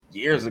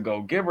years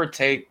ago, give or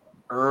take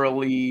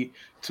early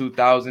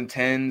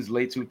 2010s,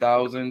 late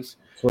 2000s.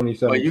 But you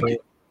 2017. could,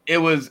 it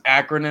was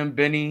acronym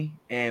Benny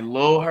and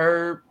Lil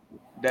Herb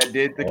that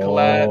did the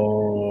collab.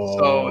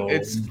 So Oh,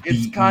 it's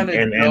kind of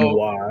dope.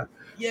 BENNY.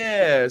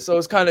 Yeah, so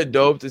it's kind of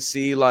dope to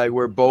see like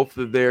where both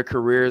of their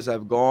careers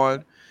have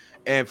gone,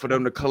 and for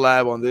them to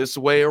collab on this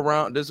way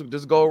around, this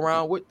go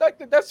around with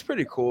that's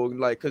pretty cool.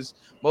 Like, cause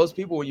most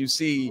people when you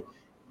see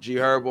G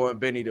Herbo and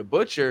Benny the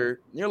Butcher,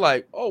 you're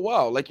like, oh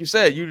wow, like you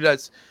said, you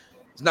that's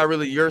it's not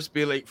really your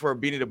speed like for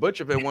Benny the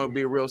Butcher if it won't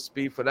be a real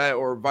speed for that,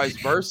 or vice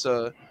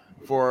versa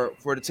for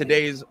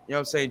today's you know what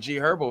I'm saying G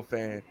Herbo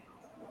fan.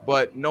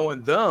 But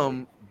knowing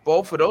them,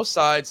 both of those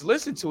sides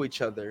listen to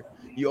each other.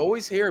 You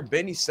always hear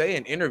Benny say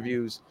in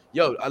interviews,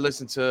 "Yo, I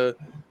listen to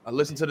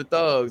the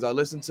Thugs, I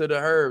listen to the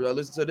Herbs, I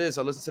listen to this,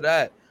 I listen to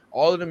that."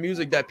 All of the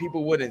music that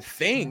people wouldn't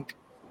think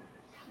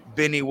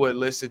Benny would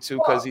listen to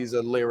because he's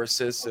a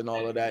lyricist and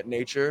all of that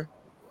nature.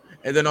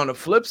 And then on the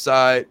flip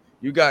side,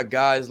 you got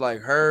guys like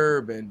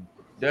Herb and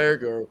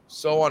Derek or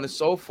so on and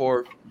so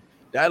forth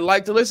that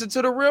like to listen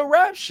to the real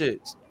rap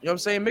shit. You know what I'm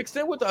saying? Mixed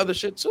in with the other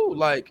shit too.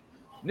 Like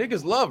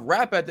niggas love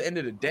rap at the end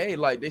of the day.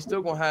 Like they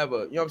still gonna have a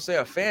you know what I'm saying,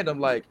 a fandom.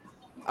 Like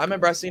I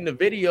remember I seen the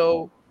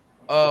video.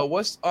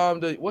 What's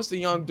the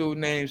young dude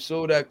named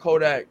so that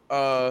Kodak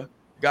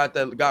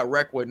got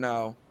wrecked with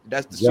now?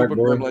 That's the Jack Super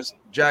Boy. Gremlins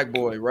Jack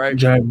Boy, right?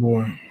 Jack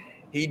Boy.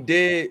 He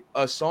did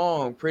a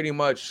song pretty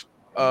much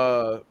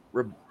like,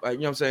 you know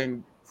what I'm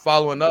saying,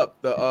 following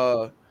up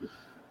the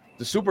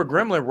Super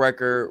Gremlin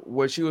record,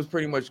 which he was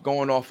pretty much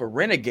going off a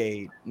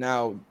Renegade.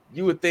 Now,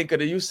 you would think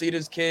of you see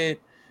this kid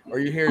or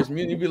you hear his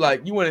music, you'd be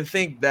like, you wouldn't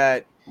think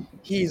that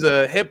he's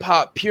a hip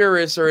hop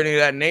purist or any of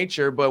that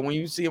nature. But when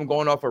you see him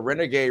going off a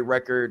Renegade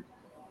record,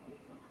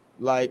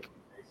 like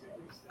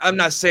I'm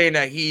not saying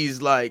that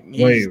he's like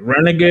Wait, he's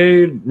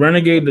Renegade,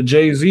 the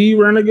Jay-Z Jay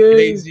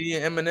Renegade. Z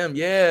and Eminem,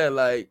 yeah.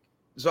 Like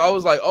so, I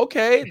was like,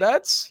 okay,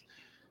 that's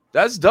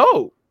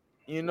dope.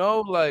 You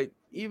know, like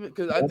even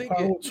because More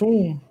power to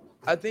him.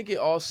 I think it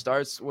all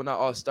starts well, not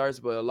all starts,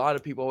 but a lot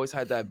of people always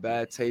had that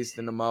bad taste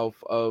in the mouth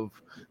of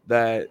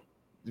that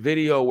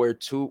video where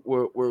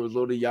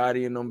Lil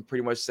Yachty and them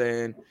pretty much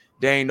saying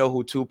they ain't know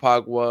who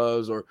Tupac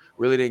was or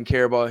really didn't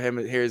care about him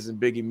and his and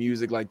Biggie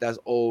music, like that's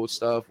old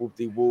stuff, whoop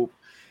de whoop.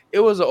 It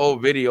was an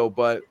old video,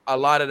 but a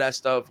lot of that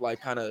stuff like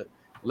kind of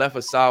left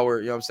a sour,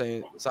 you know what I'm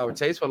saying, sour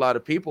taste for a lot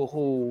of people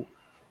who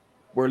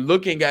were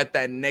looking at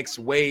that next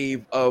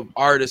wave of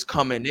artists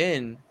coming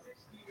in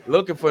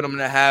looking for them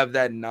to have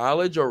that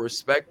knowledge or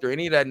respect or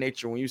any of that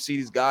nature. When you see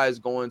these guys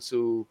going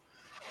to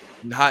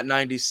Hot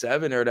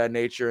 97 or that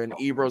nature, and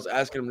Ebro's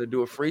asking them to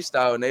do a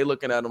freestyle, and they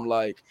looking at them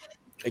like,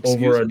 over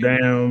 "Excuse a me."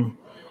 damn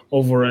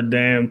over a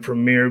damn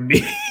premiere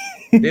beat.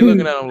 They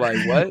looking at them like,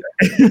 "What?"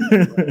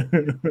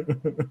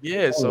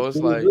 Yeah. Oh, So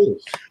who is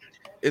this?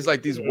 it's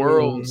like these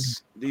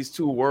worlds, these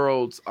two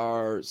worlds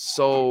are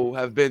so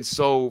have been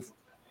so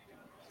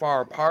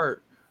far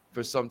apart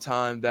for some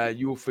time that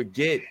you'll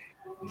forget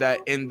that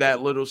in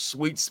that little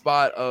sweet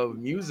spot of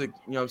music,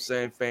 you know what I'm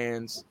saying,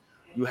 fans,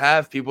 you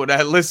have people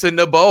that listen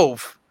to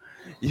both,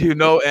 you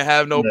know, and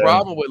have no Yeah.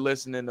 problem with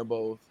listening to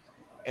both.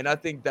 And I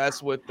think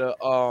that's what the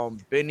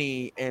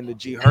Benny and the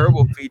G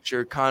Herbo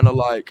feature kind of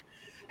like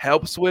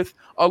helps with,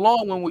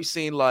 along when we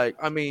seen like,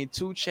 I mean,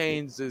 Two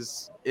Chains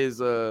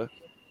is a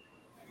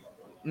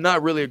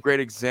not really a great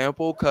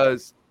example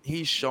because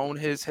he's shown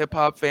his hip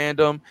hop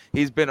fandom.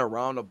 He's been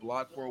around the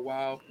block for a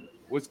while.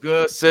 What's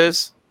good,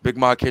 sis? Big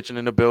Ma Kitchen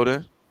in the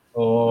building.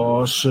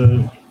 Oh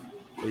shit.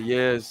 But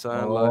yeah,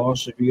 son, like Oh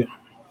shit. Yeah.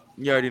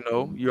 you already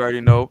know. You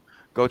already know.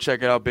 Go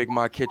check it out, Big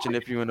Ma Kitchen,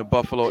 if you're in the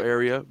Buffalo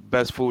area.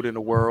 Best food in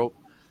the world.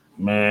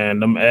 Man,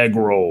 them egg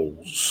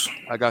rolls.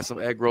 I got some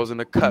egg rolls in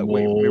the cut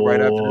waiting for me right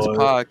after this Boy,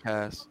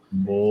 podcast.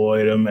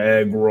 boy, them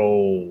egg Got the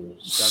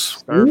rolls.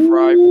 stir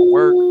fry for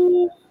work.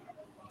 Ooh.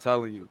 I'm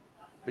telling you.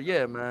 But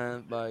yeah,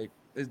 man, like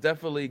it's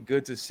definitely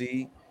good to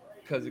see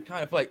because it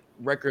kind of like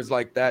records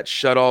like that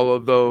shut all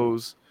of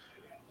those,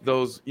 you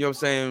know what I'm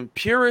saying,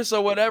 purists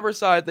or whatever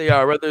side they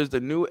are, whether it's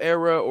the new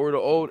era or the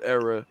old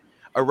era.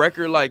 A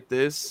record like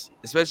this,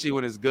 especially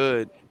when it's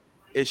good,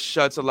 it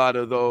shuts a lot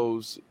of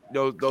those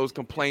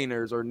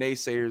complainers or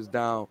naysayers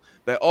down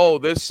that, oh,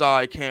 this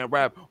side can't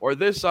rap or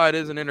this side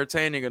isn't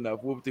entertaining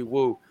enough, whoop de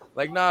woo.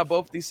 Like, nah,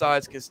 both these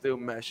sides can still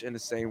mesh in the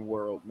same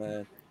world,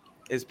 man.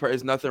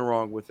 It's nothing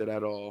wrong with it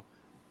at all.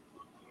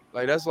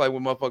 Like that's like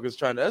when motherfuckers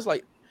trying to. That's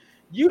like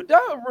you.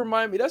 That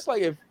remind me. That's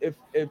like if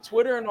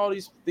Twitter and all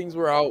these things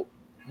were out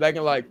back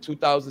in like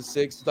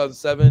 2006,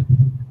 2007,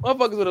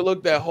 motherfuckers would have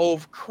looked at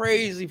Hove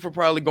crazy for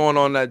probably going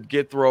on that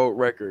Get Throw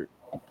record.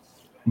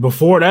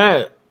 Before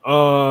that,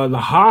 the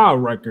Ha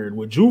record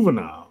with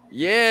Juvenile.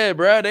 Yeah,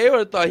 bro. They would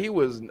have thought he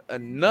was a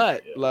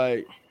nut.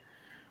 Like,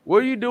 what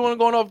are you doing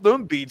going off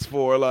them beats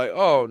for? Like,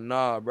 oh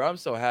nah, bro. I'm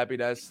so happy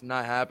that's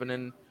not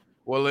happening.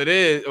 Well, it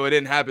is, or it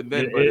didn't happen It,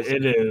 then, but it,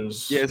 it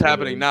is. yeah, it's It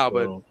happening is. now,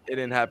 but So. it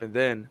didn't happen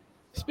then.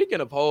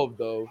 Speaking of Hove,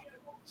 though,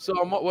 so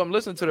I'm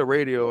listening to the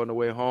radio on the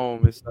way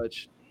home and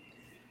such,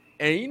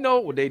 and you know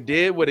what they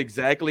did? What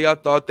exactly I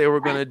thought they were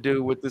gonna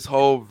do with this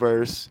whole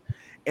verse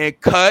and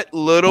cut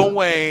Lil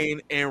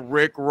Wayne and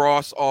Rick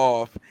Ross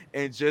off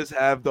and just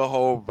have the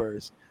whole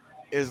verse.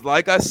 It's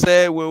like I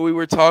said when we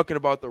were talking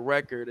about the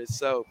record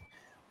itself.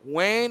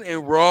 Wayne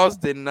and Ross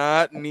did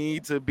not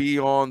need to be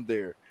on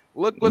there.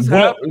 Look what's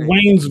happening.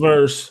 Wayne's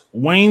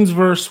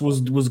verse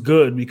was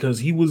good because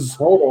he was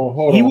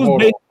Hold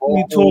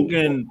basically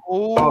talking.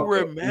 Who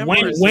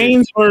remembers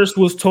Wayne's verse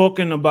was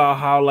talking about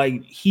how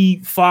like he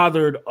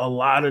fathered a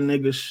lot of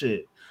niggas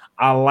shit.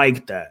 I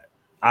like that.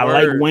 I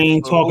like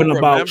Wayne talking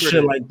about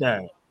shit like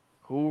that.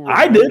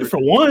 I did for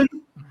one.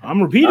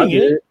 I'm repeating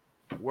it.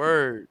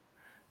 Word.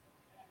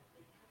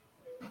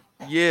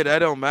 Yeah, that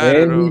don't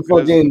matter. And he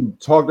fucking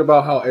talked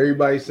about how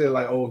everybody said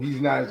like, "Oh,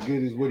 he's not as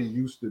good as what he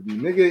used to be."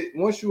 Nigga,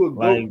 once you a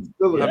goat,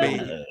 still I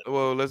mean,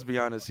 well, let's be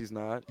honest, he's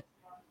not.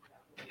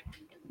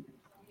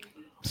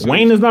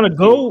 Wayne is not a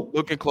goat.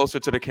 Looking closer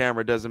to the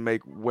camera doesn't make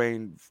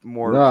Wayne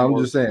more. No, I'm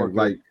just saying,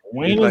 like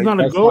Wayne is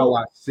not a goat. How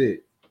I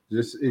sit.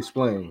 Just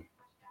explain.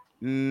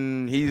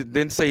 He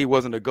didn't say he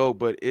wasn't a GOAT,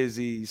 but is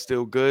he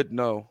still good?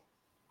 No.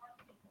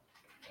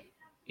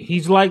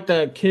 He's like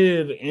that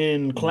kid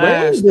in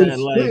class that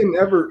like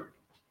never.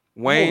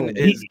 Wayne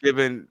is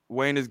giving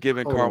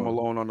Karl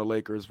Malone on the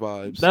Lakers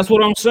vibes. That's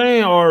what I'm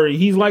saying. Or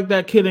he's like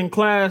that kid in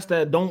class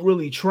that don't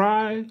really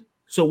try.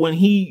 So when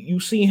you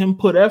see him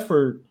put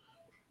effort,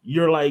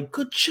 you're like,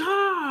 good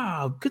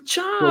job,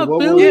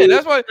 Billy. Yeah,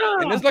 that's why.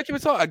 And it's like you were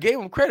talking. I gave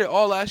him credit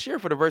all last year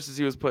for the verses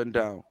he was putting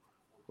down.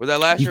 Was that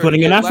last year? He's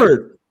putting in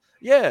effort.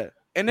 Yeah,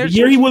 and the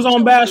year he was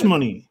on Bash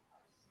Money.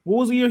 What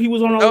was the year he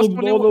was on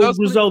all those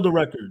Griselda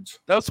records?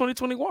 That was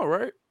 2021,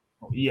 right?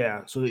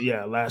 Yeah. So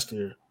yeah, last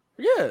year.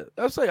 Yeah,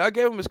 that's like I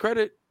gave him his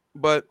credit,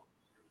 but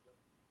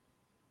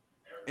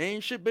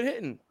ain't shit been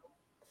hitting.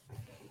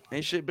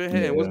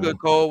 Yeah. What's good,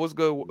 Cole? What's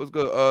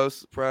good,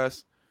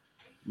 Press?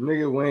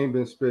 Nigga Wayne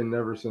been spitting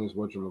ever since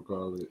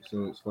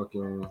since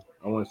fucking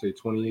I want to say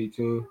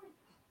 2018.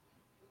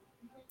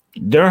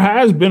 There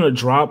has been a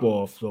drop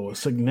off though, a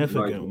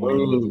significant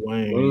one.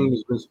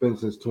 Wayne's been spitting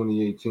since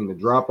 2018. The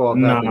drop off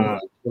happened in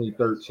like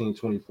 2013,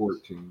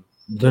 2014.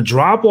 The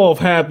drop off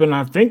happened,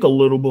 I think, a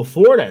little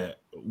before that.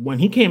 When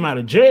he came out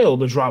of jail,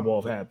 the drop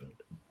off happened.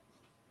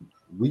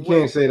 We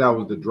can't say that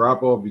was the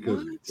drop off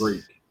because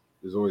Drake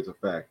is always a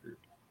factor.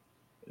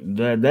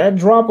 That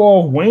drop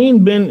off,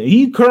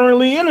 he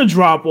currently in a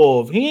drop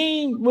off.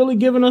 He ain't really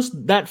giving us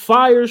that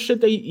fire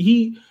shit that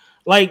he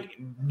like.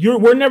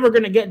 We're never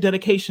gonna get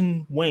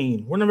dedication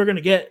Wayne. We're never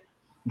gonna get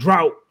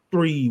drought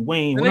 3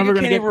 Wayne. We're never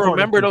gonna get. Even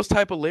remember those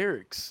type of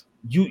lyrics.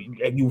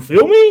 You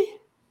feel me?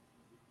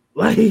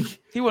 Like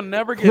he will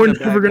never get. We're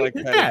never gonna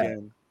get that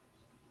again.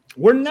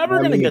 We're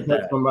never gonna get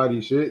that.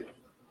 Somebody's shit,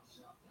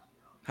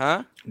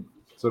 huh?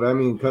 So that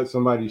means cut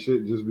somebody's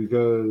shit just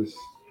because.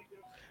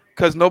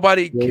 Because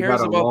nobody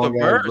cares about the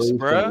verse,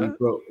 bro.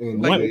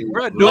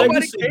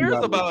 Nobody cares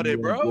about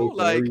it, bro.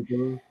 Like,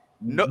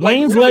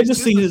 Wayne's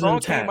legacy is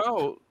intact.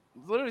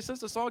 Literally, since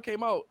the song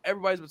came out,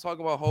 everybody's been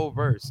talking about whole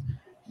verse.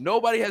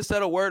 Nobody has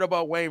said a word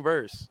about Wayne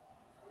verse.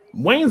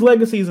 Wayne's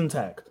legacy is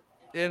intact.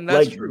 And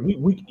that's true.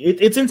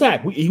 It's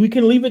intact. We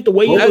can leave it the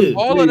way it is.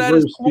 All of that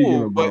is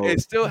cool, but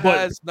it still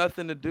has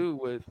nothing to do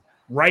with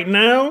right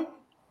now.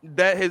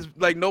 That his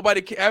like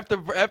nobody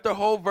after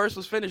whole verse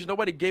was finished,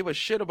 nobody gave a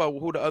shit about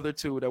who the other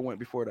two that went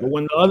before that. But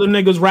when the other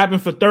niggas rapping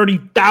for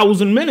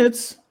 30,000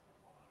 minutes,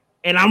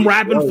 and I'm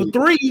rapping for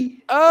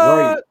 3,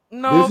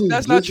 no,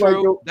 that's not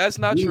true. That's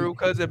not true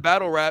because in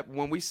battle rap,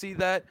 when we see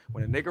that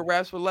when a nigga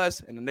raps for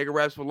less and a nigga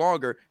raps for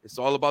longer, it's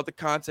all about the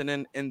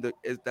content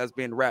that's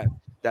being rapped.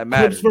 That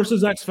matters. Clips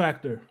versus X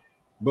Factor.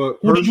 But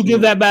who did you give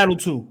that battle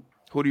to?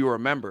 Who do you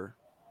remember?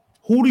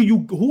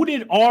 Who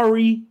did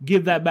Ari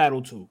give that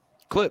battle to?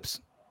 Clips.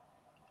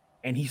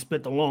 And he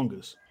spit the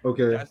longest.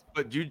 Okay.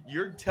 But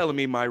you're telling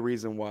me my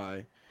reason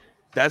why.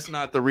 That's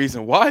not the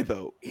reason why,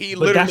 though. He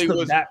literally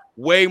was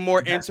way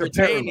more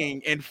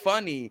entertaining and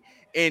funny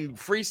and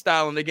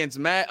freestyling against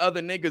mad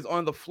other niggas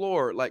on the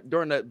floor, like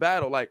during that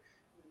battle. Like,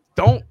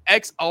 don't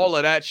X all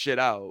of that shit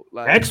out.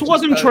 Like, X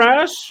wasn't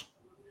trash.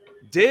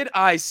 Did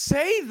I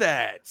say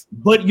that?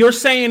 But you're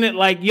saying it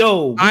like,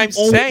 yo, I'm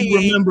saying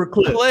remember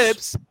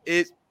clips.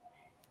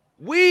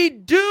 We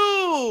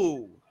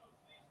do.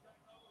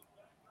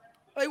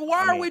 Like,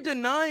 why are we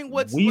denying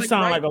what's we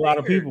sound like a lot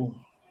of people?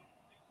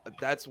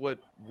 That's what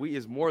we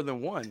is more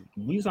than one.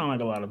 We sound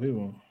like a lot of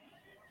people.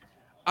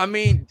 I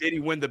mean, did he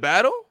win the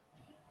battle?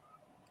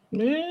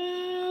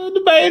 Yeah,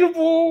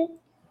 debatable.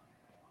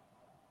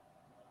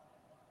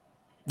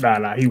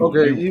 Nah, he won.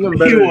 Okay, even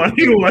better.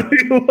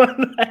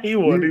 He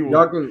won.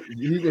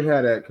 You can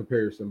have that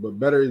comparison, but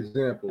better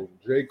example: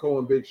 J. Cole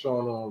and Big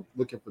Sean on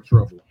 "Looking for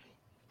Trouble."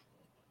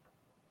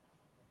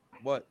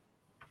 What?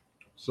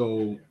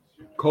 So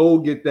Cole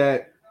get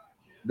that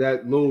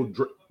little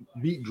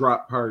beat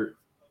drop part.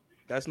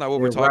 That's not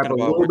what we're talking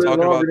about. We're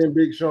talking about than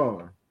Big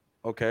Sean.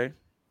 Okay.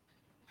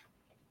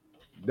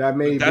 That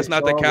made. That's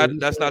not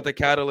the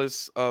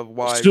catalyst of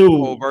why the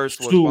whole verse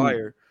was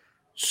fire.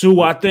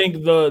 So I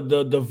think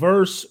the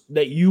verse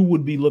that you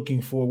would be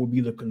looking for would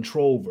be the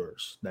Control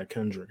verse that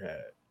Kendrick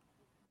had.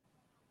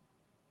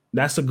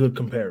 That's a good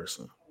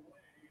comparison.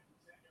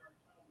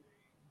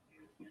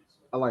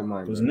 I like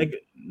mine because better.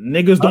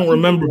 niggas don't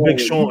remember Big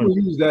Sean. You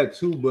can use that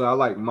too, but I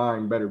like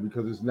mine better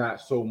because it's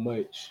not so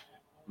much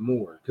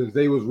more. Because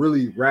they was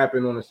really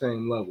rapping on the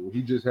same level.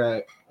 He just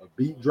had a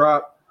beat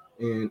drop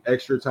and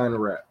extra time to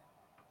rap.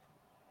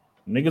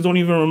 Niggas don't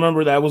even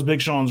remember that was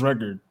Big Sean's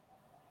record.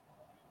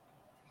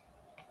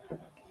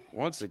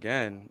 Once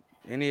again,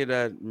 any of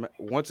that,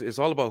 it's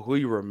all about who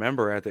you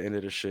remember at the end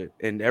of the shit,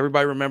 and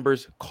everybody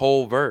remembers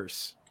Cole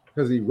verse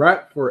because he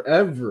rapped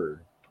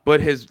forever.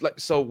 But his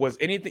was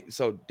anything?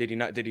 So did he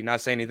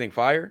not say anything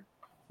fire?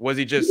 Was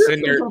he just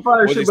sitting there?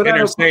 Was he sitting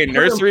there saying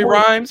nursery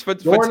rhymes for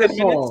 10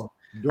 minutes?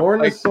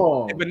 During the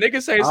song, if a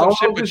nigga say some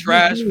shit with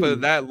trash for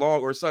that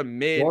long or some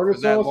mid for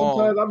that long,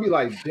 sometimes I'll be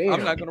like, damn,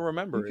 I'm not gonna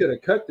remember. You could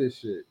have cut this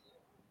shit.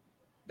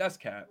 That's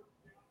cap.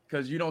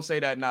 Because you don't say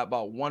that not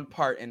about one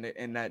part in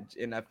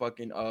that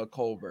fucking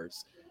Cole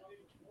verse.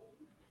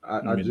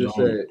 I just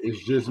said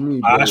it's just me.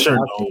 I sure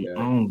don't. I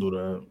don't do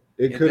that.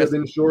 It could have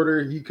been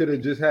shorter. He could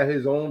have just had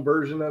his own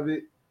version of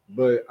it,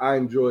 but I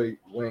enjoy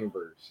Wayne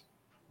verse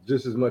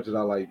just as much as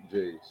I like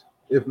Jay's,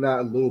 if not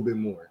a little bit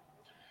more.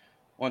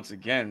 Once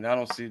again, I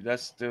don't see that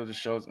still just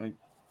shows.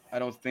 I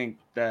don't think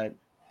that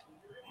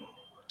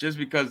just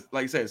because,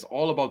 like I said, it's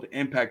all about the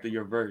impact of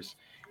your verse.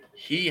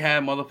 He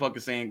had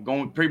motherfuckers saying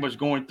pretty much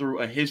going through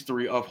a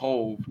history of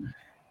Hove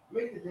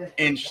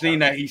and seeing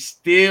that he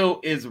still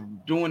is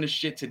doing the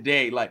shit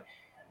today. Like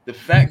the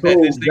fact that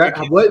this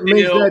nigga what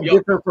makes that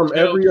different from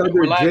every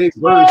other Jay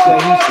verse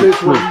that he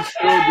spits what he's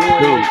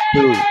still doing.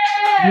 Dude.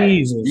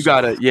 Jesus. You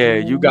gotta,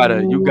 you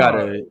gotta, you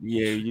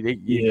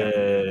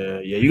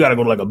gotta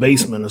go to like a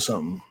basement or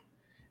something.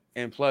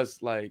 And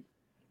plus, like,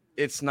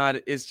 it's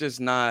just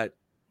not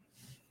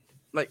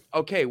like,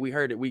 okay, we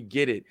heard it, we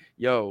get it.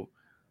 Yo,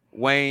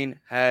 Wayne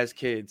has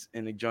kids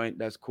in the joint.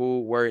 That's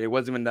cool. Where it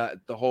wasn't even the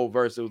whole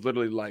verse, it was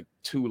literally like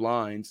 2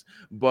 lines.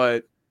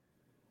 But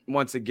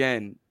once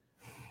again,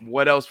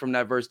 what else from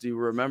that verse do you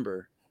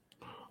remember?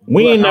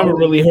 We ain't never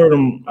really heard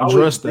him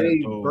address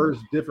that verse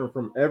different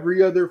from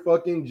every other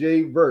fucking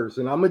Jay verse,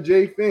 and I'm a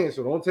Jay fan,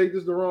 so don't take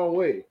this the wrong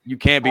way. You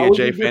can't be a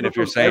Jay fan if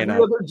you're saying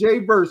that. Every other Jay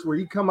verse where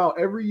he come out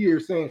every year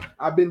saying,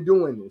 "I've been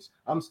doing this.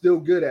 I'm still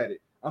good at it.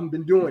 I've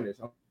been doing this."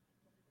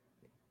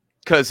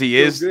 Because he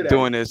is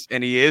doing this,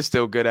 and he is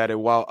still good at it,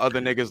 while other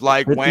niggas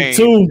like Wayne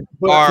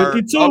are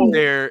 52. Up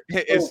there.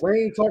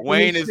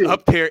 Wayne is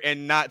up there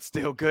and not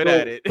still good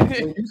at it.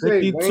 When you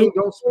say Wayne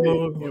don't spit,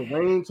 and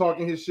Wayne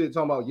talking his shit,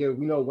 talking about,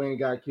 we know Wayne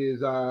got kids,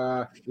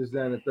 this,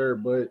 that, and the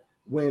third. But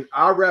when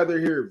I'd rather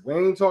hear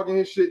Wayne talking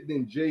his shit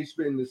than Jay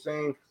spitting the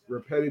same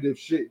repetitive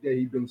shit that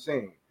he's been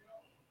saying.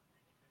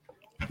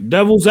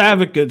 Devil's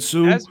advocate,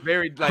 Sue. That's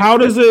very. Like, how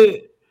does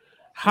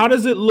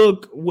it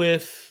look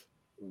with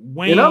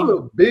Wayne? And I'm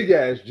a big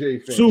ass Jay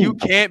fan. So you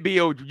cannot be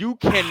a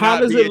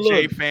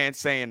Jay fan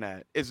saying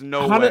that. It's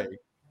no way.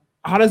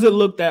 How does it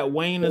look that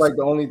Wayne is like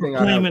the only thing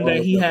claiming that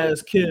he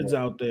has kids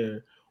out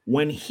there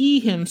when he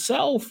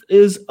himself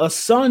is a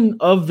son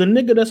of the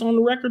nigga that's on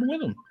the record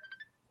with him?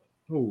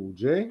 Who,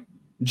 Jay?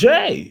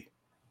 Jay.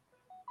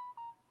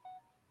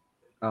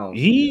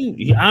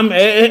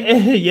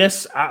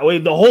 Yes.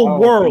 The whole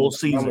world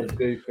sees it.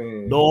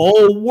 The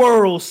whole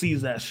world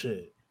sees that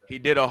shit. He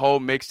did a whole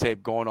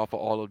mixtape going off of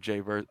all of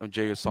Jay's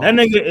songs. That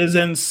nigga is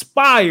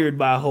inspired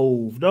by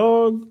Hove,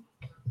 dog.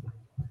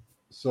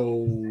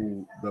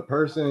 So the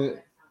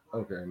person,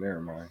 okay, never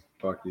mind.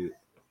 Fuck it.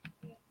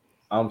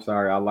 I'm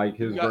sorry. I like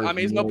his verse. I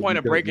mean, it's no point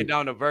in breaking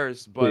down the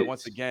verse, but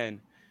once again,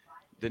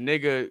 the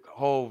nigga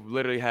Hove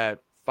literally had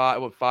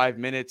 5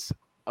 minutes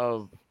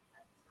of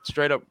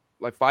straight up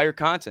like fire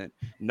content.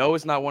 No,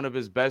 it's not one of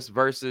his best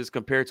verses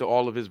compared to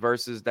all of his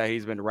verses that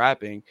he's been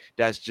rapping.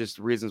 That's just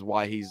reasons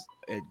why he's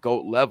at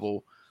GOAT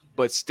level.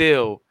 But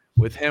still,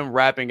 with him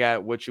rapping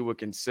at what you would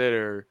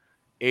consider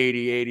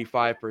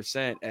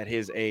 80-85% at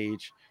his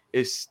age,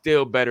 is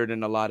still better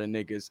than a lot of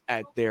niggas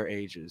at their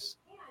ages.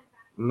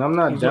 And I'm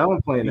not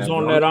downplaying that. He's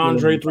on that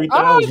Andre 3000.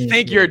 I don't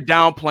think you're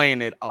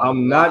downplaying it.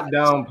 I'm not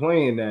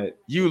downplaying that.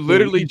 You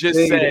literally just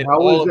said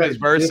all of his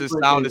verses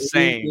sound the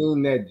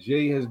same. That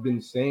Jay has been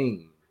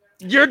saying.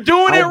 You're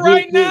doing it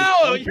right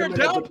now. You're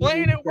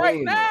downplaying it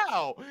right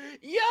now.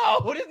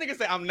 Yo, this nigga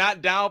say I'm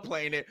not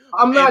downplaying it.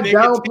 I'm not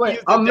downplaying.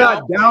 I'm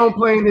not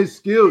downplaying his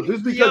skill.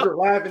 Just because you're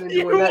laughing and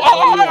doing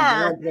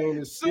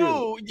that. You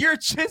are. You're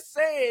just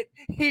saying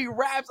he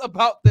raps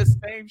about the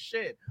same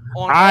shit.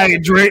 All right,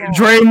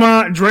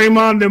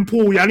 Draymond and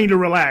Poole. Y'all need to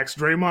relax.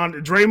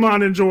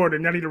 Draymond and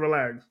Jordan. Y'all need to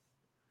relax.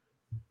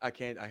 I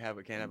can't have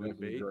a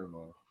debate.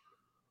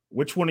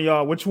 Which one of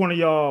y'all is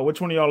Draymond?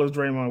 Which one of y'all is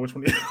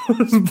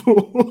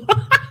Poole?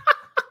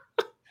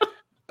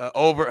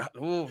 Over.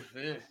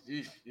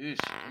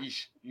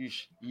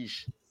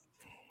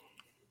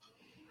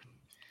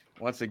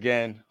 Once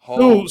again,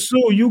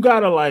 Sue, you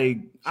gotta I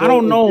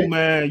don't know,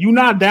 man. You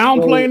not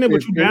downplaying it,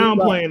 but you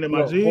downplaying it,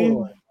 my G.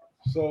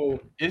 So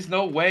it's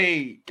no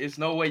way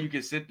you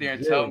can sit there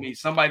and tell me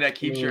somebody that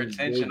keeps your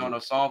attention on a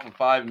song for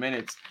 5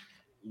 minutes,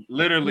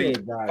 literally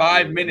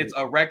 5 minutes,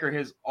 a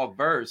record, a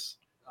verse.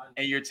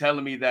 And you're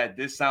telling me that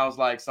this sounds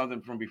like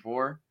something from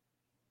before?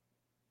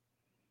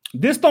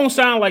 This don't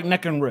sound like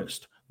Neck and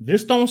Wrist.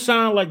 This don't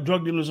sound like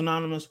Drug Dealers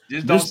Anonymous.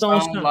 This don't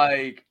sound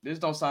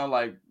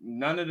like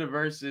none of the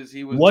verses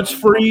he was. What's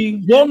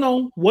free? Well,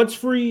 no. What's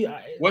free?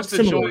 What's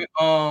the joint?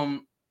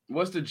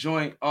 What's the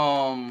joint?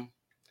 The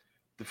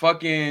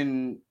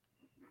fucking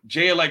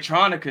Jay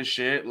Electronica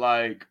shit.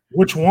 Like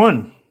which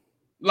one?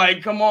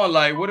 Like, come on.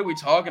 Like, what are we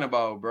talking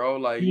about, bro?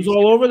 Like, he was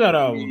all over that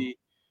album.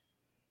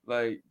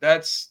 Like,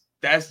 that's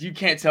you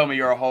can't tell me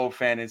you're a Hove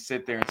fan and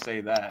sit there and say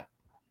that.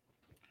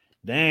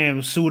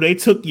 Damn, Sue, they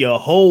took your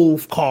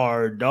Hove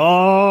card,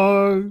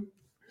 dog.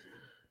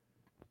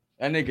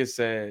 That nigga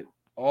said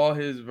all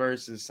his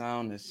verses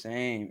sound the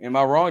same. Am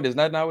I wrong? Is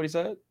that not what he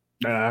said?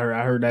 I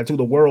heard that too.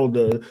 The world.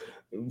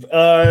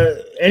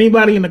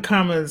 Anybody in the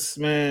comments,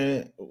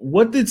 man?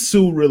 What did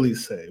Sue really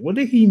say? What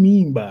did he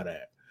mean by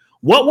that?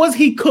 What was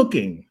he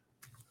cooking?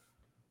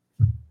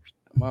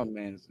 My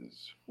man's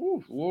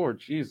Lord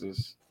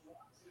Jesus.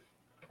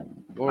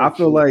 Lord I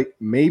feel Jesus. Like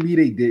maybe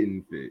they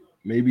didn't fit.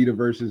 Maybe the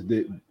verses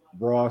did.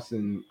 Ross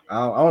and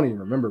I don't even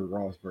remember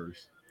Ross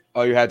verse.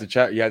 Oh, you had to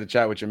chat. You had to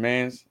chat with your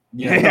mans.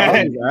 Yeah,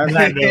 I was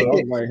like,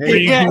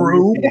 hey, his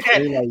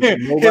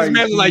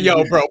man was like,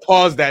 yo, bro,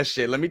 pause that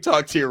shit. Let me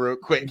talk to you real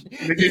quick.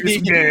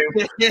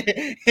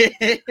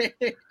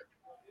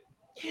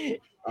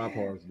 I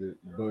paused it,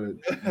 but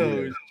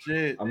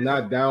shit, I'm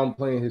not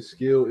downplaying his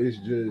skill. It's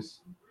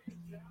just,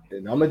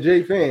 and I'm a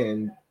Jay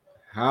fan.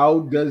 How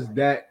does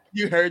that?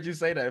 You heard you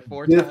say that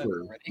 4 times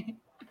already.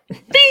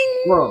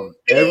 From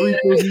everything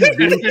he's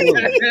been through.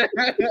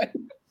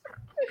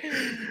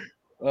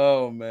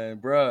 Oh man,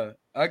 bruh.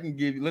 I can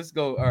give you. Let's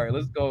go. All right,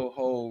 let's go.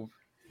 Hove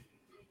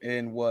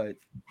and what?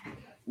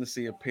 Let's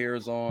see.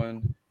 Appears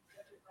on.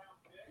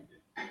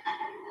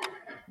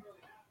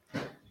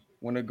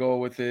 Want to go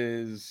with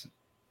his?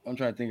 I'm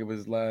trying to think of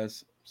his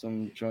last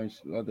some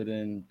joints other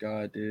than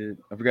God Did.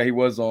 I forgot he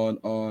was on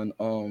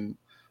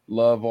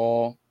Love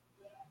All.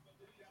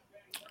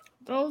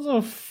 That was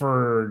a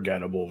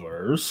forgettable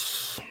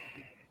verse.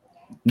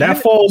 That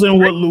falls in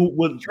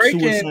what Drake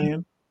was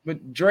saying.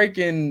 But Drake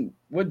and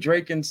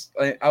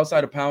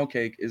outside of Pound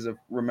Cake is a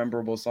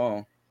rememberable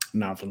song.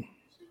 Nothing.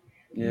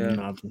 Yeah.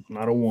 Nothing.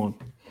 Not a one.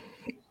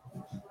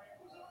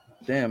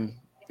 Damn.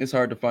 It's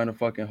hard to find a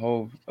fucking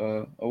Hove.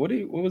 What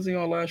was he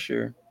on last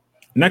year?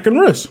 Neck and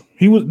Wrist.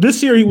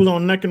 This year he was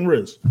on Neck and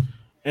Wrist.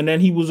 And then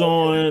he was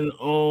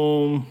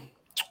on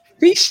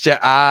Feast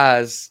Your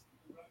Eyes.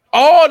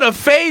 Oh, the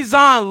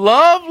Faison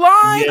Love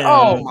line? Yeah,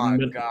 oh my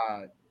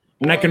God.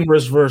 Neck and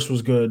Wrist verse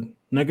was good.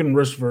 Neck and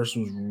Wrist verse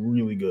was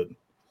really good.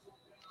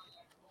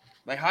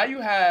 Like, how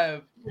you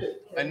have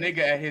a nigga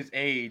at his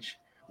age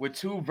with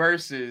 2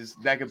 verses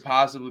that could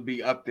possibly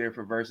be up there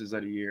for verses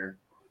of the year,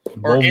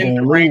 or in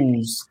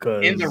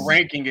the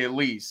ranking at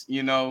least,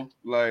 you know,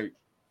 like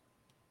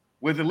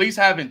with at least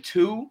having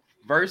 2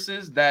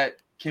 verses that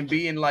can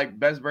be in like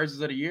best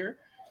verses of the year,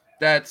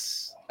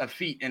 that's a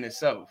feat in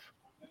itself.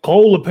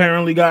 Cole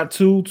apparently got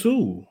 2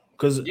 too,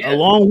 because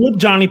along with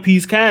Johnny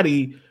P's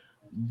Caddy,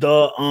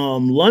 the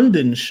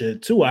London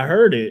shit too. I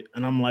heard it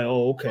and I'm like,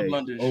 oh okay.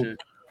 London shit.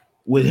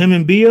 With him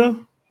and Bia.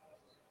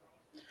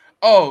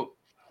 Oh,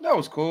 that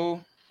was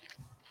cool.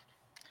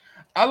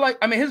 I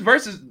mean, his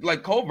verses,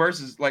 like Cole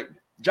verses, like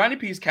Johnny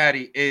P's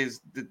Caddy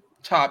is the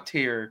top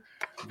tier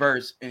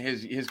verse in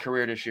his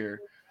career this year.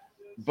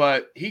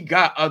 But he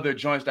got other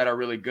joints that are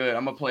really good.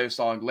 I'm gonna play a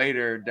song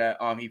later that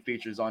he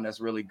features on that's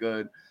really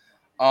good.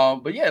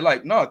 But yeah,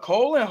 like no,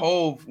 Cole and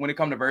Hove when it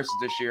comes to verses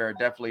this year are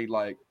definitely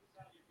like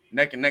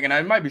neck and neck. And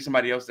it might be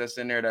somebody else that's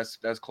in there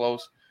that's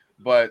close,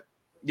 but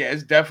yeah,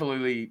 it's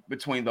definitely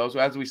between those,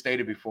 as we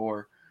stated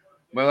before.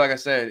 But like I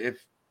said,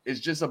 if it's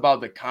just about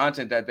the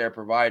content that they're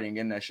providing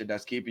in that shit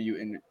that's keeping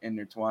you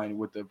intertwined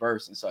with the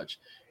verse and such.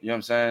 You know what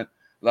I'm saying?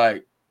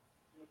 Like,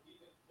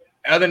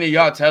 other than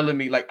y'all telling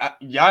me, like,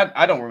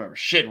 I don't remember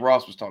shit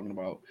Ross was talking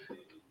about.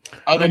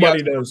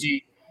 Nobody does.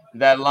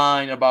 That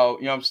line about,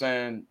 you know what I'm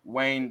saying,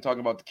 Wayne talking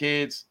about the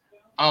kids.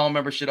 I don't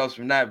remember shit else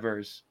from that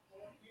verse.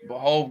 But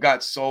Hove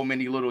got so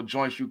many little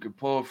joints you could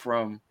pull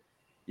from,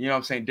 you know what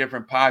I'm saying,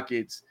 different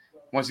pockets.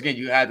 Once again,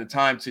 you had the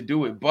time to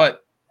do it.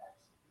 But,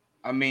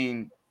 I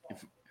mean,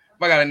 if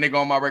I got a nigga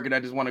on my record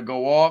that just want to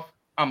go off,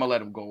 I'm going to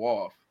let him go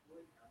off.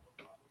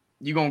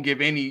 You going to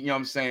give any, you know what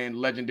I'm saying,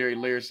 legendary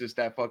lyricist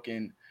that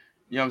fucking,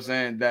 you know what I'm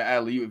saying, that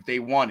alley if they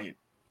want it.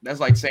 That's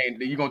like saying,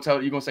 you're going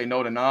to say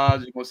no to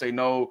Nas, you're going to say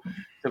no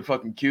to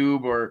fucking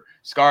Cube or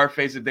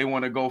Scarface if they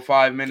want to go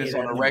 5 minutes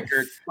on a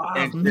record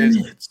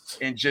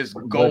and just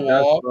go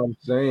off. What I'm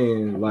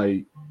saying,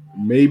 like,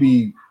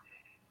 maybe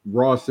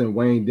Ross and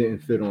Wayne didn't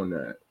fit on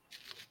that.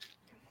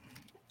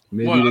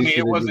 Maybe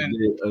it wasn't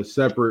a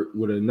separate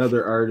with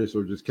another artist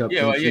or just kept.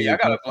 Yeah, I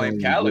gotta blame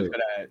Khaled for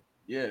that.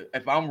 Yeah,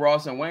 if I'm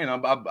Ross and Wayne,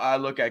 I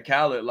look at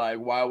Khaled like,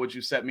 why would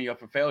you set me up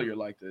for failure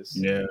like this?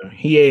 Yeah,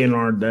 he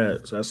A&R'd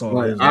that, so that's all.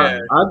 Like,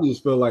 I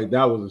just feel like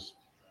that was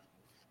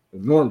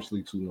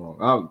enormously too long.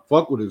 I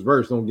fuck with his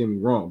verse, don't get me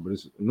wrong, but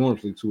it's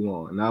enormously too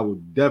long, and I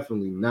would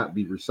definitely not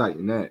be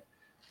reciting that.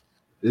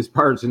 There's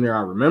parts in there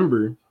I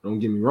remember, don't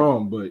get me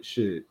wrong, but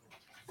shit,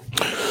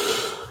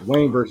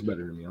 Wayne verse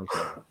better than me. I'm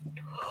sorry.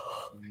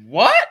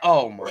 What?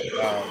 Oh my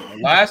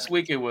god! Last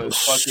week it was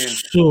fucking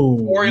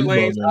Tory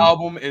Lanez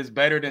album is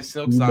better than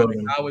Silk Sonic.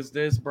 How is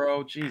this,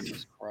 bro?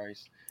 Jesus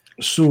Christ!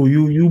 So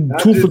you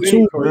Not 2 for just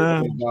any 2, Tory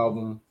man. Lanez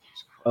album,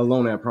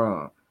 Alone at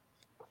Prom,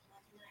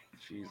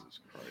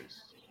 Jesus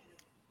Christ!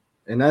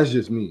 and that's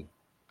just me.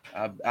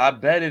 I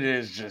bet it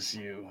is just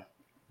you.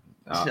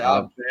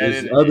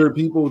 It's other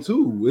people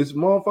too. It's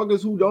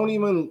motherfuckers who don't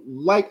even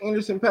like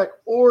Anderson .Paak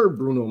or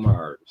Bruno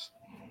Mars.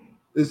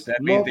 It's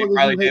that means they motherfuckers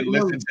probably who hate didn't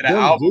listen him to the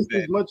album just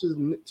as much as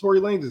Tory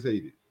Lanez is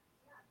hated.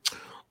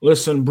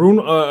 Listen,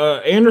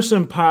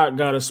 Anderson .Paak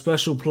got a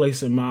special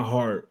place in my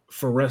heart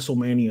for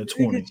WrestleMania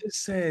 20. You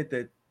just said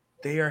that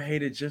they are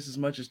hated just as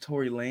much as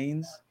Tory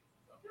Lanez.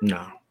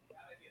 Nah.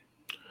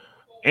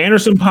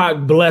 Anderson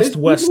 .Paak blessed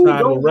West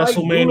Side with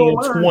WrestleMania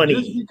like 20.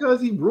 Just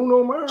because he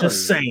Bruno Mars.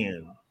 Just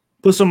saying.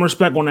 Put some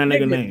respect on that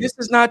nigga name. This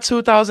is not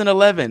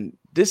 2011.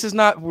 This is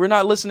not. We're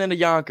not listening to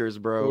Yonkers,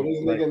 bro. So this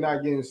nigga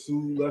not getting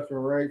sued left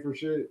and right for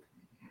shit.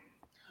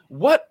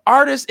 What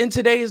artist in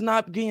today is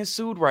not getting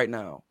sued right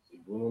now?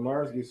 Bruno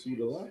Mars gets sued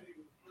a lot.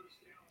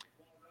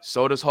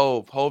 So does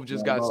Hove. Hove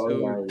just got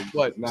sued.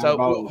 What? So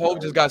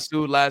Hove just got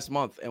sued last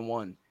month and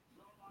won.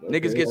 Okay,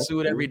 niggas get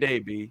sued every day,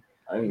 B.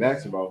 I didn't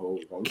ask about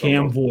Hove.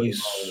 Cam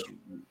Voice.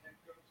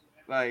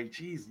 Like,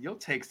 geez, your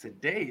takes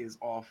today is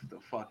off the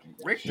fucking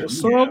Richter.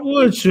 What's up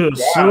with you,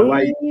 son?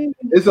 Like,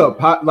 it's a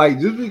pop. Like,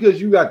 just because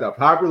you got the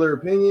popular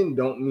opinion,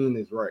 don't mean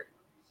it's right.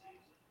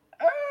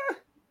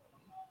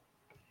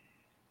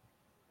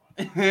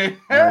 Right,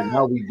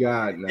 now we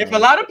got. Now. If a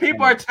lot of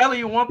people are telling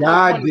you 1 +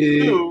 1 is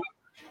 2,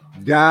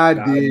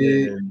 God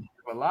did.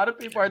 If a lot of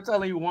people are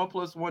telling you 1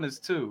 + 1 is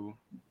 2,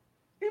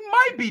 it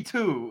might be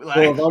 2. Like,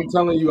 so if I'm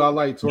telling you I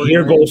like Tory,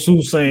 here goes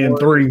Sue saying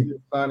 3.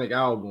 Sonic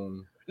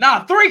album.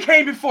 Nah, 3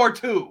 came before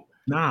 2.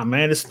 Nah,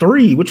 man, it's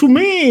 3. What you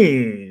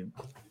mean?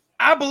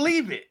 I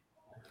believe it.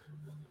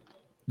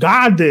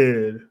 God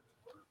did.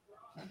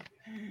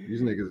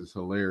 These niggas is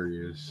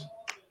hilarious.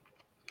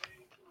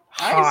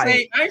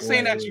 I ain't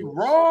saying that you're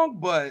wrong,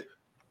 but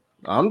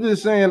I'm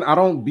just saying I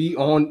don't be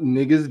on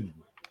niggas.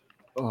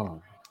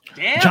 Oh,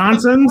 damn,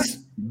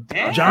 Johnson's.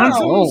 Damn.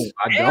 Johnson's.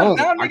 I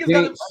don't. I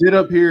can't sit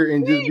up here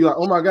and just be like,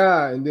 oh my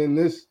god, and then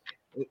this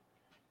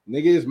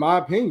nigga is my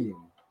opinion.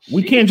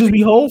 We can't just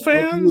be whole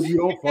fans. You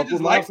don't fuck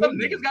with like some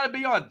niggas gotta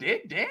be on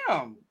dick.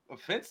 Damn,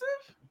 offensive.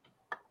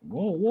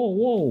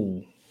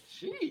 Whoa.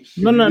 Sheesh.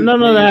 None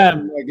of that.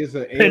 Like it's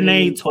an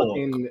Panay talk.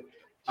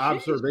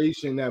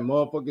 Observation that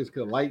motherfuckers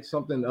could like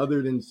something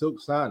other than Silk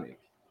Sonic.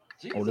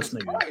 Jesus this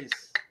nigga.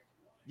 Christ.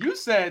 You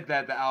said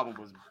that the album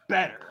was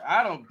better.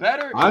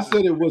 I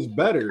said it was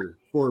better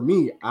for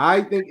me.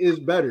 I think it's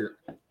better.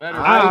 All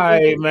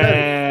right,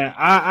 man.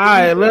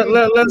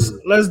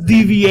 Let's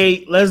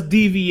deviate. Let's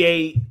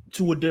deviate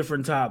to a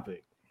different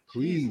topic,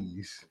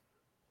 please.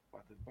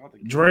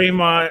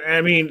 Draymond.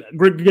 I mean,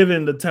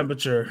 given the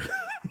temperature.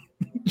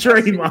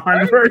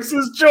 Draymond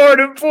versus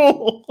Jordan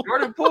Poole.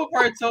 Jordan Poole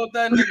probably told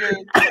that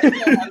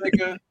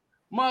nigga,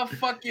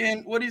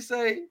 motherfucking, what'd he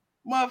say?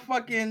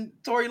 Motherfucking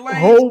Tory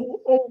Lanez.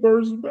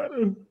 Versus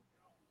better.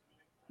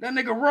 That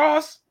nigga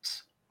Ross,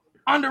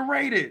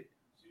 underrated.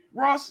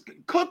 Ross,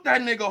 cook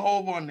that nigga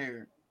Hove on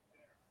there.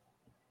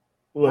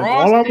 Look,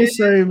 all I'm gonna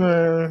say,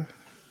 man.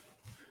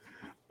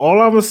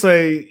 All I'm gonna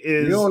say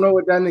is you don't know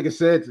what that nigga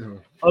said to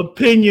him.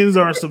 Opinions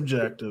are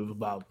subjective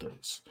about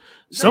this.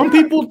 Some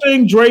people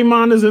think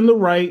Draymond is in the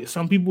right.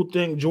 Some people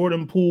think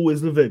Jordan Poole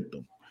is the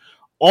victim.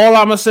 All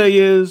I'm gonna say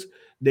is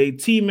they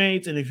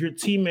teammates, and if your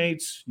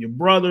teammates, your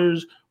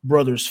brothers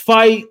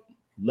fight,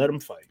 let them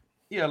fight.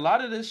 Yeah, a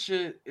lot of this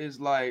shit is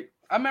like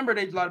I remember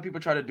a lot of people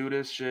try to do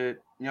this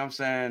shit. You know what I'm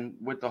saying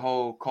with the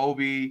whole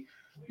Kobe.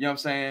 You know what I'm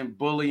saying,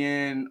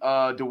 bullying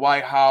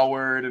Dwight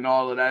Howard and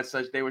all of that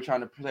such. They were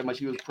trying to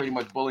he was pretty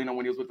much bullying him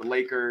when he was with the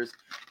Lakers,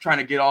 trying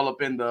to get all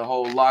up in the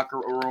whole locker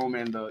room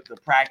and the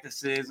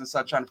practices and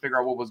stuff, trying to figure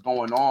out what was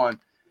going on.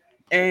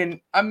 And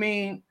I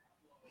mean,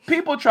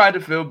 people tried to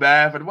feel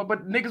bad for them,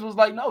 but niggas was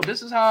like, no,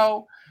 this is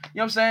how, you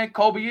know what I'm saying,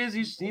 Kobe is.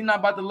 He's not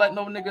about to let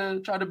no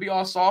nigga try to be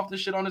all soft and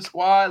shit on the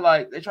squad.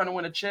 Like, they trying to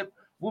win a chip,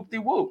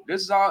 whoop-de-whoop.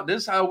 This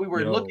is how we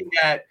were looking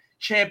at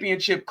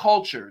championship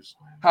cultures.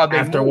 How they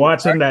after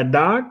watching that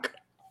doc,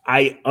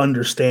 I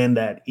understand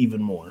that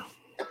even more.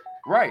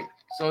 Right.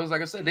 So it's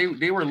like I said,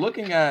 they were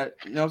looking at,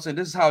 you know what I'm saying,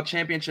 this is how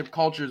championship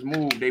cultures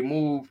move. They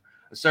move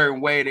a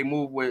certain way. They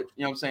move with,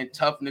 you know what I'm saying,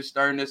 toughness,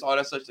 sternness, all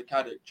that such to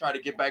kind of try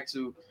to get back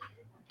to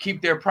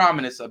keep their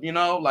prominence up, you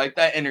know, like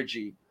that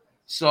energy.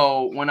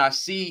 So when I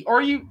see,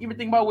 or you even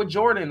think about with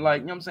Jordan,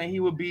 like, you know what I'm saying, he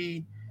would be,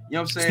 you know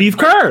what I'm saying, Steve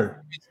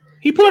Kerr.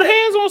 He put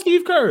hands on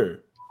Steve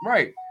Kerr.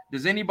 Right.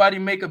 Does anybody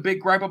make a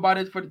big gripe about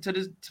it for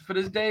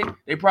this day?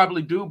 They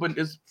probably do, but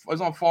it's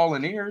on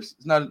falling ears.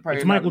 It's not probably.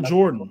 It's Michael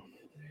Jordan.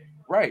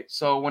 Right.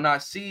 So when I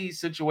see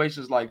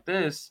situations like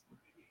this,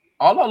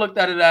 all I looked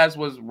at it as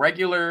was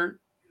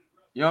regular,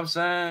 you know what I'm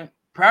saying,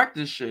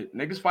 practice shit.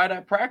 Niggas fight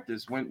at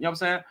practice. When, you know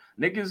what I'm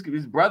saying, niggas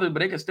is brother,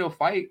 but they can still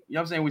fight. You know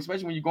what I'm saying?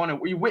 Especially when you're going to,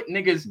 you with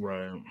niggas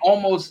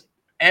almost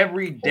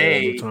every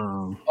day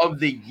of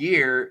the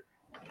year.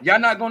 Y'all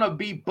not gonna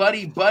be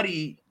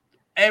buddy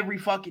every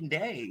fucking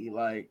day.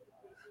 Like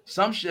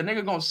some shit, a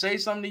nigga gonna say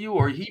something to you,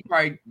 or he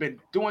probably been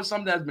doing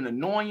something that's been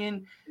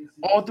annoying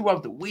all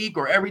throughout the week,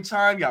 or every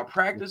time y'all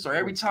practice, or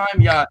every time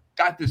y'all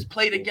got this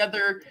play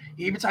together.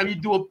 Every time you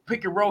do a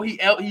pick and roll, he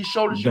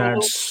shoulders you a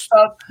little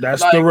stuff.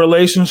 That's like, the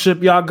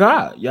relationship y'all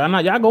got.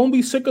 Y'all gonna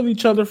be sick of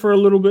each other for a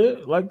little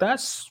bit. Like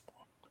that's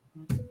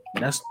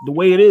the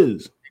way it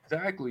is.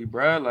 Exactly,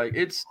 bro. Like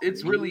it's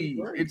really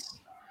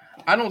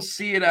I don't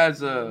see it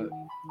as a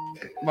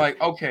like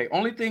okay.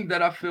 Only thing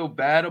that I feel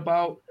bad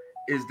about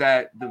is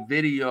that the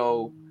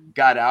video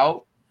got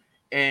out,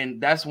 and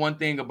that's one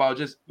thing about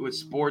just with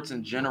sports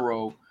in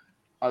general.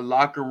 A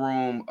locker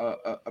room,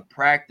 a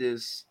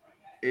practice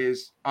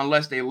is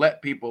unless they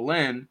let people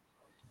in,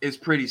 is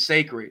pretty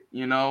sacred.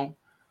 You know,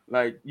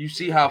 like you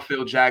see how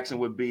Phil Jackson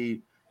would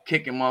be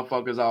kicking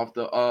motherfuckers out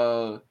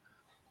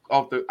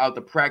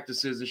the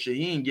practices and shit.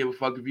 He didn't give a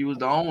fuck if he was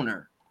the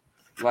owner.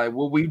 Like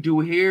what we do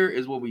here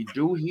is what we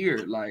do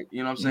here. Like, you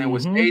know what I'm saying?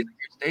 What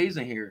stays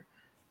in here.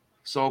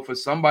 So for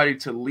somebody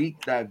to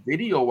leak that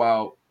video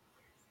out,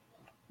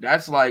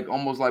 that's like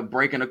almost like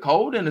breaking a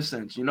code in a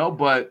sense, you know.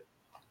 But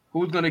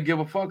who's gonna give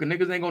a fuck? And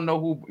niggas ain't gonna know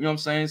who, you know what I'm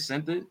saying,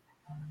 sent it.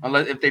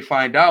 Unless if they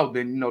find out,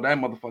 then you know that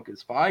motherfucker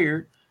is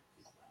fired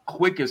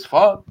quick as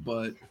fuck.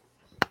 But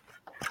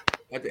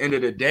at the end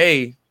of the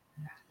day,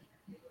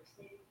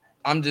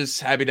 I'm just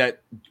happy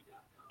that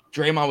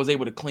Draymond was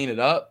able to clean it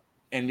up.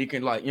 And you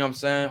can, like, you know what I'm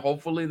saying?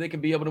 Hopefully they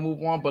can be able to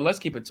move on. But let's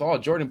keep it tall.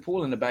 Jordan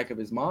Poole in the back of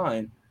his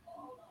mind,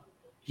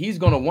 he's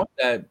gonna want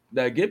that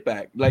get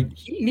back. Like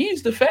he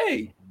needs to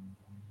fade.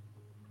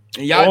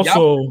 And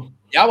y'all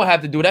would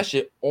have to do that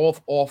shit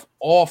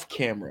off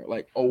camera,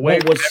 like away.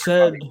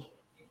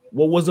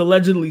 What was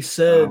allegedly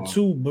said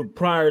too, but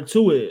prior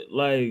to it,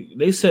 like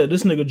they said,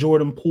 this nigga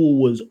Jordan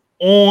Poole was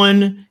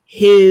on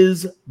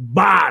his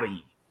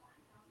body.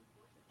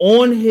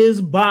 On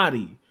his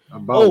body.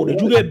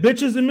 Did you get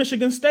bitches in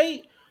Michigan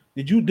State?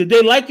 Did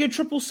they like your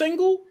triple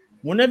single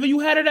whenever you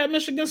had it at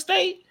Michigan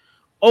State?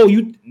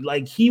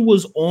 He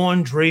was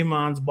on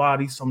Draymond's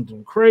body,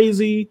 something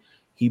crazy.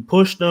 He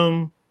pushed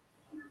him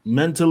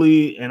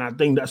mentally, and I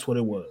think that's what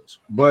it was.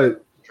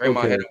 But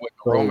Draymond hit it with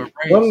Roman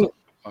Reigns.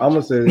 I'm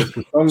gonna say this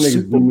because some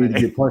niggas do need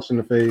to get punched in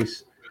the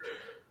face.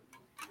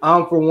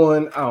 For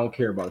one, I don't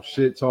care about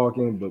shit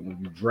talking, but when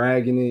you're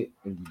dragging it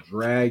and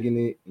you're dragging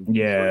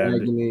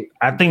it,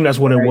 I think that's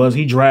what it was.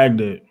 He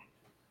dragged it.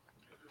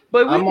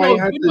 But we know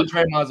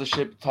Draymond's a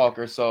shit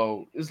talker,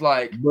 so it's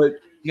like, but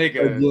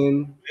nigga,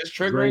 again, it's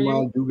triggering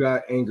Draymond do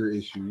got anger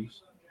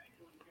issues.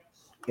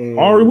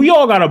 And we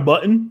all got a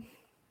button.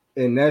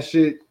 And that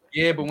shit.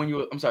 Yeah, but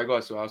I'm sorry, go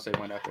ahead, so I'll say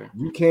one after.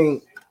 You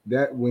can't,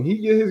 when he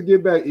get his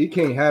get back, it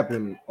can't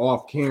happen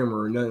off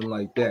camera or nothing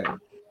like that.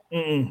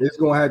 It's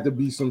gonna have to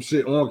be some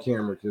shit on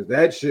camera because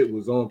that shit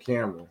was on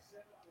camera.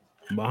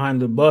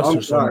 Behind the bus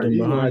or something.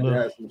 He's gonna have to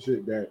have some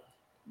shit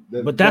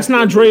but that's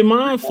not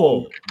Draymond's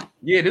fault.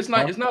 Yeah, it's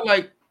not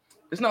like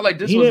this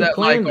was that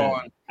like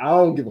on. I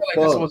don't give a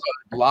fuck. This was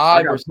a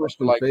live or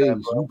something like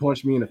that. You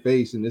punched me in the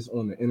face and it's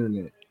on the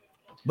internet.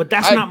 But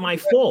that's not my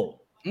fault.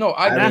 No,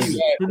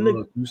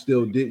 you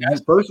still did.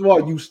 First of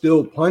all, you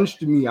still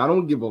punched me. I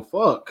don't give a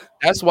fuck.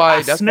 That's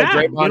why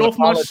Draymond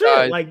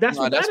apologized. Like that's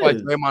why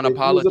Draymond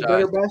apologized. If he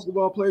was a better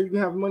basketball player, you can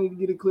have money to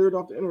get it cleared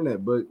off the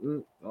internet. But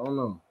I don't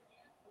know.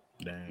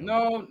 Damn.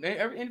 No,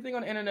 anything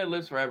on the internet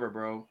lives forever,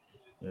 bro.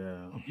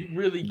 Yeah, you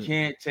really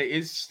can't take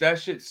that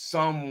shit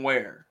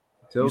somewhere.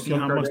 You see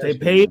how much they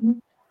paid?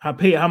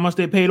 How much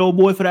they paid old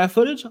boy for that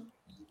footage?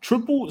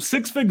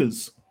 Six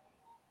figures.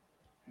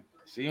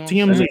 See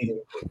TMZ.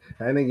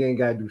 That nigga ain't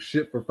gotta do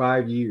shit for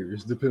 5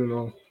 years, depending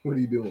on what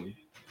he doing.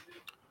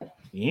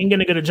 He ain't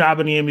gonna get a job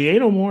in the NBA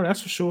no more,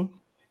 that's for sure.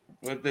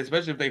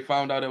 Especially if they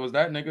found out it was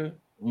that nigga.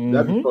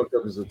 That'd be fucked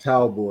up as a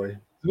towel boy.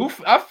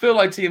 I feel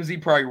like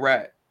TMZ probably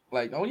rat.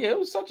 Like, oh yeah, it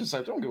was such and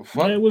such. I don't give a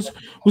fuck. Yeah, it was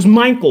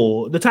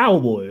Michael, the towel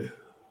boy.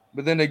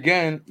 But then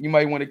again, you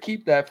might want to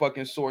keep that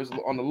fucking source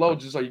on the low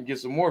just so you can get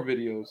some more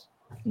videos.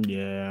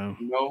 Yeah.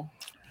 You know?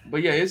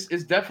 But yeah, it's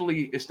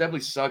definitely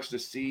sucks to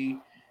see.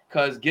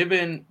 Because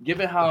given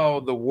how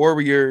the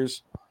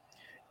Warriors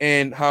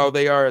and how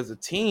they are as a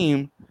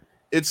team,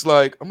 it's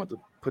like I'm about to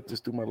put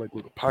this through my like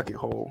little pocket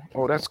hole.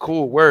 Oh, that's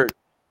cool. Word.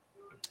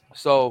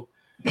 So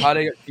y'all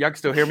can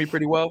still hear me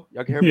pretty well?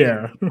 Y'all can hear me?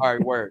 Yeah. All right,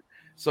 word.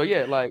 So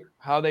yeah, like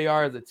how they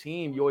are as a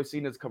team, you always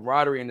see this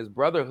camaraderie and this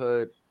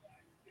brotherhood.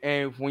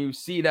 And when you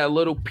see that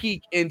little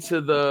peek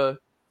into the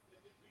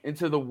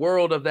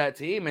world of that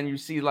team, and you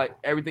see like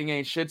everything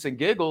ain't shits and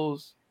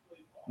giggles,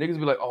 niggas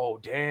be like, oh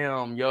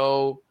damn,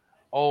 yo.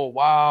 Oh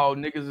wow,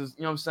 niggas is,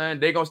 you know what I'm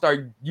saying? They gonna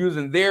start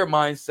using their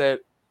mindset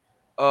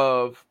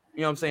of,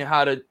 you know what I'm saying,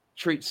 how to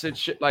treat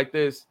shit like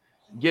this,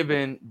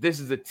 given this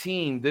is a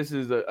team, this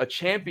is a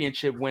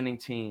championship winning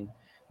team.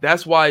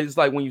 That's why it's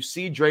like when you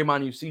see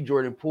Draymond, you see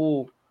Jordan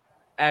Poole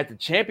at the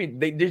champion,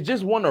 they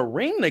just won a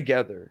ring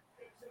together,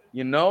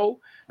 you know?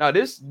 Now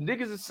this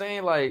niggas is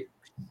saying like,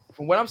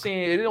 from what I'm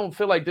seeing, it don't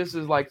feel like this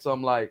is like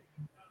some like,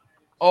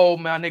 oh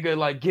man, nigga,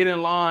 like get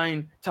in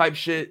line type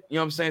shit, you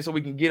know what I'm saying? So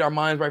we can get our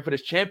minds right for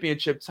this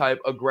championship type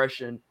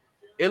aggression.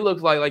 it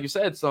looks like you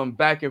said, some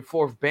back and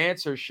forth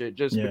banter shit.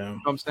 Just you know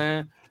what I'm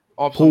saying?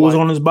 Who was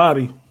on his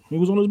body? He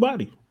was on his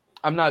body.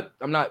 I'm not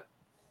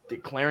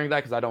declaring that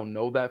because I don't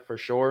know that for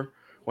sure.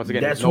 Once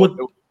again,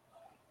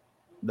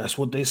 that's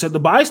what they said. The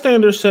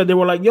bystanders said, they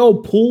were like, yo,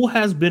 Poole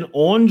has been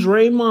on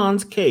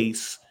Draymond's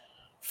case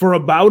for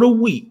about a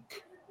week.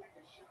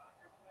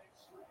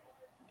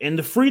 And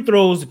the free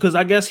throws, because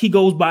I guess he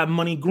goes by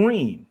Money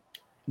Green,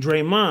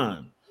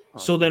 Draymond.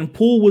 So then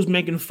Poole was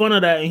making fun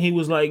of that, and he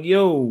was like,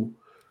 yo,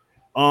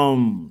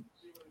 your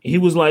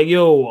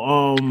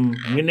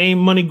name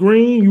Money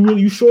Green?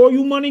 You sure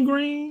you Money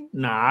Green?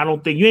 Nah, I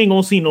don't think you ain't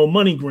gonna see no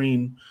Money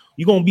Green.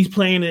 You're gonna be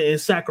playing it in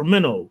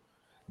Sacramento.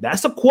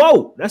 That's a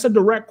quote. That's a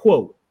direct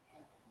quote.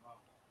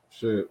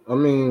 Shit. I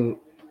mean,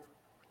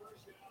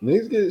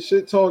 niggas get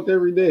shit talked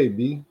every day,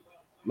 B.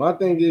 My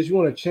thing is, you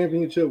want a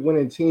championship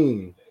winning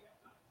team.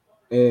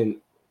 And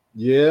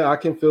yeah, I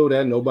can feel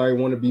that. Nobody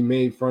want to be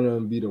made fun of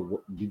and be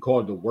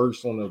called the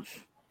worst on a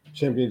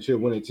championship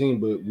winning team,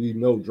 but we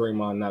know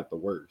Draymond not the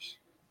worst.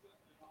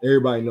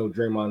 Everybody know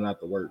Draymond not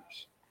the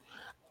worst.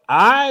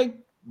 I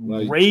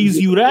raise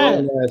you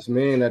that. Ass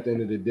man at the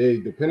end of the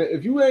day, depending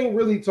if you ain't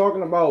really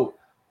talking about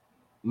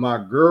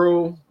my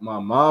girl, my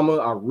mama,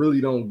 I really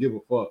don't give a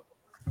fuck.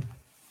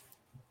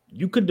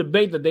 You could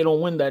debate that they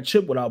don't win that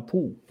chip without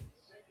Poole.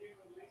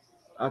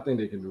 I think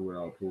they can do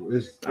without Poole.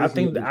 I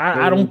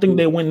don't think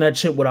they win that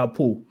chip without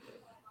Poole.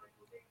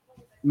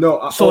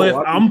 No, if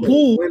I'm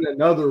Poole, win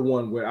another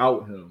one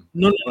without him.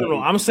 No.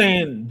 I'm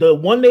saying the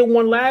one they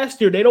won last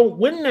year, they don't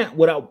win that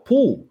without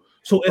Poole.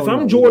 So if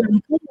I'm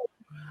Jordan Poole,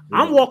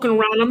 I'm walking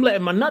around, I'm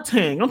letting my nuts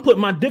hang. I'm putting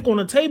my dick on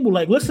the table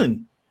like,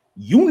 listen,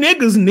 you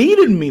niggas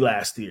needed me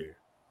last year.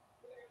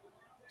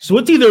 So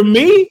it's either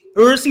me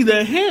or it's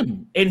either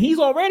him. And he's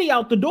already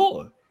out the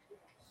door.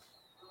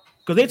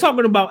 Because they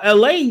talking about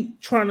LA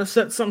trying to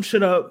set some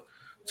shit up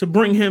to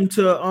bring him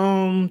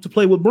to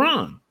play with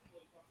Bron.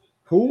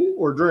 Who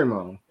or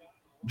Draymond?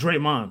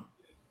 Draymond.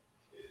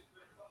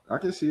 I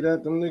can see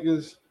that. Them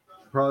niggas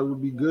probably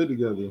would be good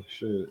together.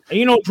 Shit. And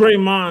you know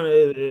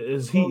Draymond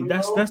is he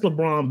that's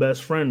LeBron's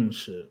best friend and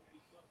shit.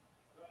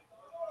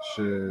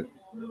 Shit.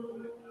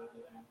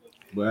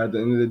 But at the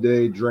end of the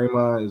day,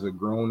 Draymond is a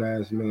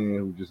grown-ass man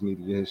who just need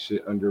to get his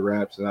shit under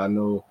wraps. And I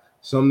know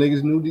some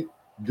niggas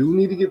do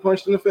need to get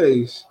punched in the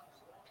face.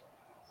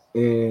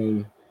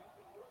 And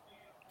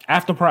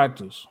after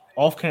practice,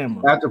 off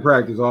camera.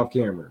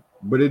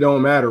 But it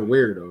don't matter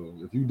where, though.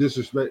 If you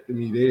disrespect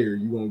me there,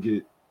 you gonna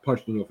get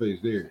punched in your face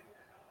there.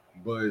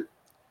 But,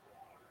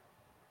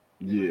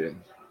 yeah.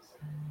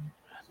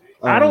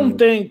 I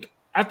think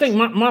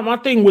my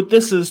thing with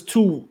this is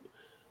too,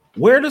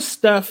 where does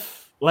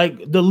Steph,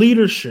 like the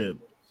leadership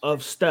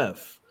of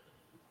Steph,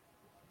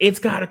 it's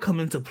got to come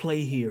into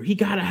play here. He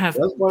got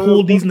to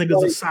pull these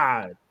niggas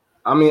aside.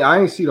 I mean, I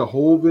ain't see the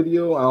whole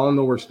video. I don't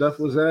know where Steph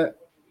was at,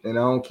 and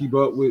I don't keep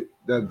up with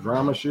that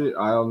drama shit.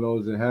 I don't know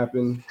if it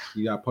happened.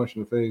 He got punched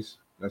in the face.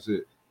 That's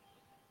it.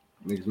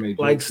 Niggas made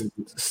like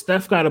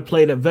Steph got to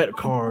play the vet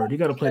card. He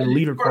got to play the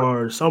leader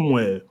card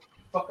somewhere.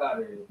 Fuck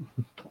out of here.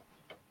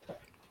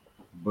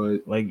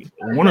 But like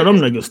one of them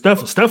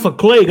niggas, Steph or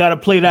Clay got to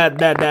play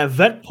that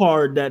vet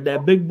card,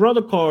 that big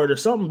brother card or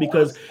something,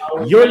 because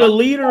you're the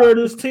leader of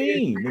this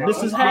team and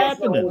this is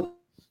happening.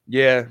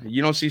 Yeah,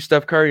 you don't see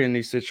Steph Curry in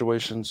these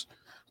situations,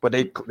 but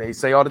they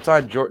say all the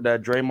time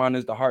that Draymond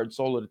is the heart and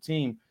soul of the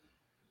team.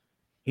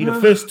 He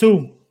the fist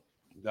too.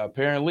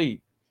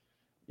 Apparently,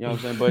 you know what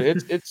I'm saying. But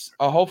it's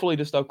hopefully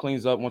this stuff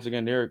cleans up. Once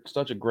again, they're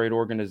such a great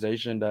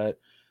organization that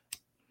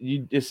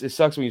it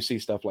sucks when you see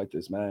stuff like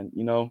this, man.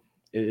 You know,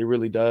 it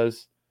really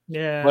does.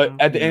 Yeah. But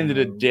at the end of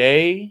the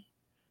day,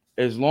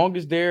 as long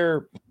as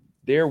they're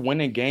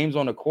winning games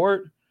on the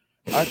court,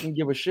 I can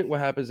give a shit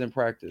what happens in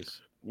practice.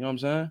 You know what I'm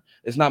saying?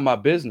 It's not my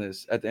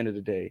business at the end of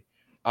the day.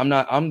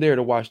 I'm there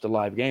to watch the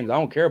live games. I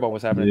don't care about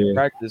what's happening in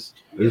practice.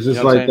 It's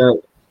just like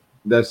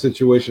that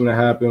situation that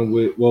happened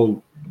with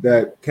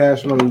that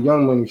Cash Money,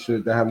 Young Money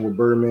shit that happened with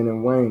Birdman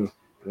and Wayne.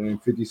 When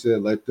 50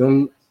 said, let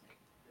them,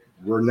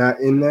 we're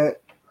not in that.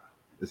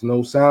 There's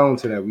no sound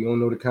to that. We don't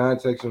know the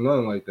context or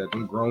nothing like that.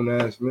 Them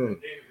grown ass men.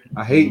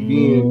 I hate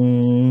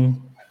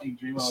being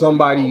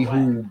somebody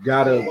who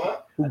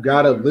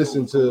gotta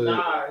listen to.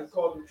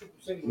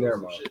 Never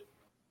mind.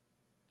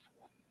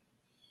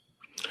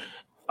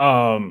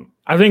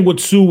 I think what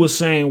Sue was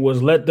saying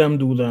was let them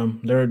do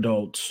them. They're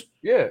adults.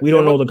 Yeah, we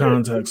don't know the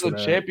context.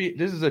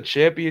 This is a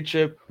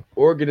championship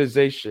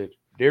organization.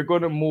 They're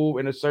going to move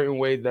in a certain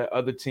way that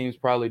other teams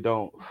probably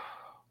don't.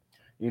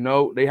 You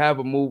know, they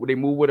move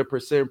with a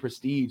certain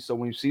prestige. So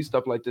when you see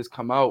stuff like this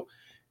come out,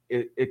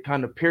 it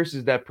kind of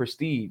pierces that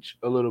prestige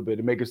a little bit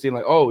to make it seem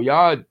like, oh,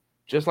 y'all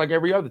just like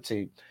every other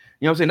team.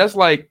 You know what I'm saying? That's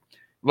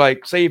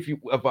like say if you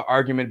have an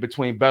argument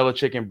between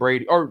Belichick and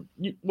Brady, or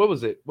what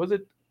was it? Was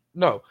it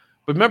no?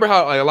 But remember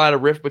how a lot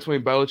of rift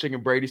between Belichick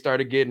and Brady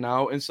started getting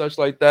out and such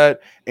like that.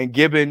 And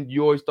Gibbon,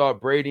 you always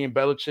thought Brady and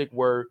Belichick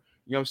were,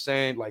 you know what I'm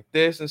saying, like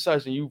this and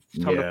such. And you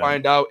come to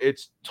find out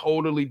it's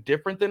totally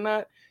different than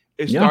that.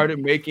 it started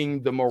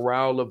making the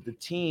morale of the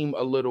team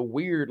a little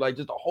weird. Like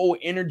just the whole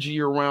energy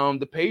around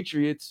the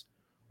Patriots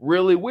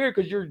really weird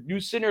because you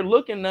sitting there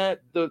looking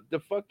at the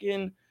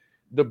fucking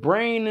the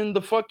brain and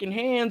the fucking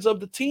hands of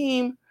the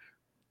team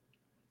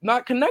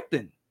not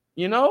connecting,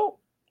 you know?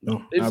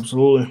 No,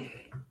 absolutely.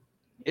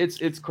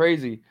 It's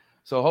crazy.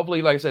 So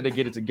hopefully, like I said, they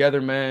get it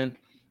together, man.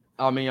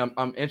 I mean,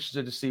 I'm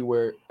interested to see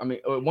where. I mean,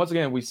 once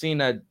again, we've seen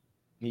that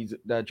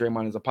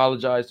Draymond has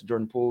apologized to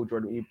Jordan Poole.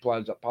 He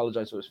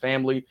apologized to his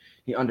family.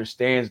 He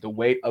understands the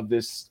weight of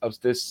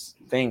this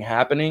thing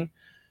happening.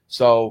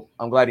 So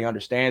I'm glad he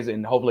understands it,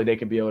 and hopefully they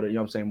can be able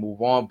to,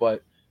 move on.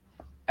 But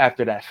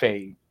after that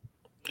fade,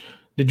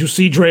 did you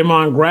see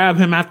Draymond grab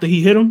him after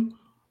he hit him?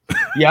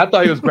 Yeah, I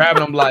thought he was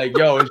grabbing him like,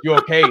 "Yo, is you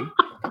okay?"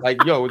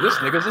 Like, "Yo, this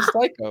nigga's a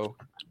psycho."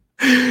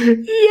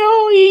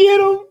 Yo, he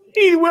hit him.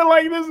 He went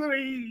like this,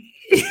 and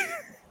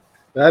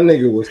that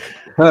nigga was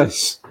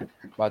cuss.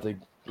 About to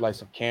light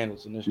some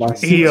candles in this.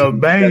 He a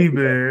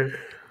baby.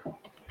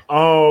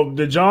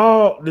 Did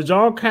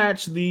y'all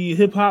catch the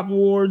hip hop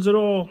awards at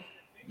all?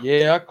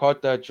 Yeah, I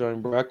caught that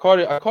joint, bro. I caught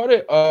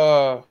it.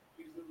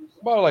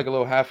 About like a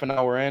little half an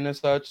hour in and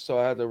such, so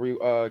I had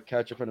to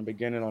catch it from the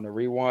beginning on the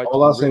rewatch.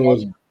 All I seen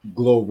was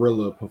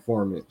Glorilla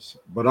performance,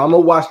 but I'm gonna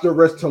watch the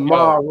rest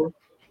tomorrow.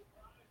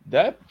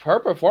 Her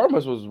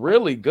performance was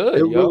really good.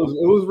 It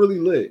was really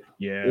lit.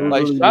 Yeah,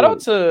 like really shout out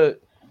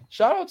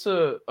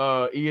to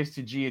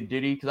ESTG and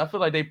Diddy, because I feel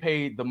like they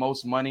paid the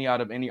most money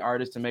out of any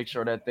artist to make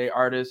sure that their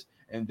artists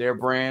and their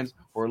brands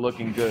were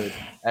looking good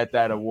at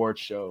that award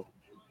show.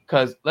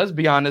 Because let's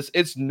be honest,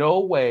 it's no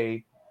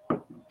way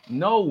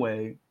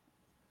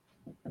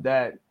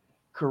that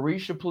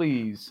Carisha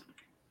Please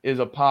is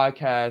a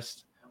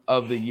podcast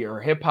of the year,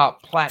 hip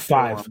hop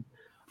platform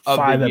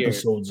five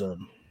episodes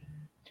in.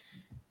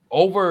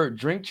 Over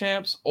Drink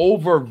Champs,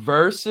 over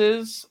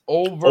Versus,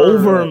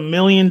 over $1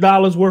 million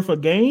worth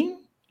of game.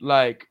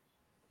 Like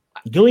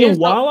Gillian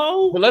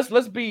Wallow. But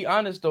let's be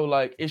honest though,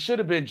 like it should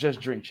have been just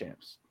Drink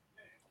Champs.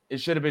 It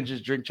should have been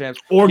just Drink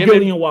Champs or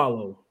Gillian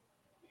Wallow.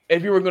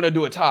 If you were gonna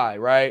do a tie,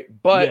 right?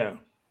 But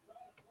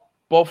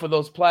both of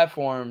those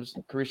platforms,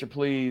 Carisha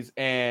Please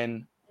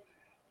and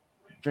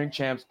Drink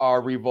Champs,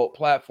 are Revolt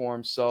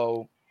platforms.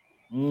 So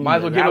might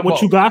as well give it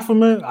what you got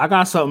from it? I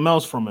got something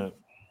else from it.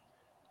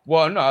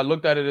 Well, no, I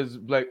looked at it as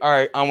like, all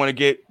right, I want to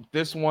get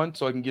this one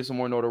so I can get some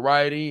more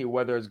notoriety,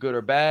 whether it's good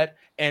or bad,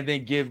 and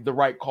then give the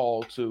right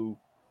call to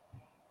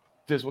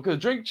this one. Because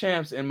Drink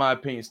Champs, in my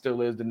opinion,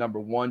 still is the number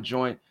one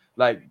joint.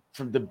 Like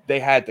they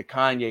had the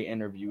Kanye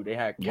interview, they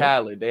had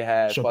Khaled, they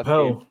had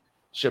Chappelle,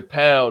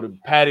 the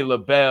Patti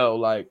LaBelle.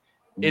 Like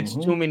it's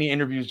too many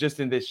interviews just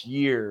in this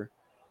year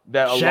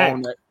that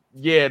alone,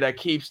 that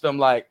keeps them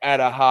like at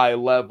a high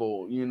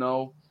level, you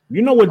know.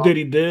 You know what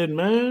Diddy did,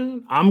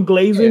 man? I'm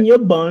glazing your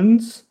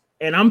buns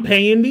and I'm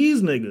paying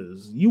these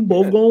niggas. You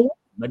both going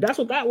like that's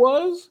what that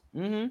was.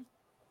 Mm-hmm.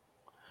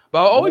 But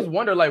I always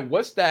wonder, like,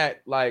 what's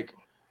that like?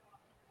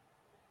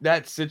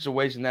 That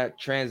situation, that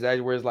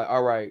transaction where it's like,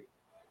 all right,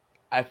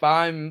 if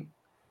I'm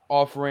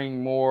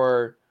offering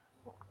more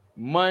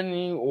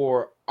money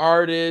or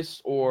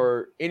artists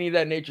or any of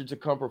that nature to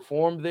come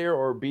perform there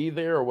or be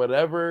there or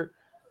whatever,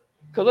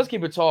 because let's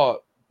keep it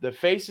tall. The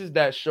faces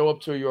that show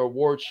up to your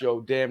award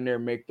show damn near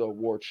make the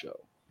award show.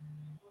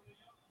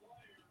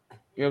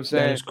 You know what I'm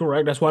saying? That's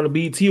correct. That's why the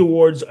BET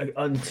Awards,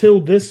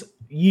 until this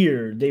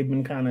year, they've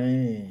been kind of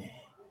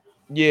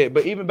Yeah,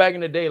 but even back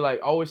in the day, like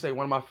I always say,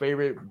 one of my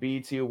favorite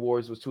BET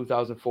Awards was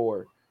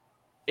 2004.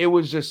 It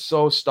was just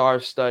so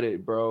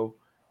star-studded, bro.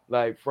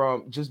 Like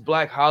from just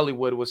Black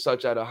Hollywood was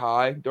such at a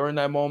high during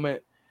that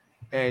moment.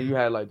 And you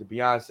had like the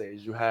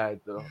Beyoncés, you had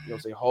the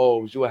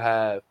Hoes, you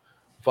had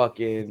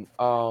fucking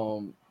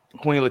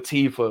Queen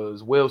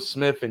Latifah's, Will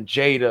Smith and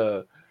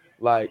Jada,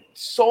 like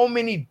so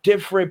many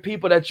different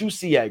people that you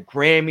see at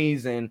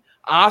Grammys and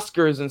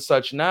Oscars and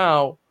such.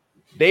 Now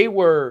they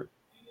were,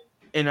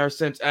 in our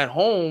sense, at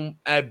home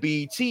at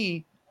BET,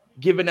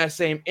 giving that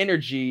same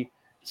energy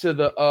to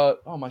the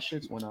my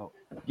shits went out.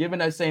 Giving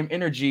that same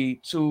energy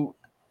to, you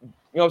know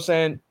what I'm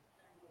saying,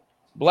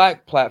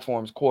 black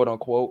platforms, quote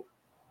unquote.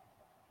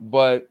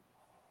 But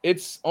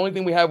it's only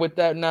thing we have with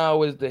that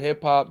now is the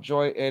hip hop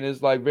joint, and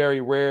it's like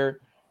very rare.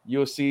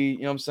 You'll see, you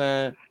know what I'm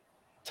saying,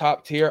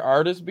 top tier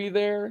artists be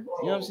there.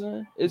 You know what I'm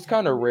saying? It's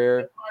kind of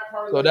rare.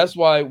 So that's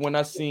why when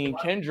I seen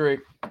Kendrick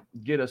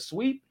get a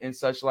sweep and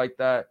such like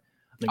that,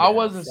 I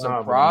wasn't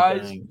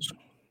surprised.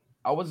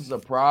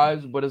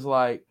 But it's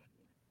like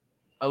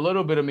a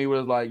little bit of me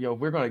was like, yo, if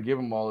we're gonna give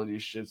him all of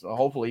these shits, so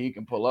hopefully he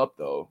can pull up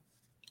though.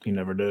 He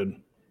never did.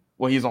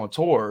 Well, he's on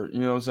tour, you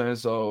know what I'm saying?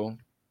 So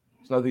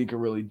there's nothing he can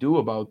really do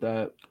about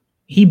that.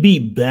 He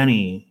beat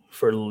Benny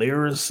for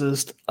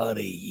Lyricist of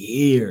the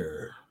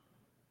Year.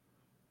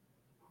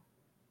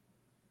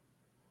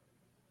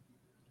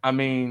 I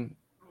mean,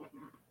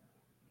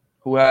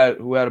 who had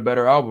a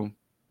better album?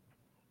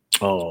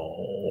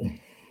 Oh,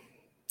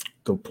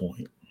 good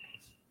point.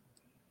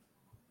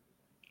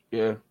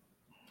 Yeah,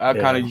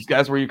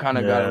 that's where you kind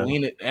of gotta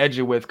lean it, edge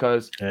it with,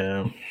 because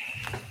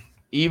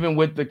even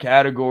with the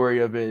category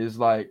of it, is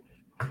like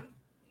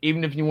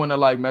even if you want to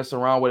like mess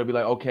around with it, be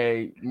like,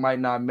 okay, might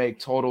not make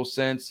total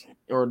sense,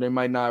 or they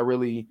might not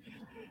really.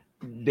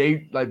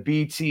 They like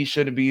BT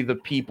shouldn't be the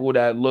people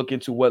that look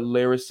into what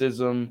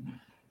lyricism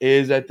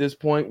is at this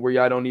point, where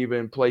y'all don't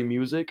even play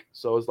music.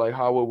 So it's like,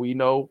 how will we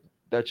know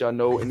that y'all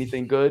know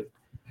anything good?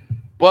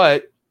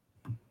 But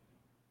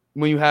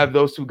when you have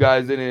those two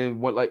guys in it,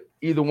 what like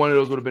either one of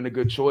those would have been a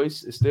good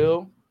choice.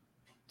 Still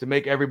to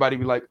make everybody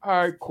be like,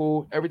 all right,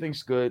 cool,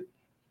 everything's good.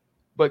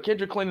 But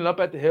Kendrick cleaning up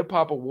at the Hip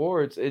Hop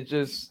Awards, it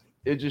just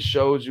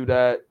shows you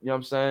that, you know what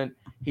I'm saying,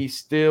 he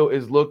still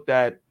is looked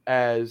at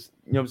as,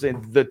 you know what I'm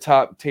saying, the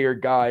top tier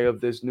guy of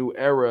this new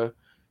era.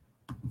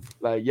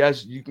 Like,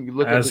 yes, you can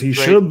look as at he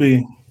Drake. should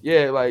be.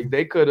 Yeah, like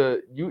they could have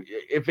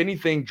if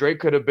anything, Drake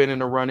could have been in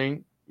the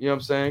running. You know what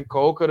I'm saying?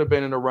 Cole could have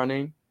been in the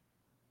running.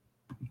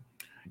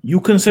 You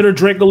consider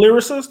Drake a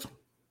lyricist?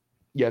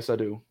 Yes, I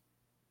do.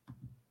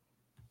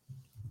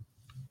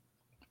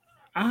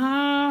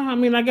 I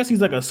mean, I guess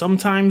he's like a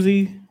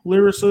sometimesy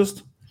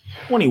lyricist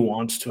when he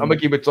wants to. I'm gonna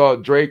keep it tall.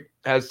 Drake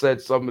has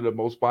said some of the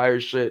most fire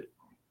shit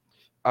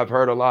I've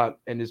heard a lot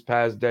in this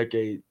past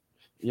decade.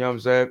 You know what I'm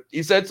saying?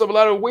 He said a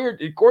lot of weird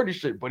and corny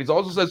shit, but he's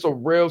also said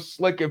some real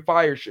slick and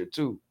fire shit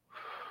too.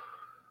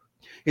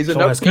 He's so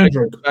enough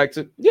Kendrick. Back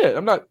to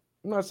I'm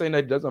not saying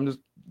that he does. I'm just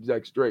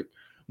like Drake,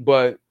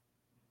 but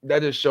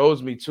that just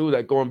shows me too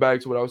that going back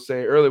to what I was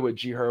saying earlier with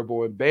G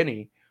Herbo and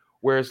Benny,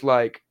 where it's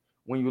like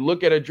when you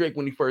look at a Drake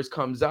when he first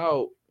comes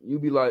out, you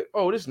be like,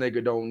 oh, this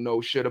nigga don't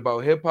know shit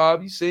about hip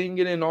hop. He's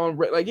singing it on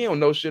like he don't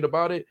know shit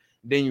about it.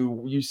 Then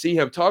you see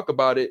him talk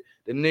about it.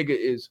 The nigga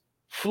is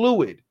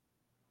fluid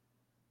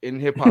in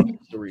hip hop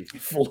history.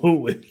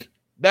 Fluid.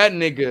 That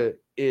nigga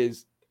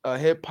is a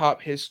hip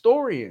hop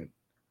historian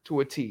to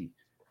a T.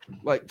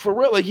 Like for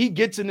real, like he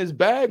gets in his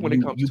bag when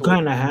it comes to it. You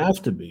kind of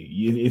have to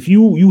be. If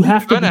you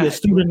have to be a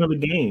student of the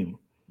game.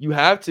 You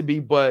have to be,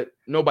 but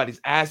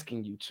nobody's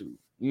asking you to.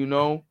 You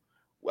know,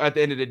 at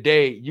the end of the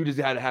day, you just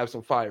had to have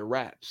some fire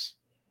raps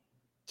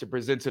to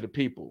present to the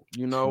people.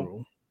 You know,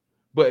 True.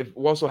 But if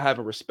also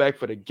having respect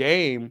for the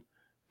game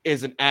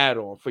is an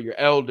add-on for your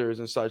elders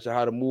and such, and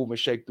how to move and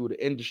shake through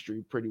the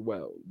industry pretty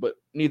well. But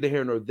neither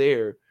here nor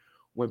there.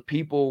 When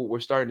people were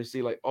starting to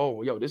see like,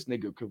 oh, yo, this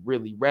nigga could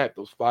really rap,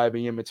 those 5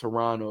 a.m. in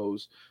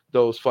Toronto's,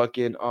 those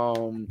fucking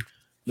fucking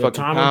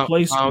pound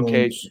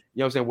cake, you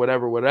know what I'm saying,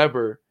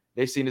 whatever.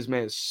 They seen this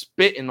man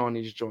spitting on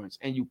these joints,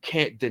 and you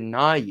can't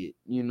deny it,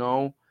 you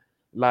know.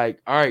 Like,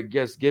 all right,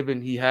 guess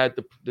given he had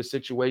the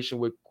situation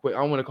with I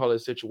don't want to call it a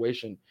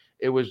situation,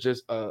 it was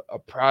just a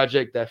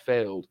project that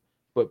failed,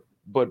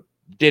 but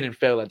didn't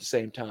fail at the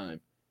same time,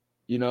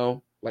 you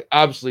know. Like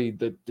obviously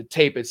the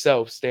tape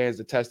itself stands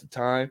the test of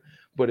time,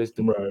 but it's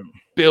the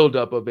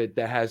buildup of it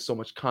that has so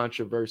much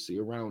controversy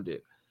around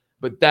it.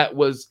 But that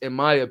was, in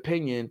my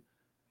opinion,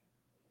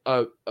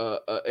 a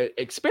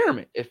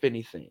experiment, if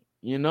anything.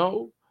 You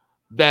know,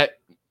 that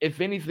if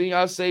anything,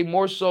 I say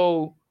more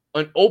so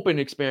an open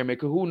experiment.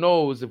 Because who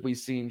knows if we've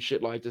seen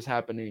shit like this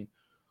happening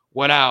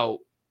without,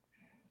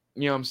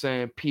 you know what I'm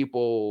saying,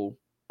 people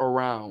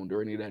around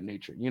or any of that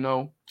nature. You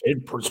know,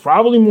 it's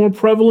probably more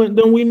prevalent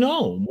than we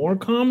know, more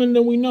common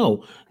than we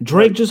know.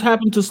 Drake just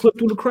happened to slip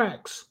through the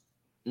cracks.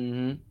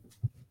 Mm-hmm.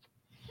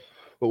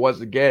 But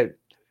once again,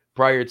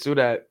 prior to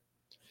that,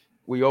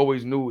 we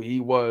always knew he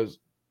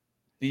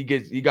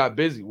got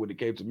busy when it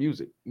came to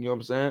music. You know what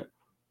I'm saying?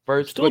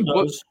 First,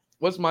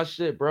 what's my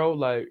shit, bro?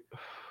 Like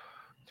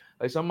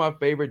some of my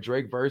favorite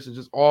Drake verses,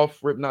 just off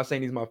rip. Not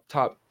saying he's my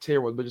top tier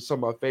ones, but just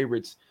some of my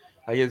favorites.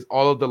 Like his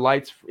All of the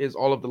Lights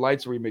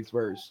remix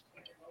verse.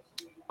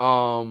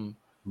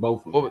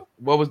 Both.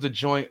 What was the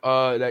joint?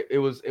 That it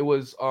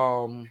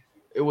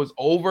was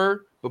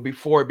Over, but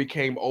before it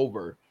became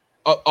Over.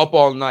 Up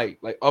All Night,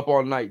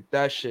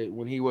 that shit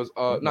when he was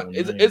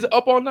is it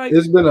Up All Night?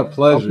 It's been a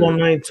pleasure. Up All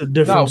Night's a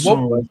different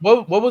song.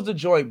 What was the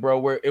joint, bro,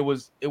 where it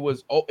was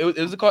called,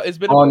 it's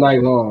been All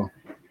Night Long.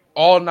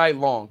 All Night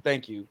Long,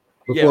 thank you.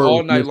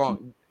 All Night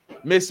Long.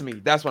 Miss Me,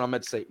 that's what I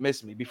meant to say.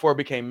 Miss Me, before it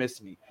became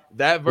Miss Me.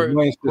 That verse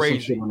was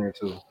crazy. On there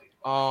too.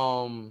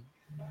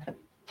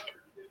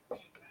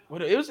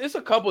 It's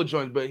a couple of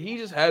joints, but he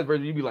just has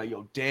verses. You'd be like,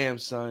 yo, damn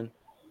son,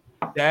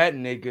 that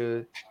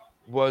nigga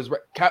was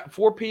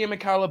 4 p.m. in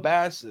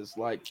Calabasas.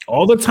 Like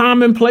all the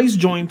time and place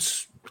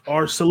joints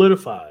are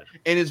solidified,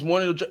 and it's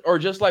one of the, or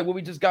just like what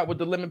we just got with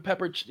the Lemon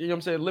Pepper, you know what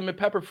I'm saying, Lemon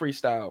Pepper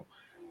freestyle,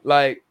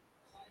 like,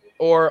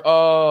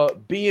 or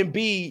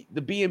B&B,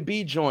 the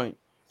B&B joint,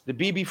 the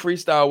BB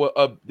freestyle with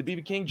the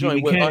BB King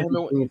joint with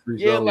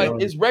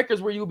it's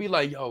records where you'll be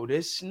like, yo,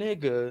 this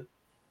nigga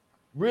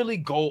really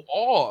go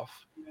off.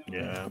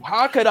 Yeah,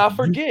 how could I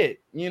forget?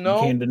 You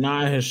know, you can't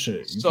deny his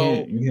shit.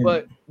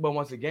 But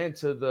once again,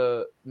 to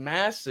the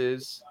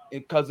masses,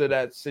 because of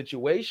that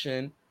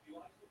situation,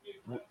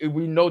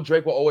 we know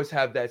Drake will always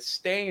have that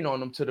stain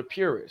on him to the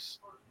purists.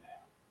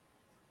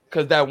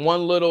 Because that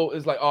one little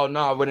is like, oh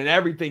no, but then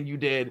everything you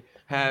did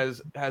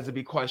has to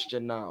be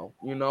questioned now.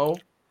 You know,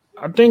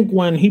 I think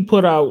when he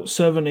put out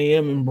 7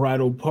 a.m. in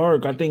Bridle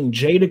Park, I think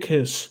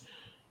Jadakiss.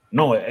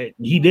 No,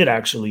 he did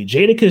actually.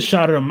 Jadakiss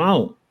shouted him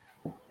out.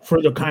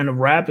 for the kind of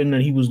rapping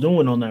that he was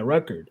doing on that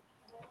record.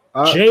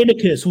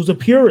 Jadakiss, who's a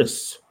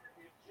purist.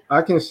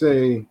 I can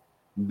say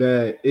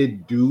that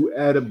it do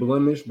add a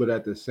blemish, but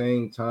at the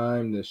same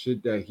time, the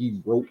shit that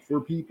he wrote for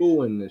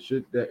people and the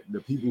shit that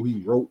the people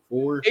he wrote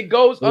for, it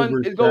goes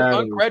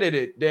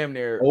uncredited, damn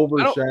near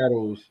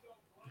overshadows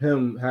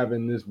him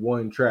having this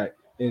one track.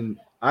 And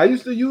I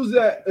used to use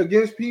that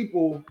against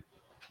people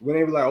when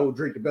they were like, "Oh,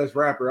 Drake the best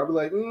rapper." I'd be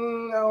like, "I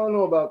don't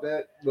know about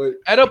that." But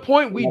at a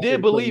point, we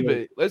did believe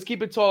it. Let's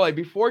keep it tall. Like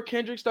before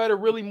Kendrick started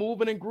really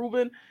moving and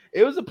grooving,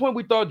 it was a point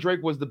we thought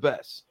Drake was the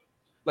best.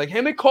 Like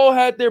him and Cole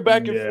had their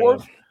back and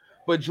forth,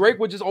 but Drake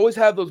would just always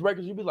have those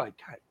records. You'd be like,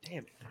 God damn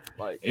it!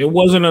 Like it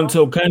wasn't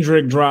until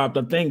Kendrick dropped.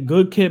 I think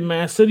Good Kid,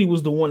 Mad City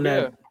was the one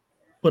that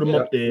put him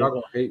up there. Y'all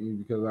gonna hate me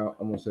because I'm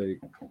gonna say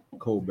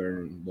Cole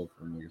better than both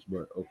of them niggas,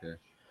 but okay.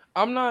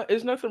 I'm not.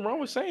 There's nothing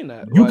wrong with saying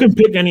that. You can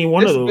pick any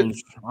one of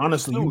those.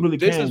 Honestly, you really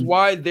can. This is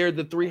why they're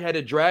the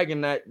three-headed dragon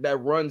that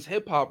runs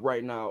hip hop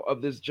right now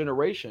of this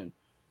generation.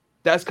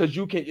 That's because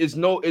you can. It's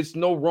no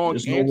wrong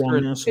answer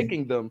in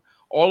picking them.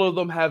 All of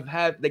them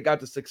they got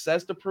the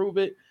success to prove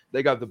it.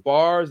 They got the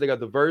bars, they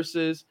got the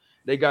verses,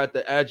 they got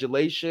the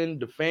adulation,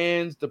 the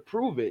fans to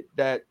prove it.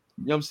 That,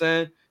 you know what I'm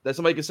saying? That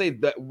somebody can say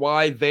that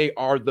why they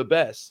are the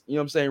best. You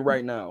know what I'm saying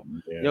right now?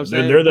 Yeah, you know what I'm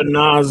saying? They're the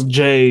Nas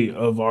J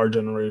of our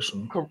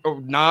generation.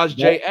 Nas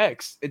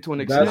JX to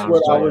an extent. That's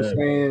what I was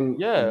saying.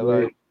 Yeah,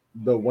 like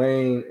the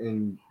Wayne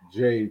and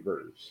Jay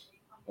verse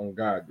on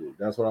God Dude.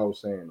 That's what I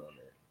was saying on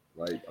there.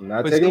 Like I'm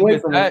not taking away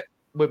from that.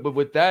 But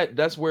with that,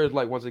 that's where it's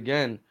like once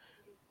again.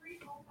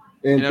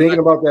 And thinking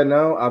about that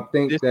now, I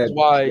think that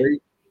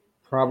Drake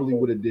probably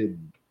would have did.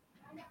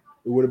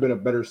 It would have been a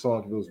better song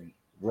if it was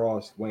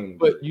Ross Wayne.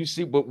 But you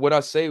see, but what I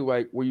say,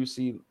 like where you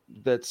see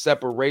that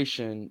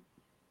separation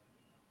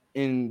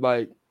in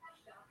like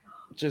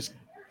just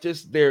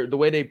the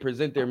way they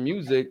present their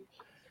music,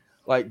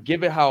 like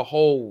give it how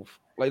Hove,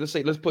 like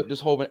let's put this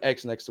Hove and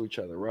X next to each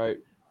other, right?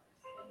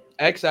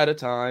 X at a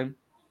time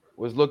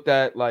was looked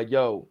at like,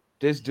 yo,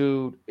 this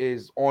dude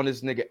is on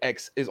his nigga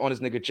X, is on his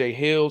nigga Jay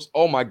Hills.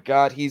 Oh my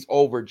God, he's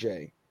over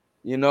Jay.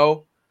 You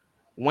know,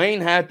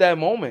 Wayne had that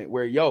moment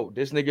where, yo,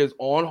 this nigga is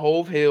on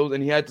Hove Hills,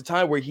 and he had the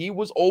time where he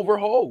was over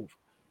Hove.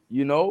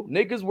 You know,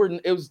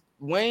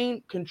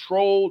 Wayne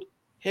controlled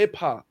hip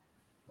hop.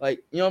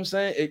 Like, you know what I'm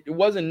saying? It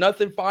wasn't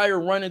nothing fire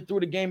running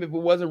through the game if it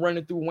wasn't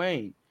running through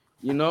Wayne.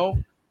 You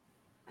know,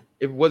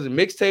 if it wasn't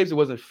mixtapes, it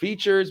wasn't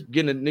features,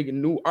 getting a nigga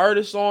new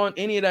artists on,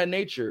 any of that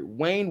nature.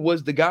 Wayne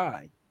was the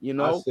guy. You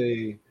know, I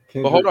say.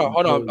 But hold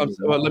on.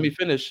 Let me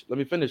finish.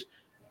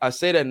 I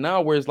say that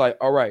now where it's like,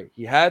 all right,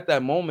 he had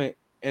that moment,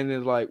 and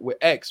it's like with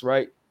X,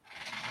 right?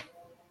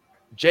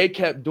 Jay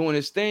kept doing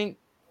his thing,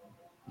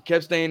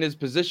 kept staying in his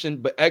position,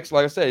 but X,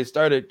 like I said, it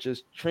started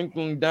just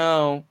trickling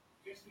down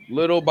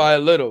little by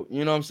little.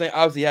 You know what I'm saying?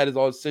 Obviously, he had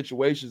all his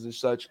situations and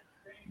such,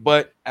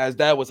 but as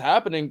that was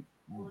happening,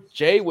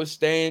 Jay was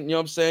staying, you know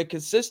what I'm saying,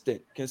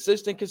 consistent.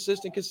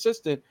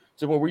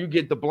 To where you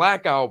get the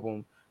Black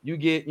album, you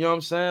get, you know what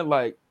I'm saying,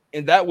 like.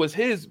 And that was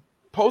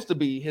supposed to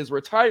be his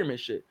retirement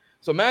shit.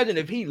 So imagine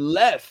if he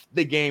left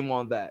the game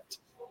on that.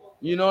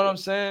 You know what I'm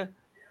saying?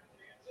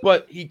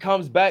 But he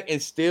comes back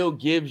and still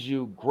gives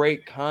you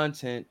great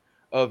content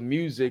of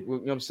music. You know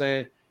what I'm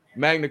saying?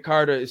 Magna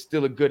Carta is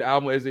still a good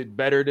album. Is it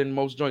better than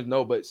most joints?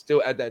 No, but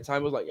still at that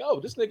time, it was like, yo,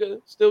 this nigga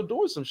still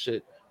doing some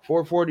shit.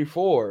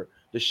 444,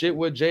 the shit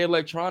with Jay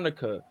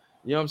Electronica.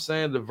 You know what I'm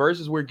saying? The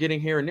verses we're getting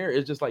here and there,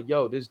 it's just like,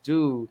 yo, this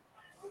dude,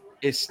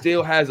 it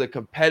still has a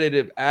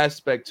competitive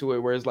aspect to it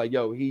where it's like,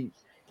 yo, he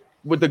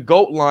with the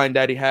GOAT line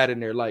that he had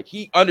in there, like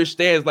he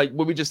understands, like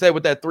what we just said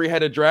with that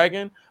three-headed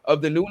dragon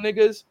of the new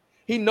niggas.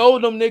 He know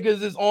them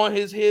niggas is on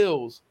his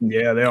heels.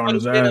 Yeah, they're on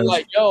his ass.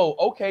 Like, yo,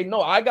 okay,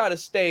 no, I gotta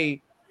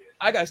stay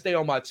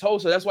on my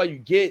toes. So that's why you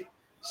get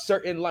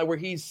certain like where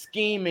he's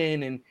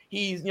scheming and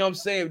he's, you know what I'm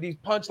saying, these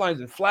punchlines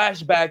and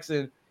flashbacks,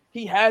 and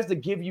he has to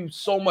give you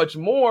so much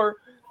more.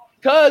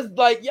 Cause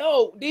like,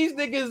 yo, these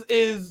niggas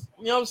is,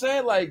 you know what I'm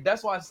saying? Like,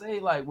 that's why I say,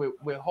 like,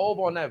 with Hove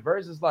on that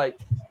verse, it's like,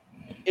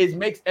 it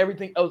makes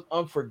everything else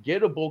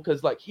unforgettable.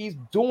 Cause like he's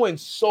doing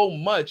so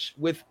much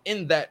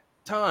within that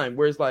time.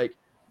 Where it's like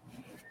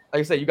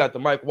I said, you got the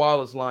Mike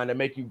Wallace line that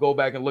make you go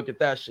back and look at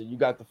that shit. You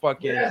got the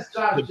fucking you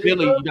got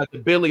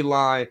the Billy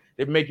line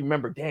that make you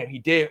remember, damn, he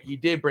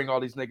did bring all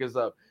these niggas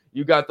up.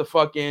 You got the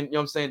fucking, you know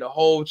what I'm saying, the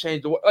whole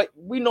change. Like,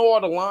 we know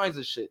all the lines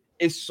and shit.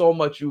 It's so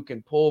much you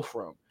can pull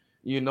from.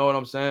 You know what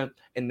I'm saying?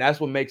 And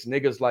that's what makes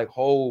niggas like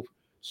Hove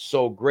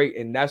so great.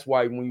 And that's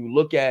why when you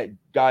look at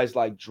guys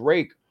like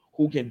Drake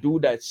who can do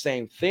that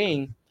same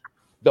thing,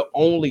 the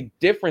only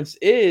difference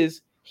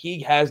is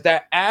he has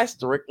that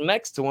asterisk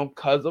next to him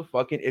because of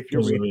fucking if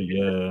you're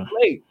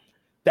late.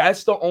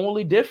 That's the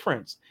only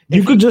difference.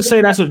 You could just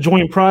say that's a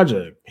joint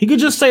project. He could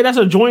just say that's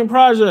a joint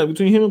project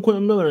between him and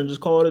Quentin Miller and just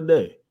call it a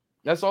day.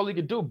 That's all he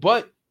could do.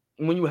 But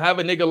when you have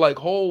a nigga like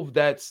Hove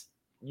that's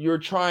you're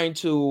trying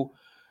to,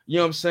 you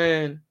know what I'm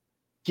saying,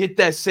 get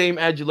that same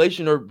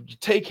adulation or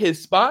take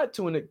his spot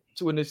to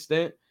an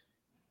extent,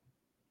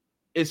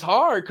 it's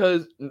hard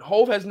because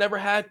Hove has never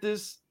had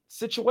this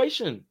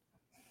situation.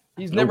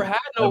 He's never had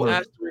no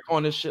asterisk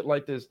on this shit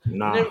like this.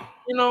 Nah. Never,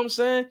 you know what I'm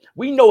saying?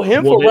 We know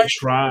him well, for they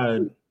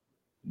tried.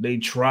 They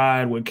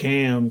tried with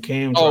Cam.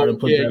 Cam tried to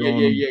put that on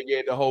him.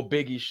 Yeah, the whole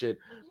Biggie shit.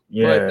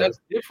 Yeah. But that's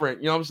different.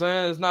 You know what I'm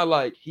saying? It's not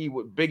like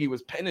Biggie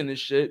was penning this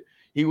shit.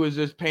 He was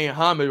just paying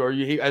homage, or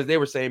as they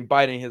were saying,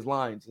 biting his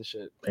lines and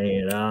shit.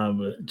 Paying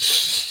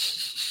homage.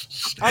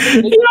 I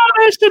mean,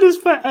 that shit is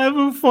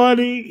forever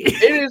funny.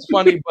 It is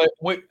funny, but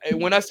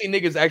when I see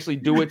niggas actually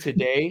do it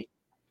today,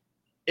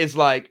 it's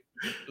like,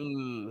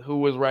 who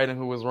was right and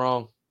who was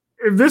wrong?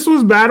 If this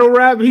was battle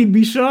rap, he'd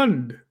be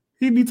shunned.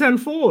 He'd be 10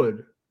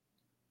 forward.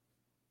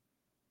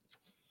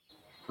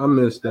 I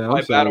missed that.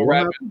 I'm battle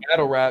rap is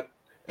battle rap,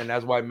 and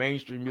that's why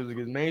mainstream music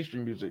is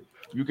mainstream music.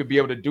 You could be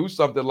able to do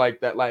something like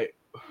that, like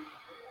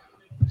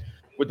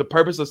with the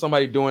purpose of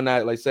somebody doing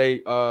that, like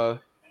say,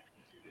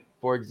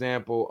 for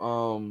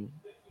example,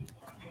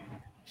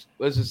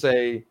 let's just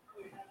say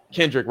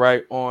Kendrick,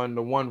 right, on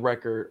the one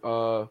record,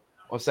 on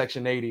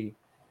Section 80,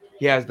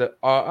 he has the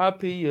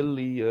R.I.P.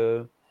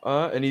 Aaliyah,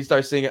 and he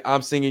starts singing,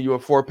 I'm singing you a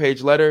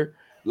 4-page letter,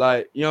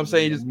 like, you know what I'm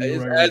saying? He just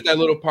adds that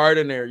little part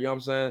in there, you know what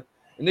I'm saying?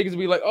 And niggas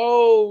be like,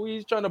 oh,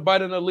 he's trying to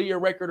bite an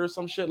Aaliyah record or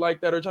some shit like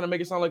that, or trying to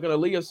make it sound like an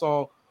Aaliyah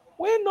song.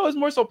 Well, no, it's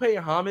more so paying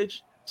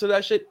homage to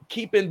that shit,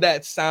 keeping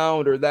that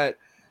sound or that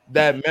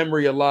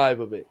memory alive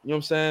of it. You know what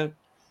I'm saying?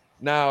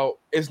 Now,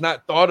 it's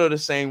not thought of the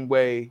same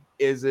way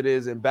as it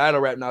is in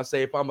battle rap. Now,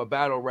 say if I'm a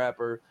battle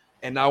rapper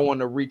and I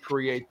want to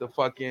recreate the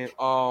fucking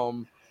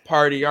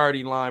Party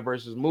Artie line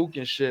versus Mook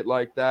and shit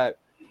like that,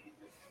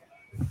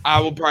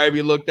 I will probably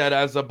be looked at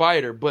as a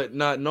biter, but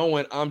not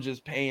knowing I'm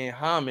just paying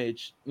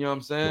homage. You know what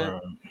I'm saying?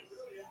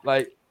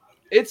 Right. Like,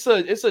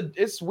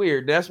 it's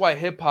weird. That's why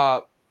hip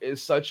hop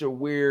is such a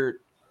weird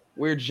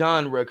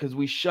genre, because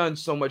we shun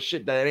so much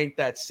shit that ain't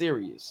that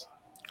serious.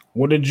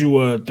 What did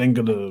you think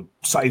of the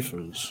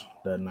ciphers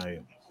that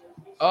night?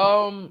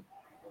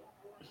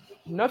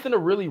 Nothing to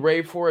really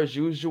rave for as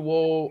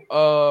usual.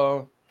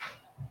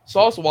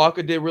 Sauce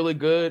Walka did really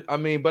good. I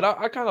mean, but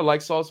I kind of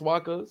like Sauce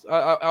Walka.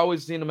 I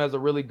always seen him as a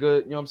really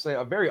good, you know what I'm saying,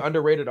 a very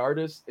underrated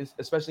artist,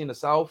 especially in the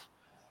South.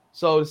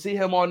 So to see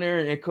him on there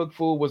and cook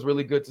food was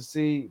really good to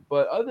see.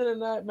 But other than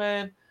that,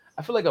 man,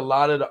 I feel like a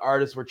lot of the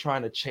artists were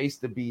trying to chase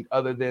the beat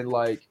other than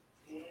like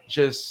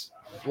just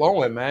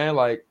flowing, man.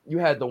 Like you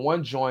had the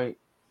one joint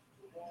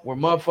where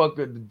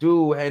the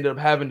dude ended up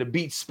having the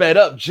beat sped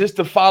up just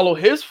to follow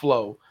his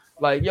flow.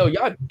 Like, yo,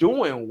 y'all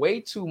doing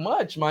way too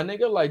much, my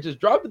nigga. Like, just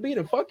drop the beat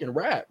and fucking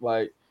rap.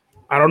 Like,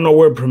 I don't know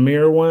where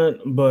Premier went,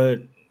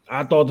 but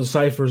I thought the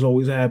ciphers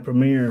always had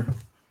Premier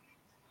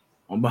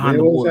on behind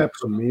the board. They always had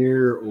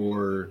Premier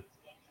or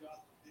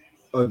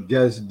a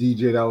guest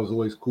DJ that was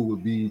always cool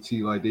with BET.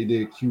 Like they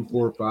did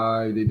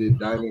Q45, they did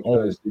Diamond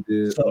Cuts, they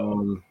did.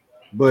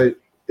 But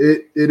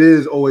it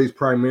is always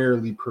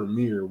primarily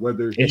Premier.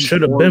 Whether it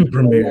should have been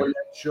Premier on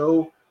that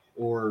show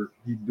or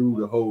he do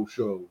the whole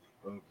show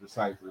of the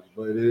ciphers,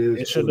 but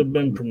it should have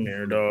been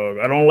Premier, dog.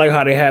 I don't like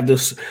how they have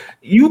this.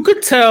 You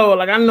could tell,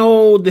 like I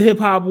know the hip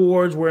hop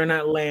awards were in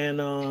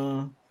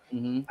Atlanta.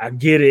 Mm-hmm. I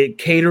get it.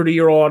 Cater to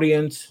your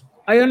audience.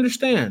 I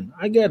understand.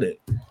 I get it.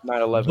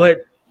 9/11, but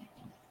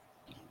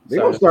they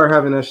gonna start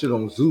having that shit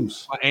on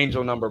Zeus. My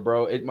angel number,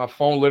 bro. My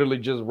phone literally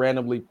just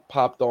randomly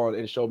popped on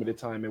and showed me the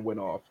time and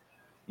went off.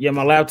 Yeah,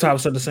 my laptop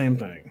said the same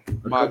thing.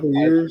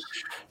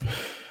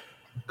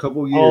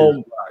 Couple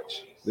years.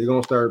 Watch. They're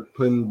gonna start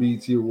putting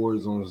BT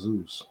Awards on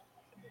Zeus.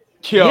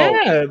 Yo,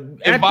 yeah,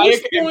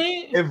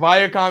 if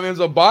Viacom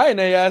ends up buying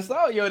their ass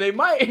out, yo, they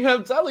might.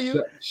 I'm telling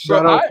you.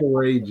 Shout out to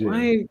Ray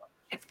J.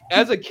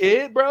 As a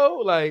kid, bro,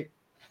 like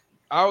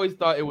I always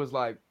thought it was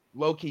like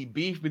low key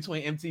beef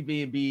between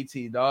MTV and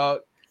BET, dog.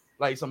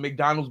 Like some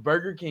McDonald's,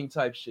 Burger King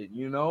type shit,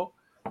 you know.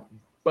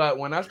 But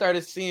when I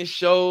started seeing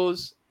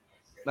shows,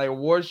 like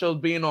award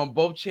shows being on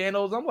both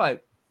channels, I'm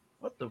like,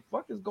 what the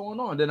fuck is going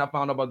on? Then I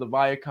found out about the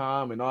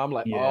Viacom and I'm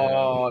like,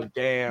 oh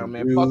damn,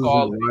 man, fuck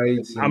all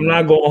this. I'm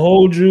not gonna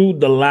hold you.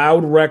 The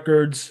Loud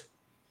Records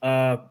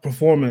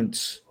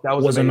performance that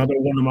was another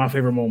one of my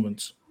favorite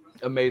moments.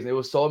 Amazing. It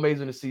was so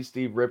amazing to see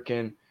Steve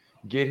Ripken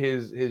get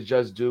his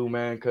just due,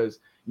 man. Because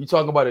you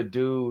talk about a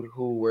dude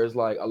where it's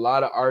like a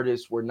lot of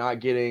artists were not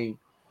getting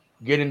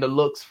the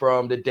looks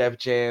from the Def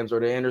Jams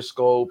or the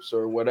Interscopes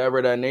or whatever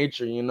that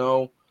nature, you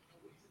know.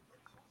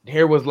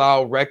 Here was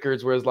Loud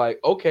Records where it's like,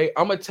 okay,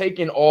 I'm gonna take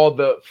in all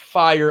the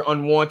fire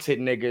unwanted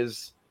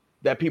niggas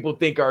that people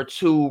think are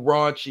too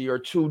raunchy or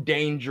too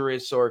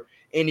dangerous or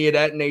any of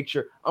that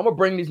nature. I'm gonna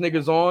bring these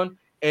niggas on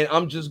and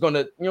I'm just gonna,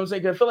 you know what I'm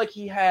saying? I feel like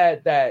he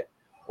had that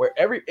where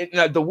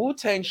the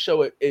Wu-Tang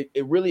show, it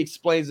really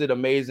explains it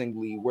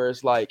amazingly, where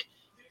it's like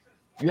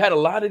you had a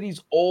lot of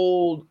these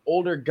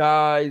older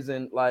guys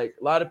and like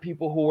a lot of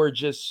people who were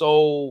just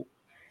so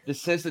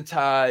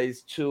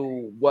desensitized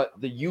to what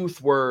the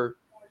youth were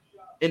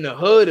in the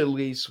hood, at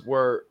least,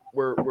 were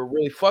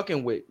really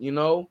fucking with, you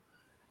know.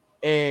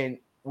 And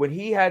when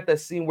he had that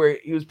scene where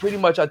he was pretty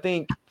much, I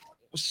think,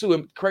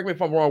 Sue, correct me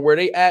if I'm wrong, where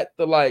they at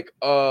the like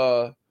they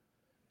were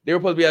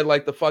supposed to be at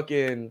like the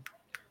fucking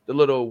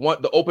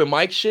the open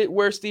mic shit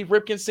where Steve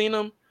Ripken seen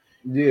him,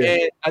 Yeah.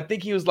 And I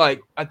think he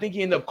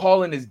ended up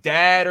calling his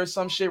dad or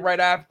some shit right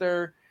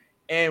after,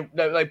 and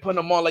like putting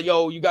him on like,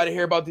 yo, you got to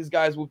hear about these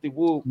guys, whoop de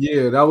whoop.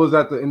 Yeah, that was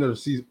at the end of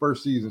the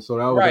first season, so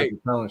that was Right.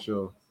 at the talent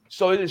show.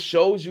 So it just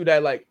shows you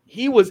that like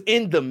he was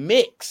in the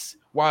mix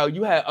while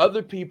you had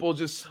other people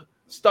just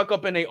stuck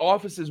up in their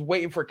offices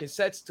waiting for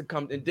cassettes to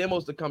come and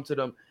demos to come to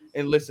them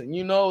and listen.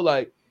 You know,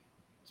 like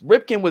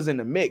Ripken was in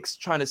the mix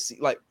trying to see,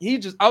 like he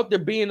just out there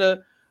being a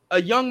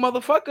young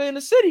motherfucker in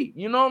the city.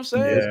 You know what I'm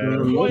saying? Yeah.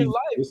 Enjoying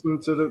life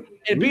Listening to the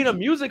and being a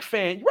music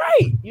fan,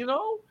 right? You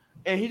know,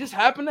 and he just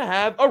happened to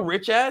have a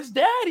rich ass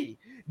daddy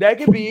that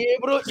could be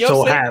able to, you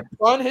know,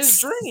 run his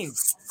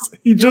dreams.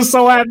 He just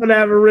so happened to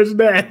have a rich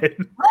dad,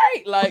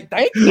 right? Like,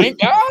 thank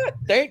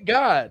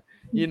God,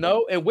 you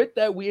know. And with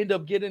that, we end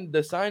up getting the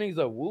signings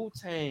of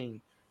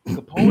Wu-Tang,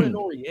 Capone and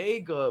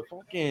Noriega,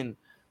 fucking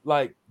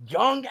like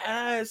young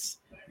ass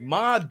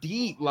Mobb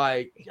Deep,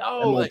 like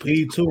yo, MOP like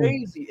too.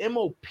 crazy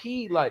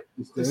MOP, like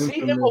to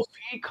see MOP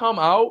come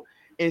out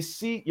and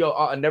see, yo,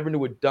 I never knew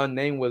what Dunn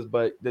name was,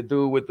 but the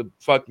dude with the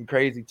fucking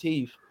crazy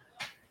teeth.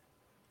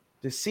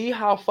 To see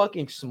how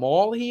fucking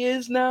small he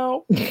is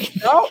now,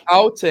 shout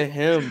out to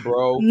him,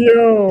 bro.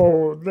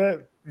 Yo,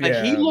 that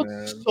like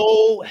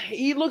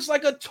he looks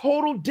like a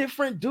total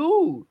different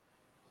dude.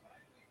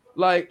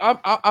 Like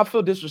I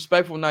feel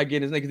disrespectful not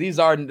getting his name because these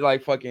are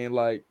like fucking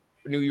like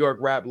New York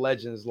rap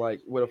legends, like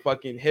with a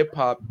fucking hip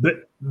hop.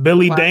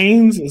 Billy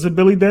Danes, is it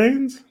Billy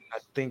Danes? I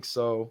think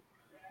so.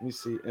 Let me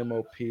see,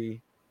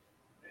 MOP.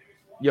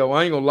 Yo,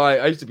 I ain't gonna lie,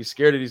 I used to be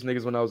scared of these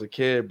niggas when I was a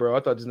kid, bro.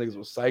 I thought these niggas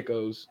were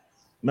psychos.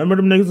 Remember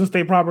them niggas in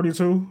State Property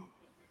too?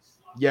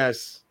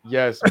 Yes, bro.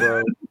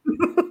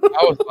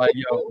 I was like,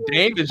 yo,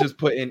 Dame is just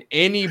putting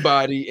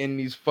anybody in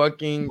these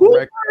fucking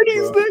records,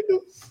 these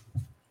niggas?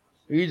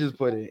 He just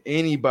putting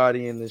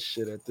anybody in this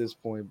shit at this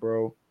point,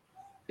 bro.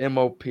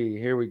 MOP,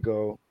 here we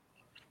go.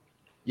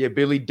 Yeah,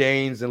 Billy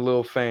Danes and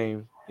Lil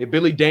Fame. Yeah,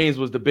 Billy Danes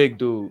was the big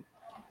dude.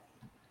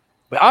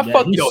 But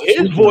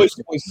his voice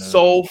was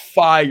so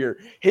fire.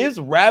 His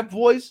rap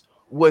voice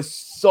was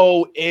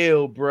so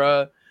ill,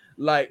 bruh.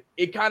 Like,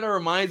 it kind of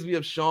reminds me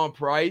of Sean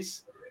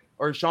Price,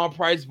 or Sean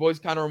Price's voice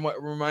kind of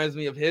reminds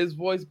me of his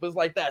voice, but it's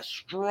like that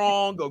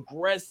strong,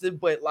 aggressive,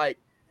 but like,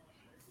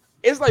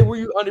 it's like where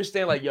you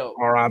understand, like, yo,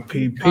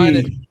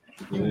 RIPP.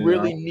 You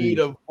really need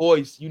a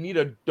voice. You need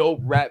a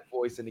dope rap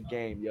voice in the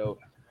game, yo.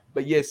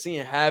 But yeah,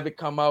 seeing Havoc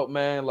come out,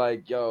 man,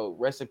 like, yo,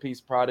 rest in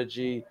peace,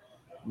 Prodigy,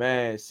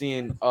 man.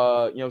 Seeing, you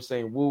know what I'm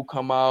saying, Wu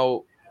come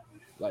out,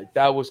 like,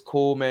 that was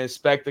cool, man.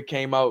 Spectre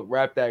came out,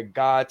 rapped that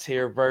God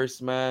tier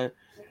verse, man.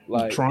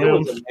 Like,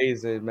 Triumph. It was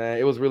amazing, man.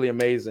 It was really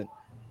amazing.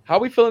 How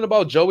we feeling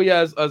about Joey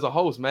as a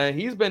host, man?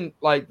 He's been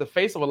like the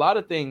face of a lot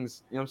of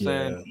things. You know what I'm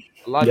saying?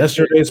 A lot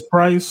Yesterday's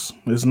price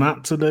is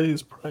not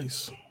today's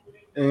price.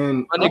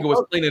 And my nigga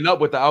was cleaning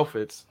up with the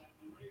outfits.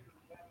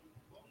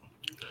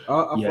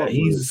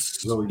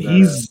 He's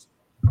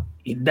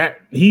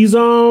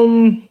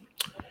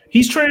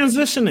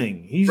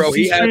transitioning.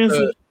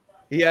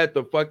 He had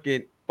the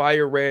fucking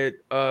fire red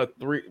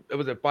 3. It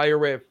was a fire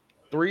red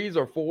 3s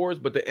or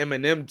 4s, but the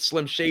Eminem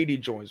Slim Shady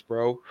joints,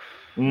 bro.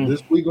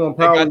 This week on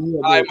Power,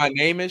 my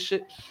name and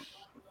shit.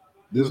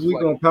 This week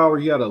on Power,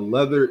 he had a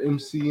leather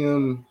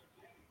MCM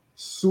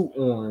suit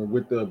on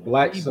with the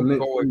black cement.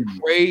 Going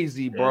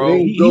crazy, bro.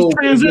 He's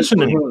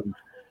transitioning.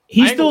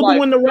 He's still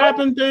doing the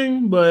rapping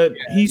thing, but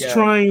he's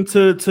trying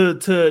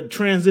to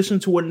transition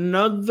to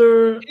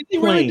another. Is he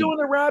really doing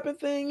the rapping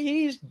thing?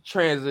 He's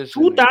transitioning.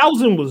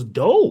 2000 was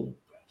dope.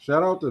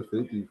 Shout out to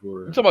 50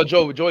 for it. You talking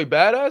about Joey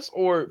Badass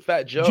or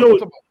Fat Joe?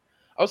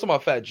 I was talking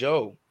about Fat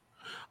Joe.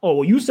 Oh,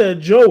 well, you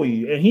said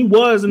Joey, and he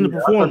was in the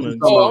performance.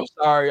 Oh, I'm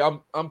sorry. I'm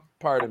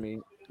pardon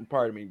me.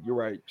 You're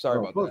right. Sorry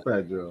about that.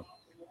 Fat Joe.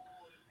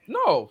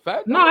 No,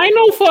 Fat. No, I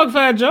know. Fuck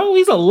Fat Joe.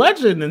 He's a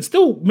legend and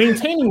still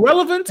maintaining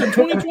relevance in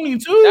 2022.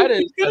 That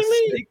is kidding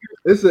me?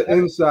 It's an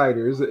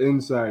insider.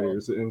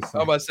 I'm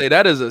about to say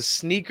that is a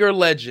sneaker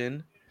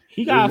legend.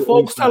 He got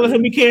folks telling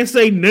him he can't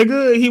say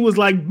nigga. He was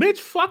like, "Bitch,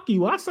 fuck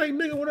you. I say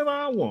nigga whatever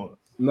I want."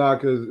 Nah,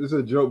 because it's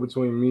a joke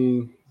between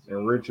me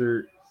and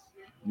Richard.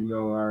 You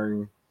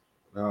know,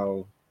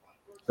 how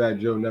Fat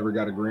Joe never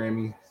got a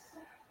Grammy.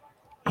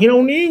 He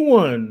don't need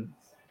one.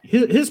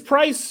 His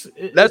price.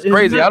 That's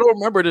crazy. I don't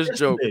remember this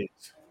joke.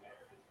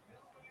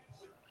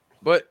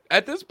 But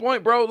at this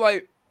point, bro,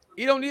 like,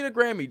 you don't need a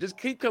Grammy. Just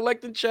keep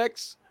collecting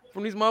checks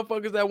from these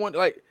motherfuckers that want.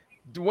 Like,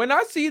 when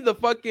I see the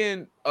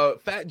fucking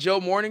Fat Joe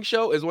morning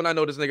show is when I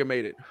know this nigga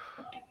made it.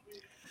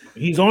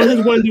 He's on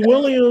his Wendy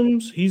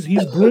Williams. He's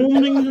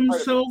grooming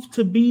himself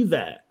to be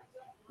that.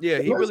 Yeah,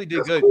 he really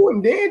did good. Cool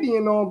and dandy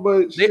and all,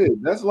 but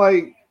shit, that's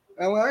like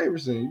Allen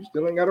Iverson. You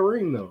still ain't got a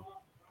ring though.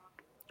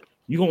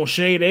 You gonna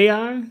shade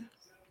AI?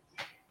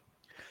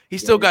 He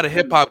still got a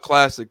hip hop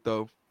classic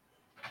though.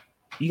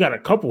 You got a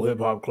couple hip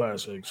hop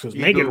classics because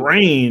Make It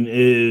Rain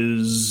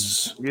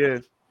is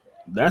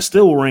that's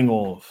still ring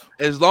off.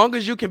 As long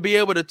as you can be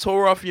able to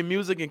tour off your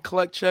music and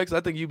collect checks, I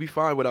think you'd be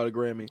fine without a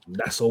Grammy.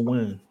 That's a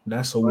win.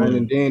 Fine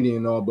and dandy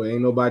and all, but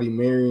ain't nobody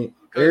marrying.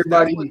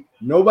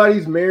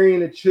 Nobody's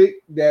marrying a chick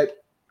that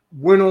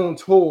went on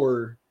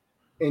tour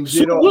and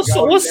Sue, did all.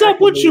 what's up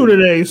with you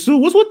today, Sue?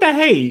 What's with the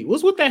hate?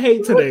 What's with the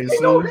hate today,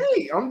 Sue? No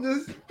hate. I'm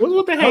just. What's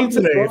with the hate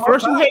today?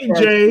 First you hate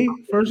Jay.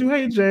 First you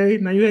hate Jay.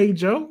 Now you hate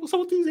Joe. What's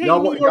up with these hate?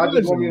 Y'all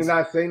just want me to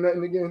not say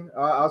nothing again?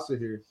 I'll sit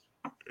here.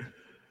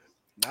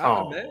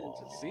 Nah, man.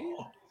 See,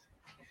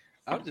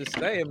 I'm just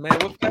saying, man.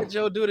 What Fat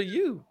Joe do to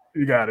you?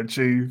 You got it,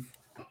 Chief.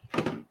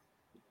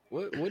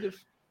 What did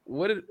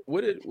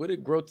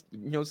grow? You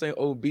know what I'm saying?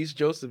 Obese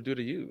Joseph do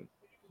to you?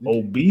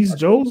 Obese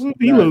Joseph?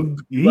 He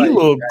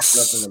looks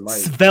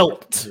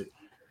svelte.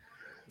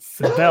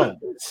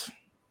 Svelte.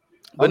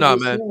 But nah,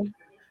 man.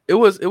 It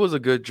was a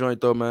good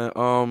joint though, man.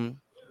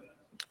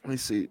 Let me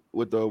see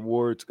with the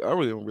awards. I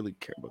really don't really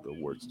care about the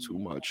awards too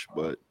much,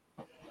 but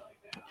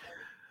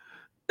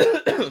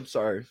I'm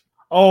sorry.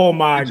 Oh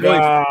my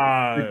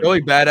god. The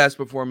Joey Badass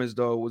performance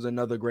though was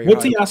another great.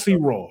 What do y'all see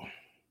Raw?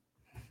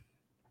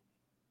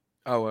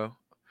 Oh well.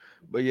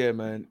 But yeah,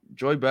 man,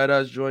 Joey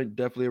Badass joint,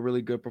 definitely a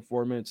really good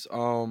performance.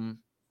 Man,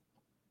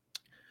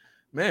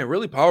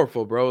 really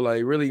powerful, bro.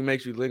 Like, really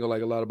makes you think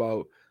like a lot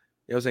about,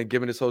 you know what I'm saying,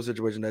 given this whole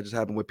situation that just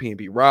happened with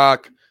P&B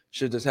Rock,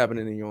 shit just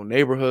happening in your own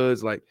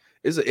neighborhoods. Like,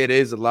 it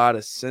is a lot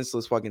of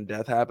senseless fucking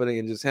death happening,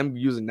 and just him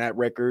using that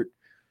record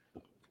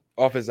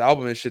off his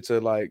album and shit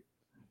to like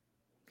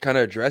kind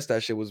of address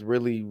that shit was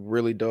really,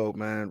 really dope,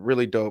 man.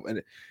 Really dope. And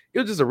it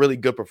was just a really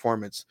good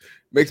performance.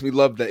 Makes me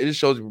love that. It just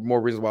shows you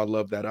more reasons why I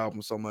love that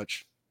album so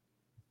much.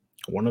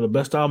 One of the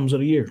best albums of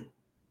the year.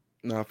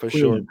 Nah, for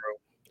sure, bro.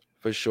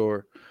 For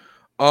sure.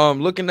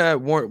 Looking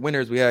at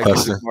winners, we had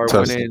Kendrick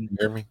winning.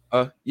 Hear me?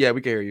 Yeah, we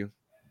can hear you.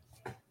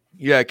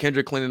 Yeah,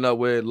 Kendrick cleaning up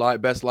with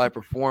best live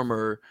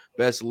performer,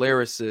 best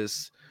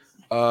lyricist.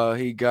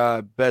 He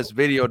got best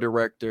video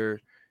director.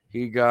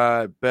 He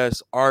got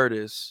best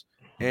artist.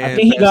 And I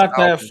think he got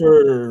that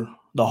for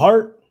The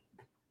Heart.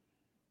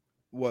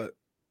 What?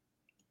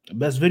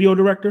 Best video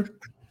director?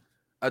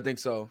 I think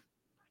so.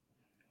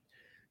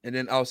 And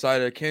then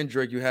outside of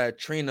Kendrick, you had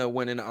Trina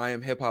winning the I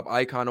Am Hip Hop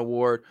Icon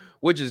Award,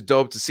 which is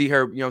dope to see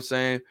her, you know what I'm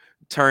saying,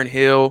 turn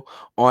heel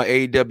on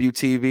AEW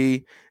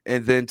TV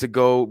and then to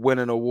go win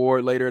an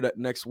award later that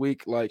next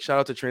week. Like, shout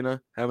out to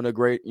Trina having a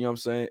great, you know what I'm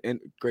saying, and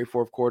great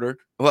fourth quarter.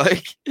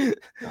 Like,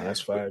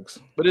 that's facts.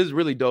 But it's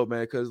really dope,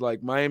 man, because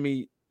like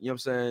Miami, you know what I'm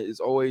saying, is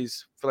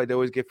always feel like they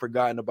always get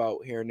forgotten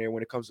about here and there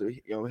when it comes to,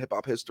 you know, hip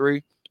hop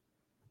history.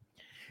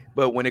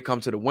 But when it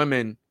comes to the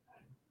women,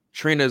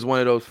 Trina is one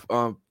of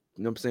those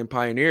you know what I'm saying,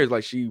 pioneers.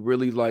 Like, she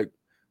really, like,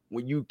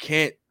 when you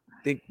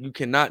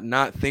cannot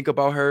not think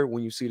about her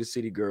when you see the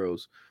City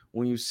Girls,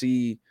 when you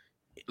see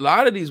a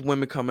lot of these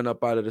women coming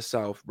up out of the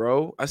South,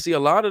 bro. I see a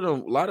lot of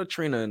them, a lot of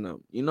Trina in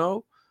them, you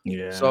know?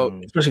 Yeah. So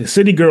especially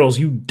City Girls,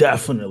 you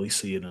definitely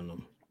see it in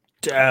them.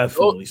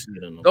 Definitely see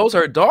it in them. Those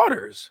are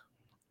daughters.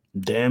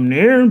 Damn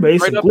near,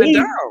 basically. Right up and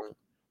down.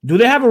 Do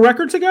they have a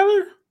record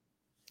together?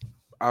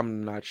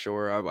 I'm not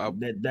sure.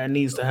 That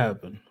needs to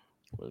happen.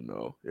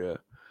 No, yeah.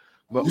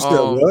 But you said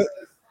what?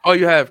 Oh,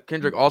 you have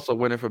Kendrick also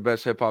winning for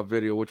best hip hop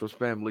video, which was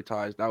Family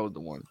Ties. That was the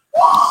one.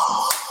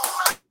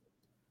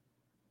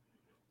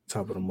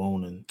 Top of the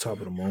morning.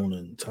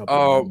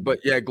 But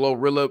yeah,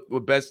 Glorilla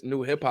with best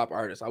new hip hop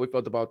artist. How we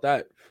felt about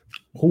that?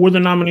 Who were the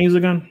nominees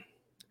again?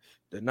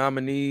 The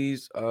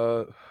nominees.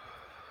 Give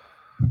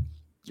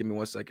me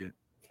 1 second.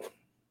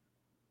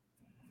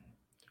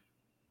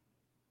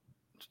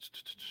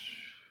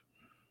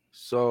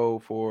 So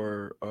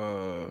for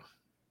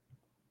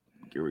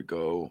here we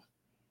go.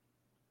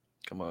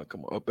 Come on.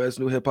 Best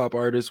new hip hop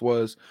artist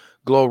was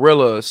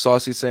Glorilla,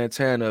 Saucy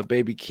Santana,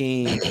 Baby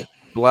Keem,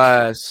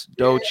 Blast,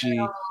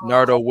 Doechii,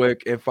 Nardo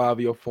Wick, and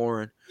Fabio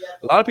Foreign.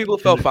 A lot of people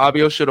felt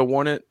Fabio should have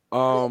won it.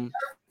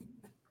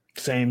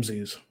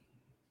 Samesies.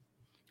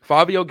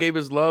 Fabio gave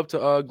his love to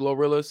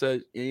Glorilla,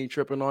 said he ain't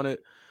tripping on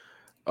it.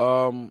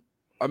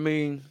 I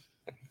mean,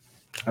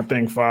 I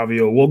think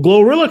Fabio. Well,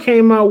 Glorilla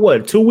came out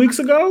what, 2 weeks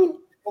ago?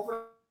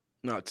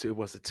 Not 2.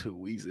 Was it 2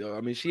 weeks ago?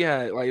 I mean, she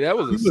had like that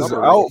was a He was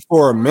summer out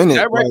for a minute.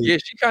 That yeah,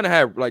 she kind of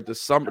had like the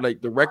summer,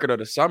 like the record of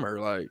the summer,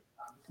 like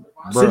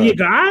City of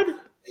God.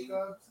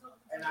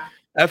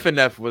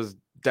 FNF was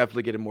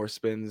definitely getting more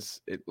spins,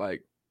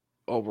 like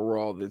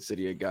overall than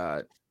City of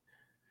God.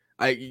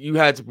 You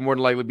had to more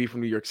than likely be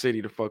from New York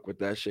City to fuck with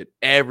that shit.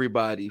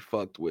 Everybody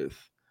fucked with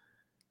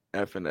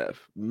FNF,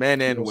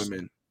 men and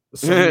women.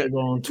 You had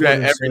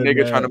every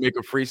nigga trying to make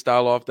a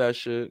freestyle off that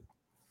shit.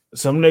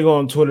 Some nigga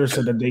on Twitter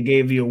said that they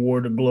gave the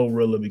award to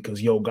Glorilla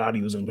because Yo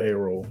Gotti was in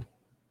payroll.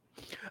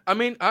 I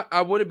mean,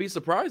 I wouldn't be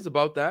surprised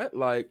about that.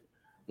 Like,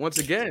 once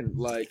again,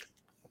 like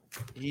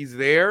he's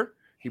there.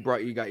 You got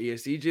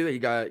ESCG there. You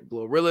got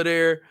Glorilla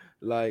there.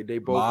 Like they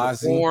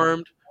both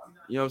performed.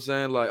 You know what I'm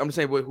saying? Like I'm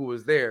saying who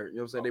was there. You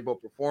know what I'm saying? They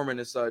both performing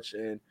and such.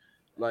 And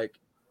like,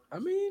 I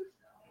mean,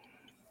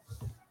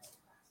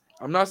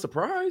 I'm not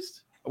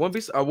surprised. I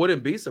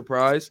wouldn't be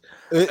surprised.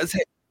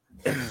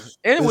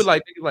 And it was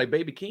like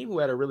Baby Keem, who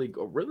had a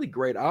really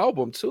great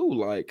album too.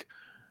 Like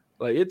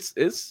it's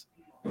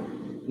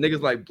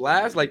niggas like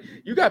Blast. Like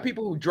you got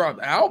people who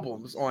dropped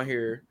albums on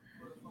here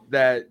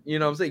that, you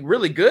know what I'm saying,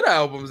 really good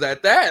albums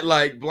at that.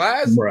 Like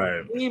Blast,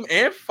 Right. Team,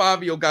 and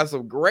Fabio got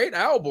some great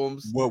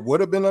albums. What would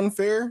have been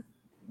unfair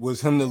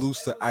was him to lose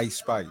to Ice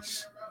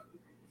Spice.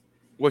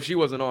 Well, she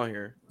wasn't on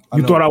here.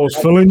 You thought I was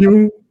feeling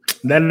you?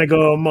 That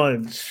nigga a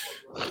munch.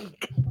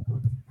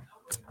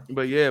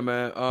 But yeah,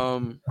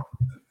 man.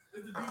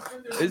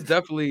 It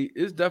definitely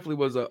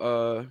was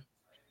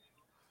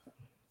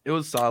it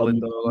was solid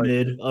though.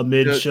 Like a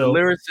mid show. The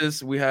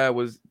lyricists we had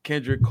was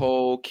Kendrick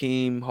Cole,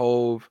 Keem,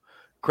 Hove.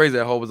 Crazy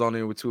that Hove was on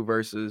there with 2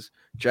 verses.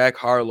 Jack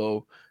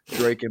Harlow,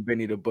 Drake, and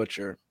Benny the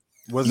Butcher.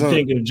 You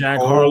think if Jack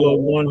Harlow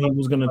won, he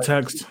was gonna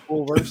text?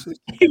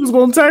 He was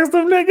gonna text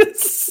them niggas.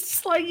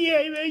 It's like,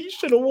 yeah, man, you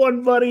should have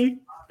won, buddy.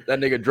 That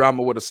nigga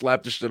Drama would have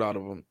slapped the shit out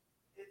of him.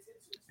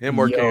 Him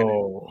or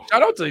Cannon.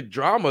 Shout out to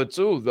Drama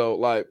too, though.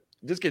 Like,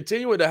 just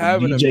continuing to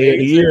have an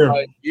amazing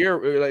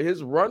year. Like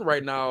his run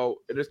right now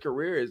in his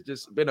career has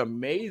just been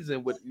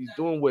amazing. What he's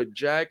doing with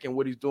Jack and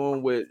what he's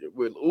doing with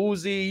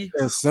Uzi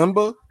and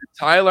Simba, the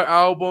Tyler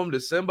album,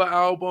 the Simba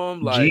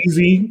album, like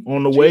Jeezy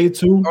on the way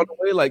too. On the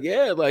way, like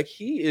yeah, like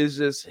he is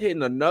just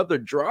hitting another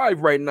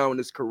drive right now in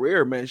his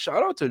career, man.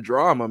 Shout out to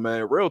Drama,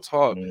 man. Real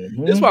talk.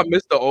 This is why I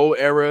miss the old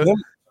era of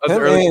the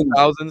early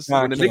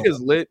 2000s when the niggas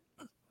lit.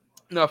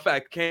 No, in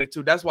fact, Cannon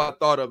too. That's why I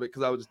thought of it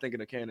because I was just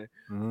thinking of Cannon.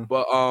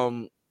 But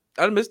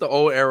I miss the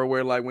old era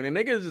where like when a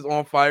nigga is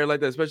on fire like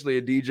that, especially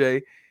a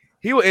DJ,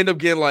 he will end up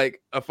getting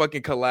like a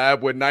fucking collab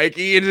with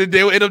Nike, and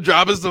they will end up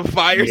dropping some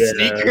fire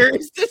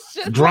sneakers.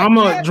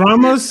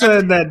 Drama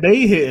said that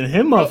they hitting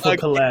him up for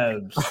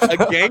collabs.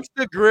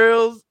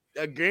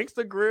 A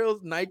Gangsta Grills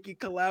Nike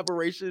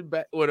collaboration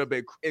back would have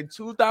been in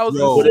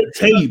 2000 with a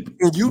tape.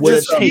 And you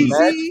just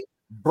Jeezy,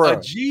 bro.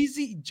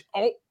 Jeezy.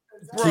 Oh,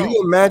 bro. Can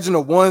you imagine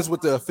the ones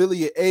with the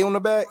affiliate A on the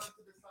back?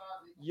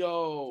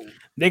 Yo,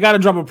 they got to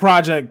drop a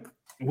project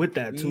with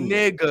that too,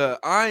 nigga.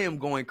 I am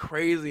going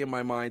crazy in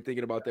my mind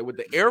thinking about that with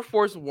the Air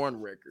Force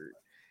One record.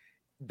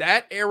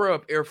 That era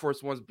of Air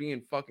Force Ones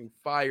being fucking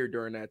fire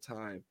during that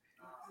time.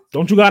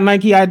 Don't you got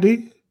Nike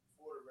ID?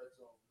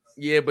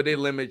 Yeah, but they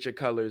limit your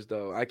colors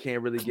though. I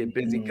can't really get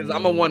busy because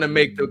I'm gonna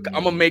make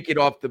it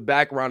off the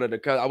background of the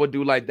color. I would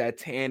do like that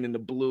tan and the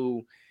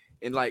blue,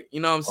 and like you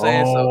know what I'm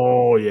saying.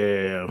 Oh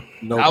yeah,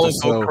 I would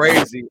go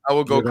crazy. I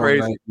would go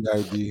crazy.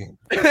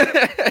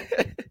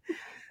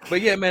 But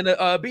yeah, man,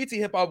 the BT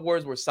Hip Hop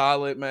Awards were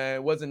solid, man.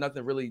 It wasn't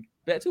nothing really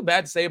too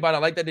bad to say about it. I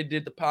like that they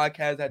did the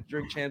podcast, had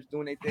Drink Champs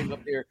doing their thing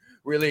up there,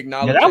 really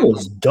acknowledging. Yeah, that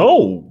was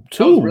dope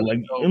too. Really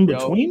like dope, in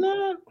between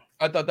that,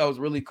 I thought that was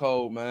really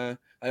cool, man.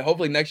 Like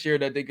hopefully next year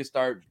that they could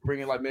start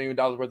bringing like $1 million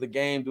worth of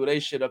game, do they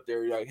shit up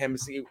there. Like him and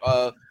see, you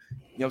know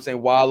what I'm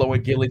saying, Wallow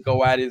and Gilly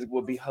go at it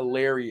would be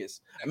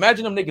hilarious.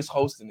 Imagine them niggas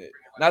hosting it.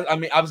 I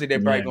mean, obviously they're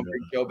probably gonna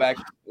bring Kill back,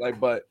 like,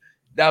 but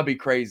that'd be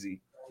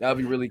crazy. That'd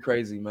be really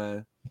crazy,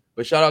 man.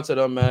 But shout out to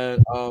them,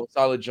 man.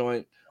 Solid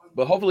joint.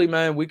 But hopefully,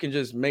 man, we can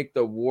just make the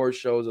award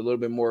shows a little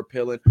bit more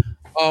appealing.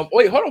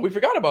 Wait, hold on. We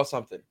forgot about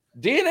something.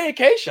 DNA and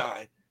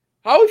K-Shine.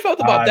 How we felt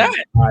about that?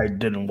 I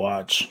didn't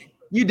watch.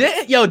 You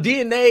didn't? Yo,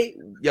 DNA.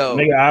 Yo.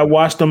 Nigga, I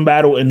watched them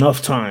battle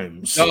enough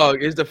times.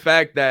 Dog, it's the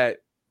fact that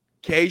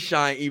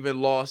K-Shine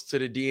even lost to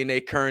the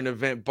DNA current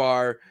event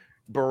bar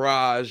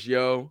barrage,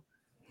 yo.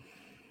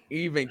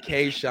 Even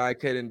K-Shine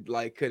couldn't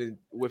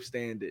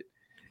withstand it.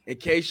 And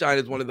K-Shine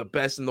is one of the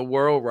best in the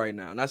world right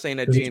now. Not saying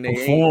that DNA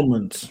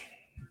performance.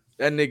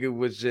 That nigga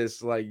was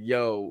just like,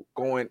 yo,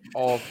 going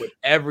off with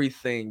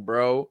everything,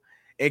 bro.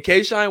 And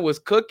K-Shine was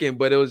cooking,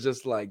 but it was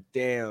just like,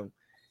 damn.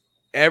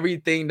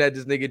 Everything that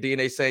this nigga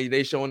DNA saying,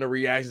 they showing the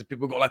reactions.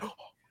 People go like,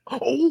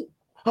 oh.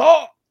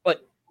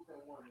 Like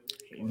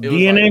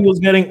DNA was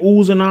getting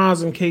oohs and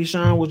ahs, and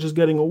K-Shine was just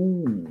getting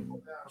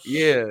ooh.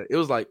 Yeah, it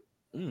was like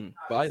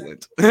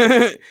violent.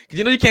 Because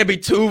you know you can't be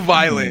too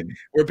violent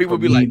where people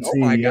be like, oh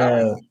my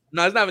god.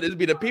 No, it's not. It'd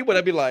be the people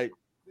that be like,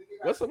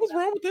 what's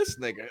wrong with this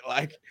nigga?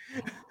 Like,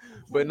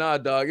 but nah,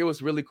 dog. It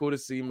was really cool to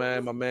see,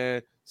 man. My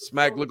man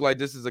Smack looked like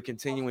this is a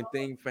continuing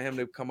thing for him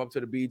to come up to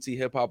the BET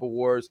Hip Hop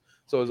Awards.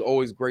 So it's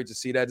always great to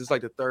see that. It's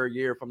like the 3rd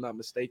year, if I'm not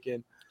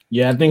mistaken.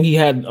 Yeah, I think he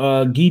had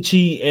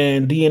Geechee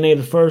and DNA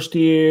the first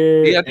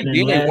year. Yeah, I think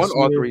DNA won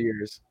all 3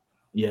 years.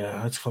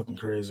 Yeah, that's fucking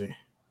crazy.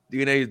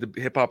 DNA is the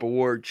Hip Hop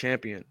Award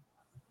champion.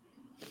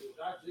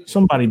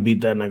 Somebody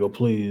beat that nigga,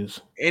 please.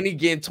 And he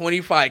getting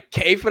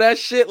 $25K for that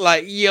shit.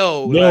 Like,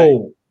 yo,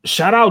 like,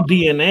 shout out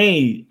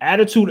DNA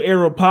Attitude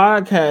Era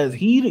podcast.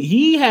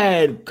 He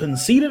had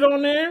Conceited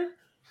on there.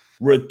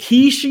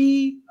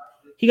 Rikishi.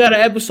 He got an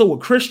episode with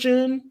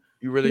Christian.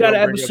 You really got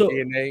an episode up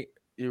DNA?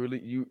 You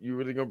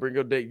really gonna bring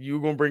up that? You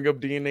gonna bring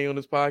up DNA on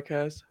this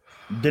podcast?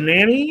 The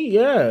nanny,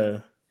 yeah.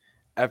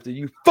 After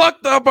you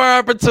fucked up our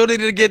opportunity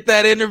to get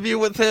that interview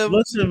with him.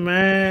 Listen,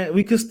 man,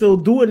 we can still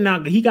do it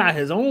now. He got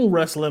his own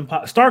wrestling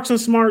Starks and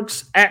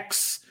Smarks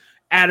X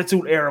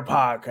Attitude Era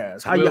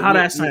podcast. How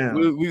that sound?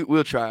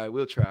 We'll try.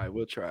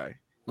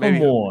 Maybe,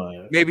 come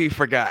on. Maybe he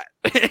forgot.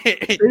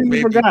 Maybe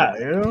he forgot.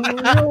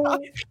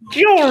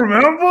 You don't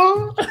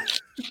remember?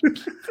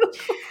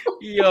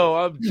 Yo,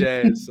 I'm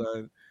dead,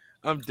 son.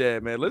 I'm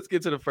dead, man. Let's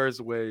get to the first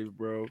wave,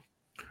 bro.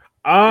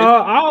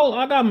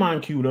 I got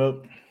mine queued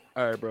up.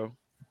 All right, bro.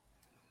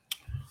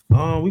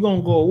 We're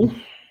gonna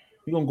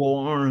go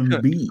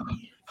R&B.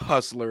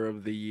 Hustler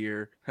of the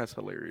year. That's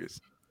hilarious.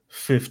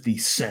 50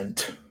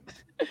 Cent.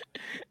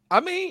 I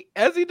mean,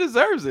 as he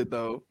deserves it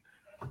though.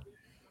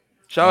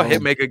 Shout out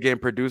Hitmaker getting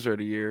producer of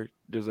the year.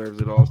 Deserves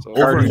it also.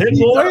 Over Hit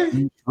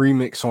Boy?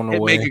 Remix on the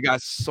way. Hitmaker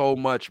got so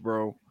much,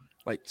 bro.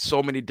 Like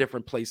so many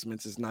different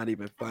placements. It's not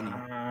even funny.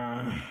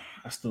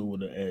 I still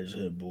would have edged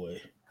Hit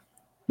Boy.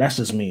 That's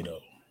just me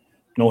though.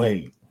 No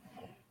hate.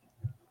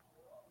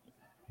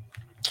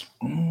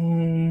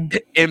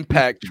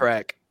 Impact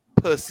track.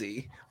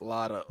 Pussy.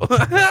 Lotto.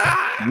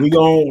 we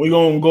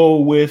gonna go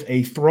with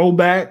a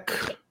throwback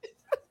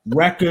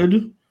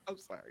record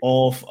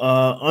of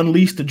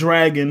Unleash the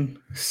Dragon,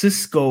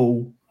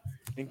 Cisco,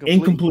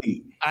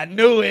 Incomplete. I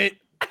knew it.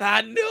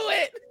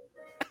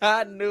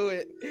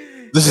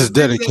 This is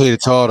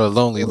dedicated to all the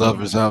lonely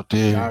lovers out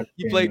there.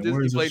 You played this?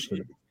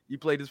 You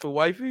played this for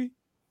wifey?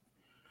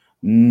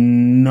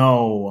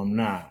 No, I'm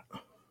not.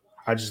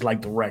 I just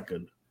like the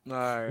record. All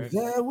right.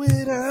 That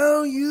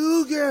without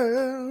you,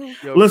 girl.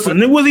 Yo,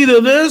 listen, it was either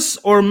this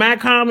or Matt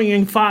Conley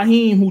and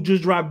Fahim, who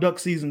just dropped Duck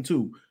Season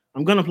 2.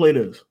 I'm gonna play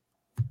this.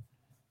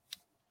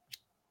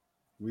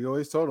 We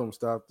always told them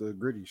stop the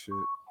gritty shit.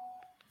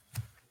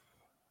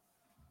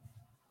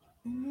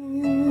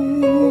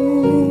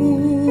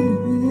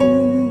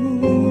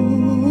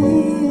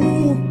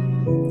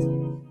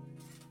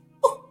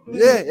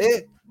 Yeah.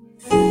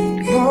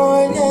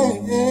 Oh, yeah.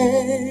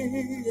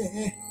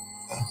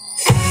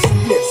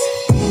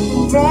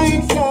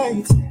 Bright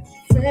lights,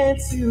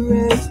 fancy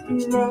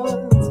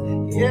restaurants,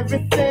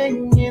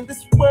 everything in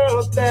this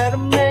world that'll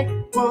make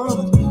it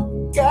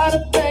want. Got a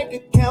bank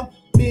account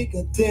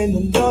bigger than the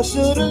law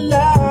should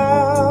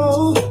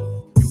allow.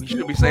 We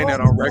should be saying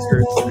that on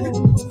records.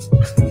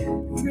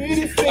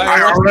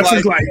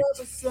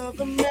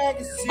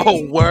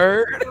 Oh,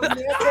 word.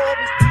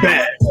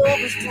 Bad.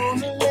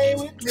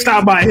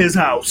 Stop by his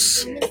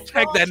house.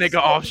 Check that nigga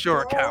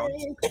offshore account.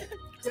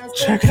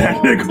 Check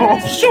that nigga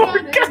offshore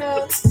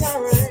account.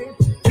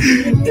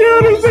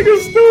 Yo, this nigga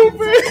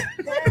stupid.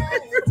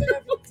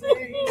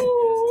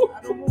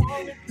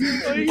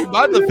 You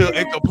about to feel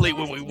incomplete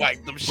when we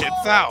wipe them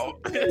shits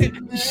out.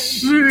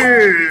 Shit.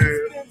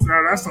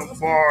 No, that's a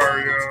bar,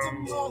 yo.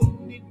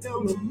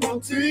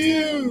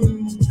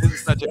 This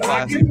is such a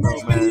classic,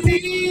 bro, man.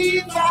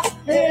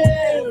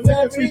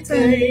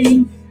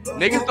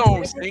 Niggas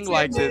don't sing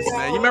like this,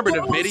 man. You remember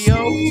the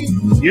video?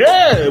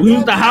 Yeah, we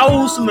was the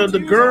house and the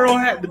girl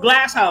had the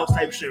glass house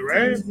type shit,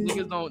 right?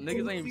 Niggas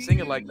ain't even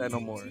singing like that no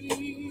more.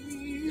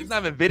 There's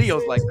not even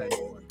videos like that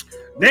anymore.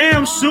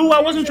 Damn, Sue,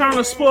 I wasn't trying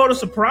to spoil the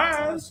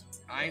surprise.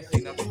 I ain't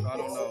seen nothing, so I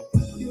don't know.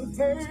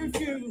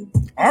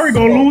 Ari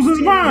gonna lose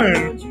his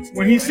mind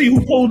when he see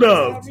who pulled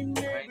up. I ain't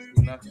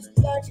seen nothing.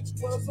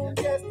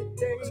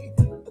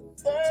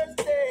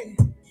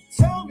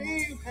 Told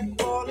me you had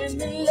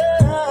fallen in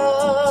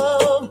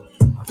love.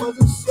 I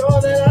wasn't sure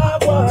that I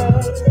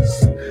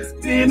was.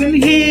 Been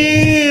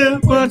here,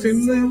 but it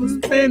never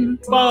been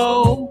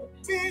before.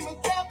 Being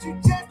without you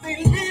just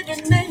ain't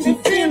living, ain't me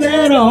Feel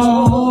it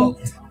all.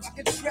 I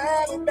could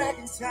travel back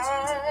in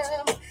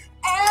time.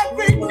 I'd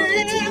bring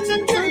in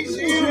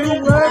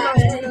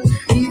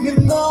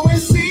even though it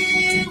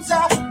seems I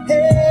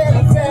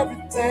have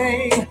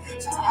everything.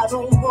 I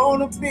don't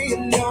wanna be a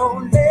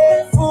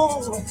lonely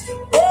fool.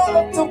 All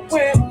of the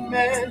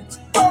women,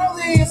 all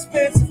the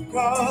expensive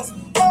cars,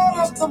 all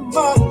of the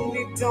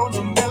money don't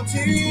amount to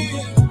you.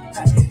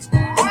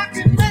 I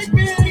can make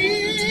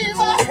believe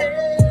I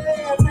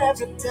have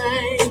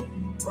everything,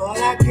 but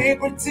I can't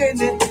pretend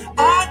that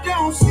I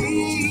don't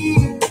see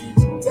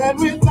that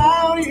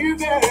without you,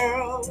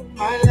 girl,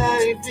 my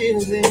life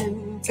is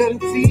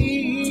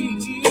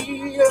incomplete.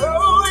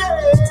 Oh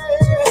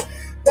yeah,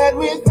 that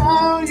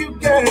without you,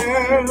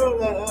 girl,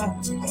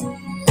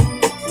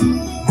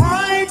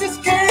 I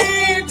just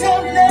can't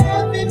help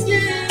loving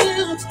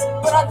you,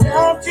 but I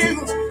love you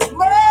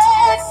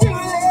much too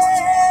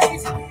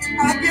late.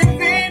 I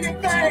give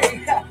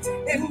anything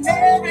and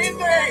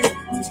everything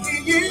to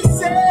you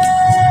say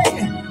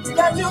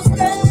that you'll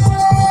stay.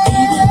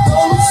 Even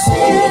though it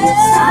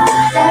seems I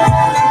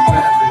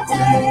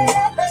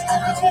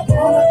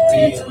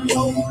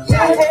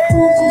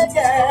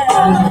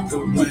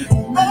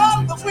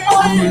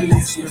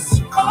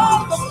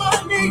all the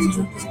money,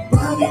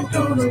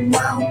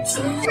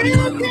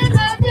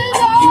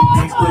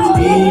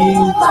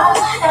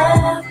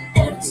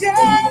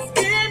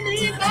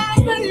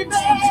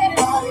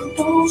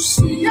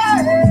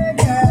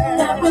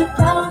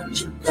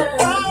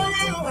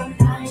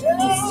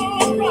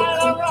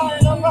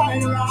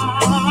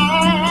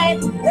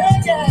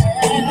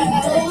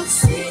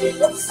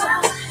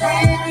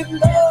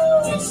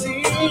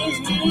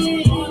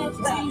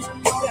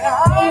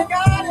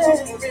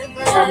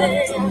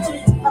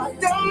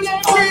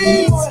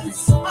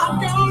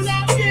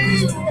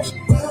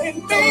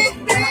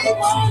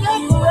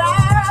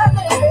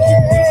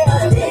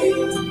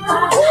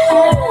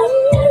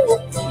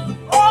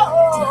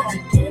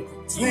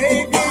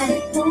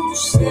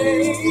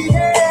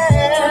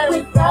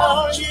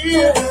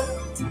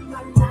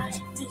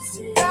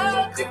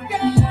 you,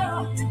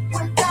 girl,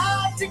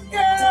 without you,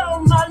 girl,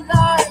 my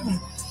life,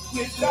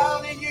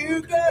 without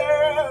you, girl,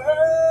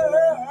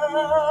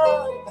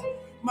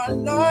 my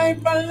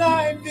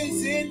life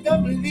is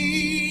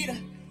incomplete.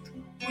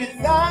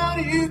 Without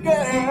you,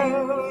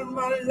 girl,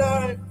 my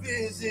life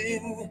is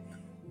incomplete.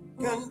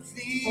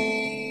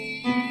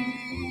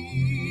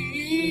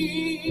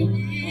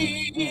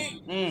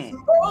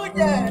 Oh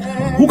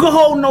yeah. Who can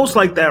hold notes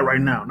like that right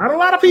now? Not a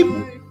lot of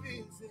people.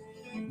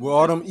 With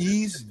all them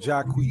E's,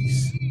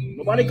 Jacquees.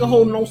 Nobody can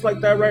hold notes like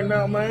that right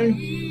now, man.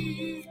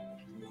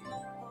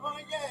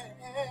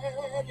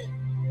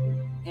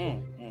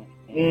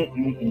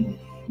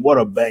 What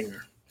a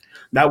banger.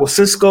 That was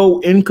Cisco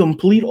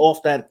Incomplete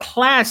off that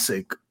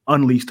classic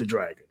Unleash the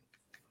Dragon.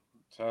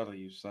 I'm telling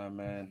you, son,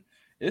 man.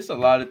 It's a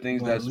lot of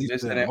things that's Unleash the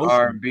missing in emotion.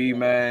 R&B,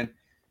 man.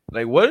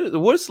 Like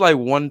what's like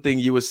one thing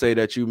you would say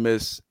that you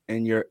miss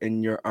in your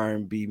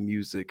R&B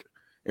music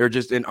or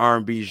just in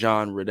R&B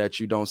genre that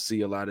you don't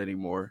see a lot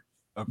anymore?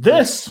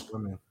 This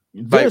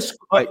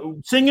Like-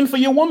 singing for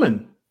your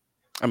woman.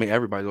 I mean,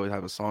 everybody always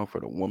have a song for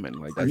the woman.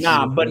 Like that's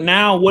Nah, but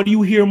now what do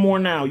you hear more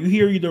now? You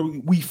hear either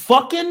we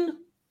fucking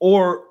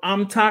or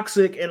I'm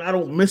toxic and I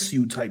don't miss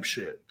you type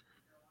shit.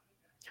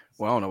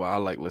 well, I don't know. I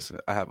like listen.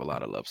 I have a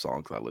lot of love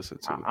songs I listen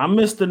to. I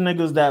miss the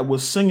niggas that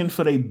was singing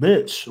for they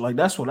bitch. Like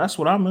that's what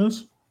I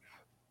miss.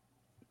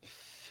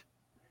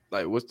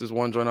 Like, what's this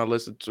one joint I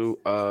listened to?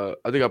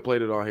 I think I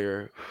played it on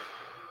here.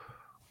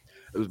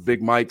 It was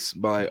Big Mike's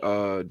by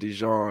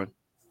Dijon.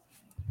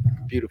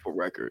 Beautiful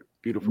record.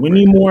 Beautiful. We record.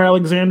 need more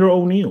Alexander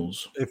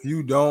O'Neil's. If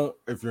you're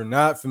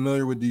not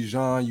familiar with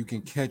Dijon, you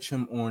can catch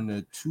him on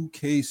the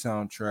 2K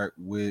soundtrack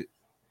with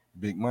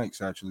Big Mike's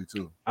actually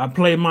too. I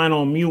play mine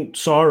on mute.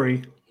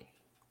 Sorry.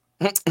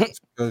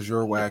 Because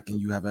you're whack and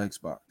you have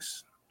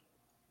Xbox.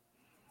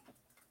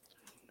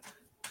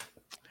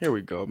 Here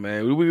we go,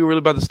 man. We really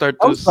about to start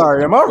this. I'm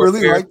sorry. Am I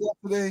really like that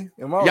today?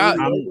 Am I Y'all,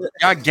 really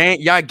like that?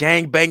 y'all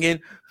gang banging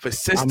for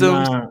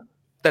systems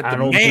that I the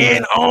don't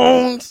man care.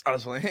 owns. I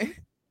was playing.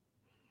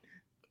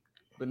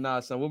 But nah,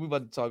 son, what we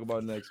about to talk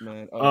about next,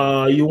 man?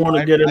 You want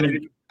to get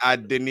in? I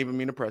didn't even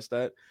mean to press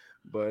that,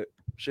 but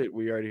shit,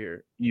 we already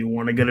here. You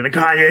want to get into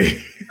Kanye?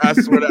 I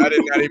swear to, I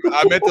did not even.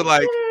 I meant to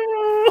like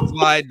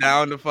slide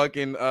down the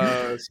fucking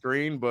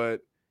screen, but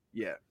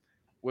yeah.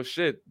 Well,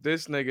 shit,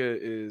 this nigga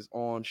is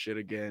on shit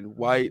again.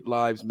 White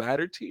Lives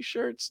Matter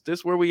t-shirts.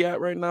 This where we at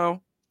right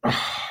now?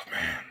 Oh,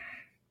 man.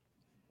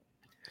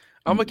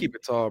 I'm gonna keep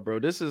it tall, bro.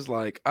 This is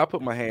like I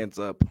put my hands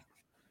up.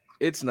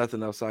 It's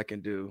nothing else I can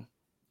do.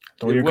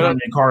 Throw your Kanye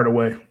card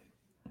away.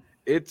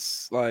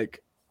 It's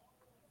like,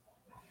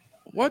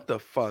 what the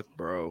fuck,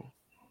 bro?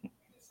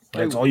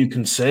 That's all you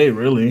can say,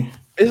 really.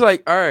 It's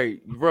like, all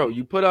right, bro,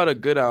 you put out a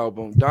good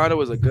album. Donna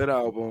was a good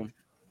album.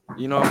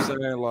 You know what I'm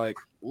saying? Like,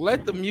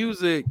 let the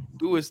music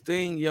do its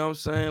thing. You know what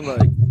I'm saying?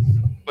 Like,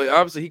 but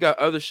obviously he got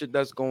other shit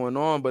that's going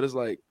on. But it's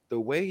like the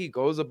way he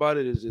goes about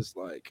it is just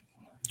like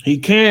He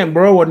can't,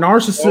 bro. A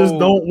narcissist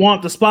don't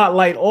want the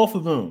spotlight off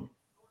of him.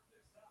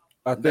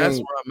 I think that's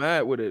where I'm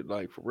at with it.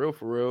 Like, for real,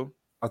 for real.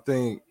 I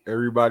think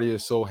everybody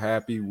is so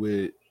happy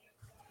with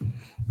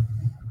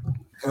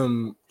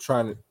him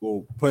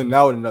putting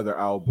out another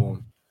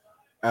album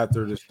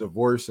after this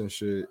divorce and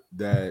shit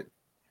that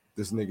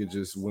this nigga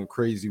just went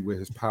crazy with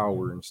his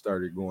power and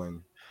started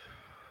going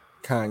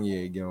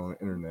Kanye again on the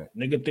internet.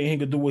 Nigga think he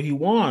could do what he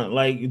want.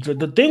 Like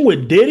the thing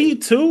with Diddy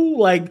too.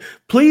 Like,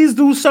 please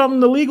do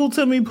something illegal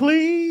to me,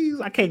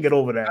 please. I can't get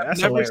over that. I've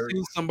That's never hilarious.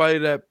 seen somebody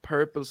that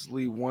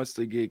purposely wants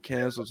to get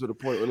canceled to the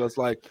point where it's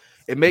like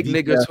it make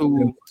niggas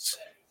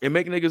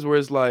where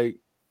it's like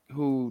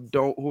who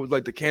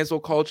like the cancel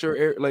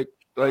culture, like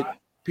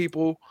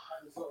people.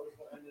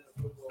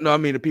 No, I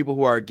mean the people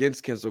who are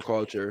against cancel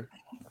culture.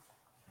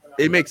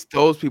 It makes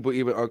those people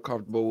even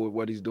uncomfortable with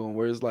what he's doing.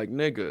 Where it's like,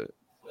 nigga.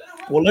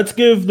 Well, let's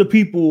give the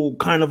people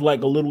kind of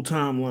like a little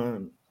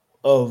timeline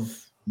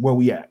of where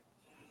we at.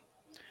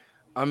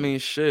 I mean,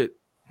 shit.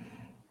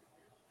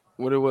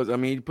 What it was, I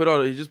mean,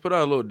 he just put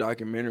out a little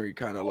documentary,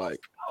 kind of like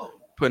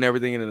putting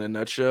everything in a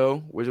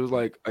nutshell, which was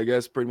like, I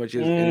guess, pretty much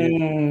his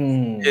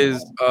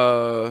Like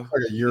a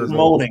year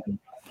ago.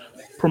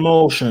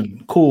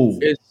 Promotion, cool.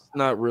 It's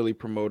not really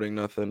promoting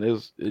nothing. I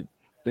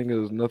think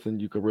there's nothing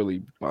you could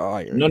really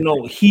buy.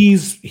 No,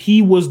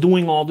 he was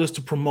doing all this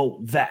to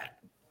promote that.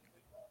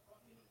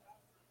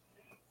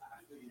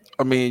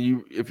 I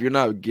mean, if you're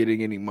not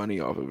getting any money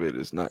off of it,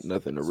 it's not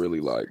nothing to really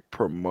like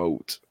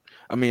promote.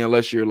 I mean,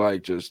 unless you're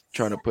like just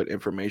trying to put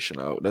information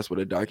out. That's what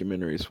a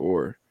documentary is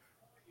for.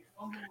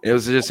 It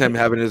was just him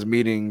having his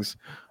meetings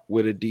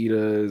with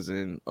Adidas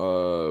and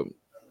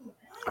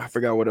I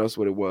forgot what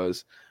it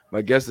was. But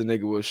I guess the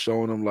nigga was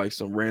showing him like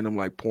some random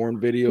like porn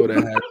video that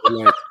had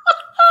like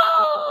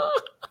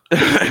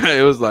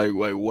it was like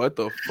what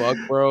the fuck,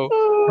 bro?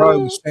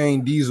 Probably was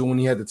Shane Diesel when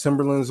he had the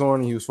Timberlands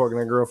on and he was fucking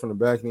that girl from the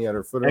back and he had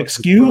her foot up.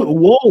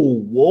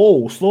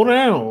 Whoa, slow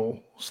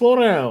down.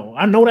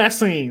 I know that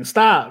scene.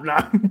 Stop.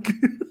 Nah. I'm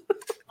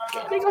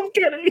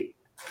kidding.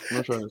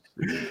 I'm trying to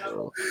see,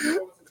 bro.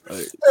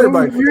 Like,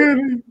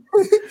 Everybody,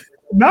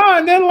 Nah,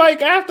 and then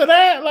like after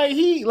that, like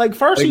he like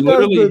first Like he does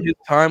literally, the his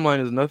timeline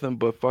is nothing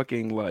but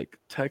fucking like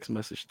text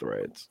message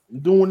threads.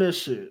 doing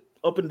this shit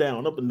up and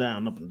down, up and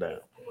down, up and down.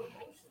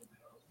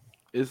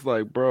 It's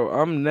like, bro,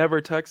 I'm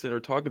never texting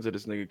or talking to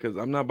this nigga because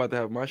I'm not about to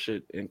have my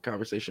shit in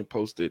conversation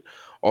posted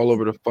all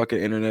over the fucking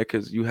internet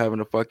because you having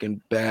a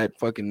fucking bad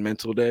fucking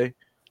mental day.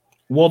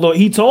 Well, though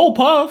he told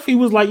Puff, he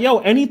was like, "Yo,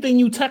 anything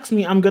you text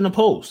me, I'm gonna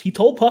post." He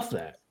told Puff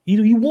that.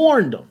 He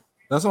warned him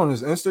That's on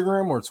his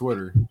Instagram or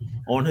Twitter.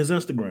 on his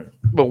Instagram.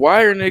 But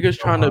why are niggas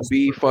trying to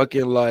be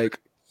fucking like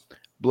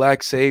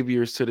black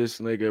saviors to this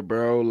nigga,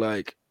 bro?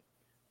 Like,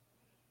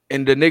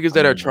 and the niggas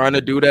that are trying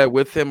to do that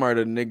with him are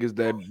the niggas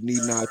that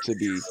need not to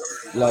be.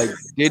 Like,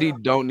 Diddy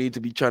don't need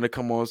to be trying to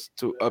come on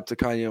up to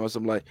Kanye on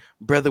some like,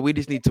 brother, we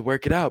just need to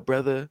work it out,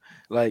 brother.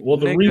 Like, Well,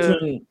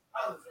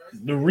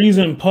 the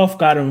reason Puff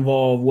got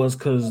involved was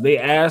because they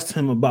asked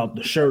him about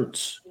the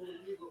shirts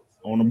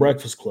on the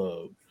Breakfast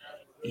Club.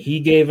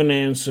 He gave an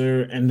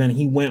answer, and then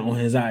he went on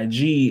his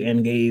IG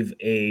and gave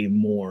a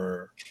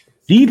more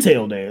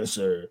detailed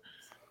answer.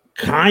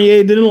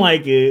 Kanye didn't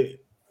like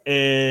it,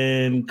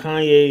 and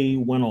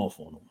Kanye went off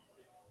on him.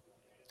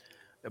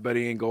 I bet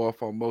he ain't go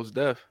off on Mos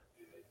Def.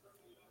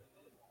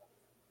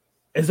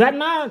 Is that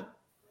not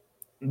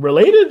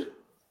related?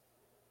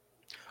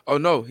 Oh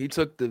no, he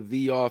took the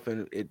V off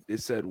and it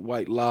said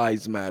white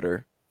lies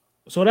matter.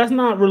 So that's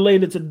not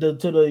related to the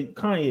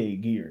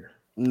Kanye gear.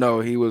 No,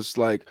 he was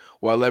like,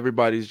 while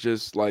everybody's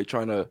just like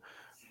trying to,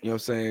 you know what I'm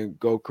saying,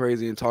 go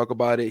crazy and talk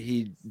about it,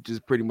 he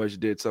just pretty much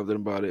did something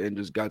about it and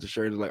just got the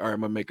shirt and was like, all right,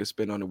 I'm gonna make a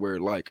spin on it where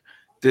like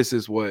this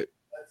is what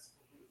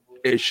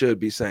it should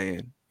be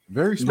saying.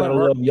 Very You gotta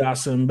smart. love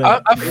Yasin I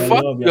Bey.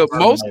 fuck up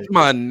most of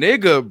my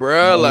nigga,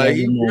 bro. Like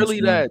he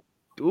really man. that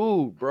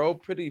dude, bro.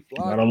 Pretty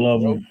fly. Gotta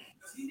love bro. him.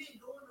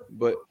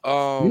 But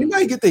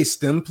Anybody get their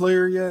STEM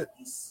player yet?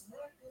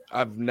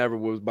 I've never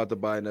was about to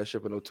buy that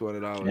shit for no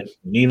 $200.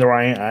 Neither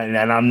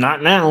and I'm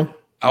not now.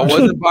 I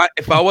wasn't buying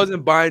if I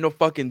wasn't buying no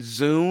fucking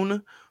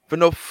Zune for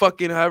no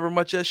fucking however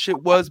much that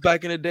shit was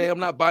back in the day. I'm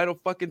not buying no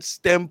fucking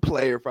STEM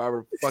player for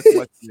however fucking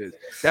much it is.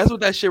 That's what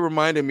that shit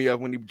reminded me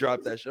of when he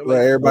dropped that shit. Like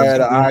everybody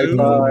had an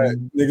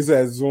iPod, niggas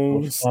had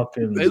Zooms. It's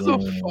a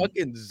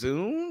fucking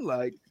Zune,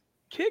 like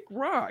kick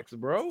rocks,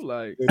 bro.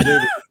 Like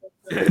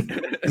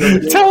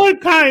telling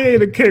Kanye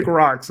to kick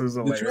rocks is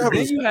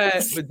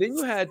hilarious. Then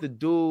you had the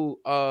dude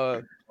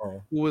who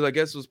was I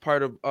guess was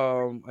part of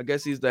I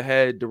guess he's the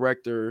head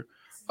director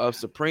of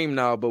Supreme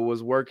now, but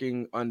was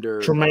working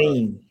under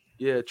Tremaine.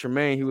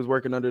 Tremaine. He was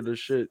working under the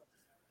shit,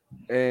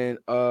 and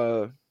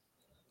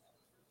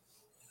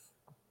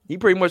he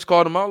pretty much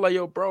called him out like,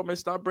 "Yo, bro, man,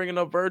 stop bringing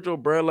up Virgil,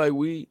 bro. Like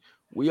we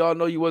all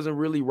know you wasn't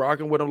really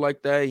rocking with him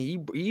like that." He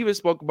even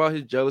spoke about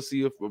his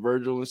jealousy of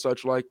Virgil and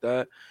such like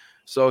that.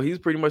 So he's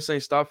pretty much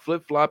saying stop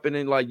flip flopping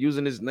and like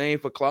using his name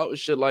for clout and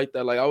shit like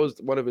that. Like I was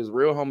one of his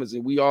real homies,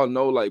 and we all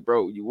know, like,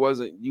 bro, you was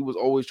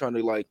always trying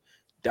to like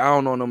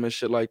down on him and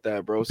shit like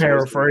that, bro. So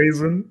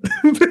paraphrasing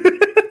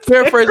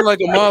like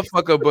a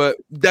motherfucker, but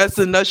that's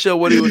the nutshell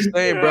what he was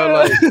saying, bro.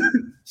 Like,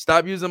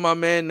 stop using my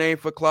man name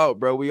for clout,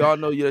 bro. We all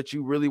know that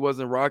you really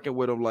wasn't rocking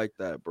with him like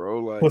that, bro.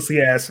 Like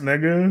pussy ass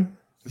nigga.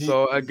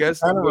 So I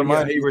guess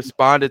what he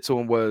responded to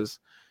him was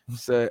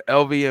said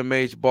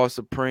LVMH bought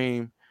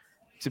Supreme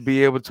to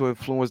be able to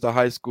influence the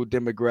high school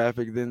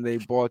demographic. Then they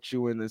bought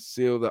you in to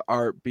seal the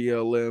art,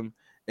 BLM,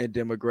 and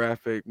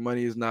demographic.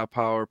 Money is not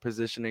power.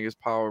 Positioning is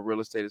power. Real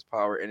estate is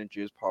power.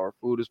 Energy is power.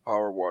 Food is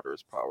power. Water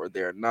is power.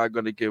 They are not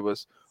going to give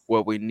us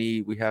what we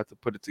need. We have to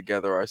put it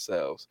together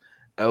ourselves.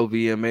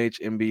 LVMH,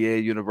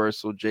 NBA,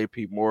 Universal,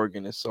 JP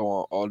Morgan, and so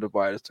on, all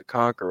divide us to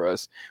conquer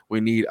us.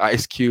 We need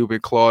Ice Cube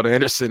and Claude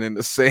Anderson in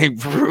the same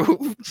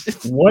group.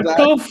 What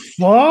the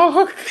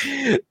fuck?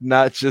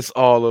 Not just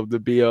all of the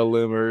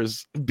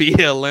BLMers.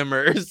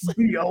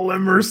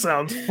 BLMers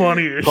sounds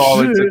funny as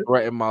calling shit. to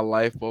threaten my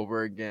life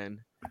over again.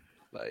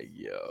 Like,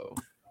 yo.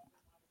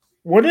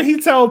 What did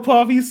he tell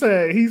Puff? He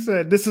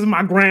said, this is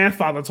my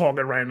grandfather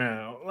talking right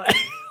now. Like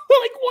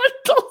what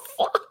the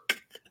fuck?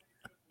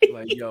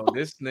 Like, yo,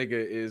 this nigga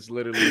is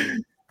literally,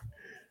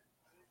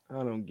 I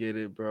don't get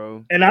it,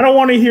 bro. And I don't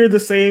want to hear the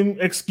same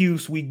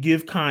excuse we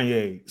give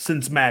Kanye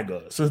since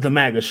the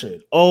MAGA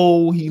shit.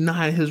 Oh, he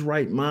not in his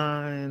right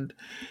mind.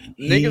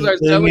 Niggas are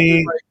telling me,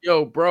 like,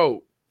 yo,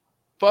 bro,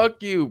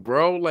 fuck you,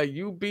 bro. Like,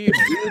 you being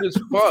weird as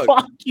fuck.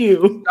 Fuck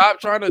you. Stop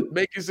trying to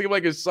make it seem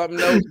like it's something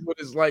else, but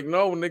it's like,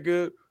 no,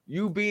 nigga,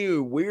 you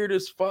being weird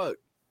as fuck.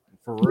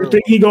 For real. You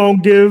think he gonna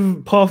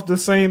give Puff the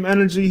same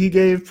energy he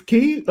gave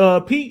Pete?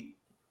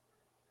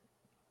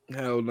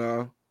 Hell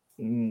no.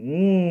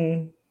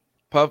 Mm-hmm.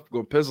 Puff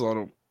gonna piss on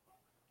him.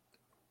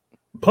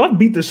 Puff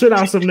beat the shit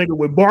out of some nigga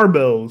with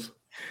barbells.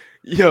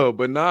 Yo,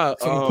 but nah.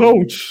 Some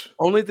coach.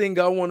 Only thing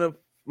I want to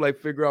like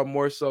figure out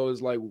more so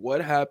is like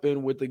what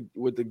happened with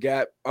the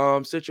Gap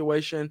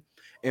situation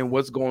and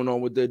what's going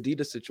on with the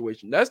Adidas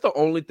situation. That's the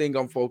only thing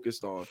I'm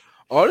focused on.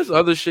 All this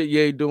other shit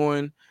Ye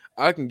doing,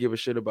 I can give a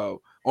shit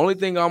about. Only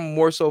thing I'm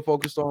more so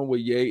focused on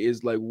with Ye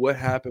is like what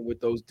happened with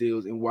those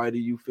deals and why do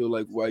you feel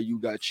like why you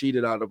got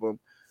cheated out of them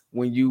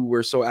when you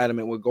were so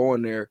adamant with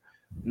going there.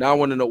 Now I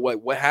want to know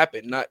what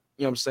happened. Not,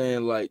 you know what I'm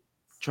saying, like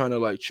trying to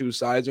like choose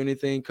sides or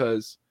anything,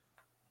 because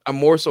I'm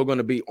more so going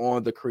to be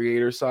on the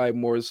creator side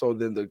more so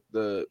than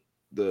the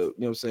you know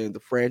what I'm saying, the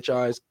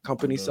franchise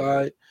company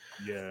side.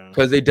 Yeah,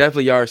 because they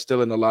definitely are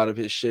still in a lot of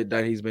his shit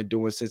that he's been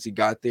doing since he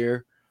got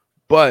there.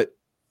 But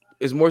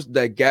it's more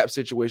that Gap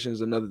situation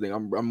is another thing.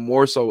 I'm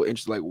more so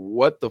interested, like,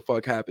 what the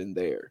fuck happened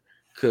there?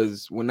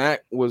 Because when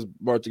that was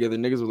brought together,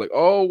 niggas was like,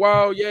 oh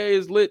wow, yeah,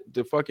 it's lit.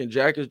 The fucking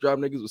jackets drop,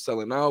 niggas was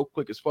selling out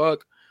quick as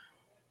fuck.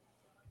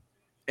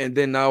 And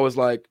then now it's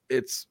like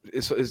it's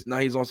now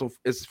he's on some,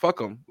 it's fuck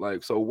him.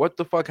 Like, so what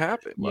the fuck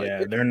happened? yeah,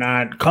 Like, they're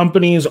not.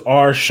 Companies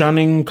are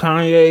shunning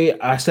Kanye.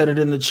 I said it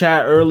in the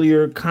chat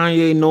earlier.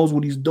 Kanye knows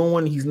what he's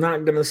doing. He's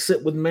not gonna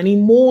sit with many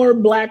more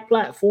black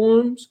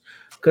platforms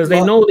because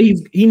they know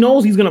he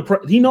knows he's gonna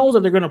he knows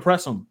that they're gonna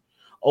press him.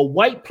 A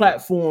white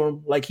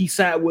platform like he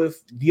sat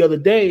with the other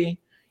day,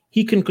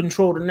 he can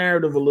control the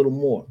narrative a little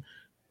more.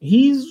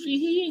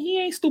 He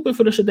ain't stupid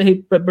for the shit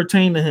that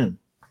pertain to him.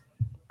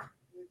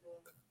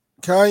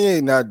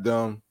 Kanye not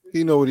dumb.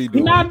 He know what he doing.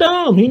 He not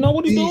dumb. He know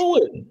what he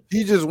doing.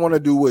 He just want to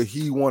do what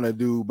he want to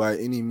do by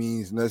any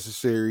means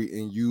necessary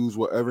and use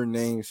whatever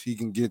names he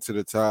can get to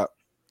the top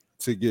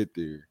to get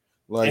there.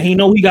 Like, and he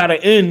know he got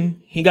to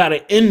end. He got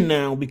to end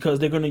now because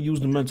they're gonna use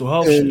the mental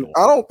health shit.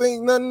 I don't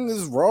think nothing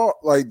is wrong.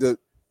 Like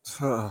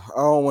I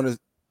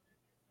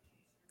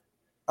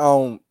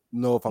don't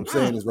know if I'm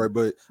saying this right,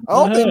 but I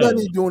don't think nothing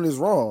he's doing is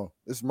wrong.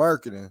 It's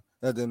marketing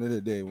at the end of the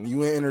day. When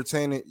you ain't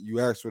entertaining, you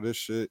ask for this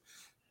shit.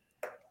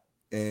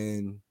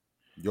 And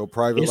your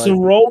private it's life. A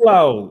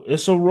rollout.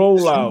 It's a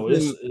rollout.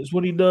 It's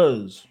what he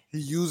does. He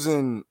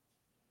using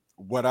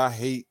what I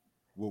hate,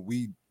 what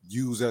we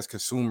use as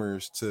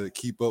consumers to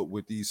keep up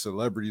with these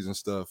celebrities and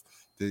stuff,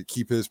 to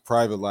keep his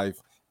private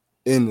life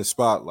in the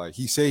spotlight.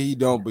 He say he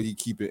don't, but he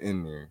keep it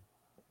in there.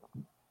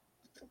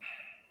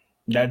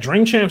 That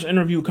Drink Champs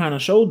interview kind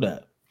of showed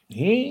that.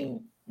 He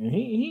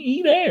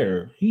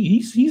there.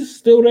 He's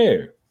still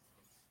there.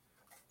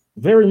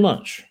 Very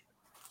much.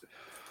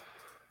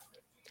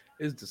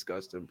 It's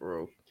disgusting,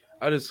 bro.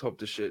 I just hope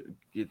the shit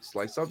gets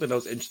like something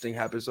else interesting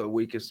happens so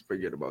we can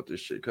forget about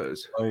this shit.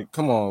 Cause like,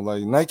 come on,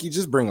 like Nike,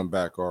 just bring them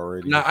back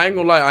already. Nah, I ain't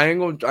gonna lie. I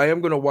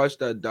am gonna watch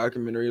that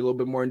documentary a little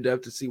bit more in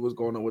depth to see what's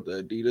going on with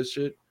the Adidas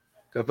shit.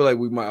 I feel like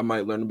I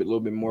might learn a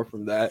little bit more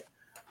from that.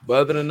 But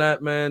other than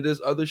that, man,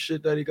 there's other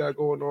shit that he got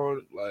going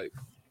on. Like,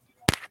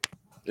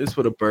 it's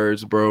for the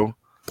birds, bro.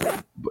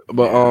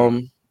 But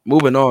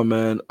moving on,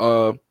 man.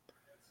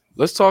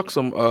 Let's talk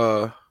some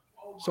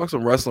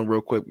wrestling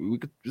real quick. We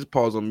could just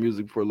pause on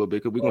music for a little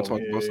bit because we're gonna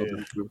talk about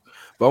something.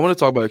 But I want to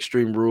talk about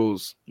Extreme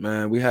Rules,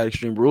 man. We had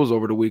Extreme Rules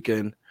over the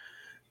weekend.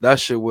 That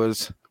shit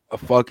was a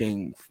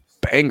fucking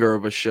banger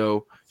of a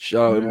show.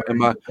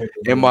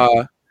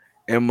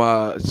 In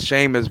my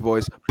Sheamus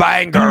voice,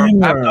 banger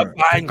after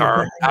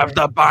banger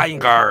after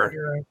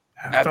banger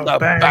after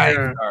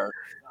banger.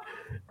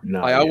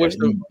 No, I wish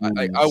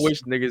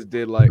niggas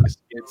did like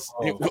skits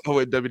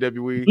with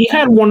WWE. He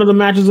had one of the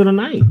matches of the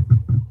night.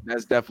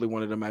 That's definitely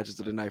one of the matches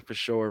of the night for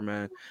sure,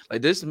 man.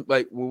 Like this,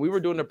 like when we were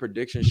doing the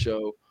prediction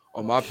show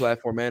on my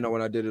platform, and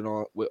when I did it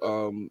on with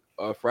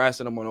Frass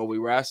and I'm on OE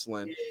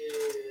Wrestling,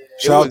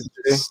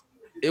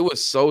 it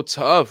was so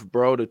tough,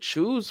 bro, to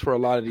choose for a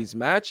lot of these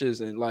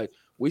matches. And like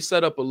we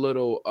set up a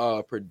little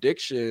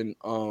prediction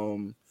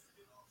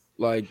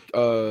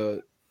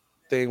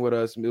thing with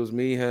us. It was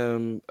me,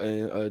 him,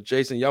 and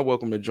Jason. Y'all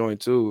welcome to join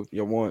too if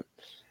you want.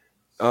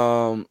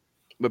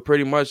 But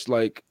pretty much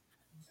like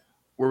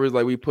where was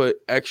like we put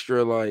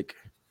extra like,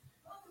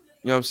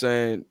 you know what I'm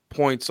saying,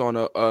 points on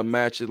a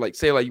match. Like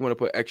say like you want to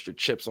put extra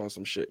chips on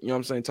some shit, you know what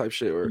I'm saying, type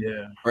shit, or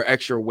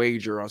extra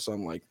wager on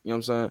something, like, you know what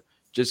I'm saying,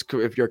 just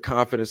if you're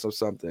confident of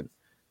something.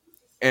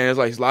 And it's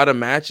like a lot of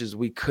matches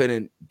we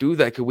couldn't do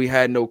that because we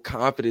had no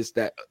confidence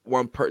that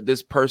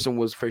this person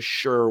was for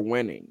sure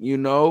winning. You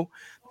know,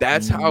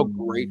 that's how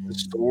great the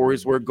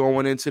stories were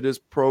going into this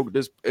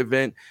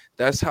event.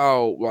 That's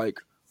how like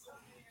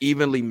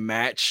evenly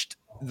matched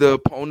the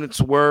opponents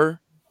were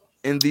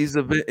in these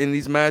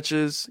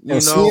matches.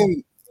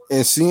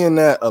 Seeing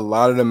that a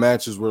lot of the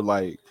matches were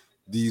like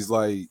these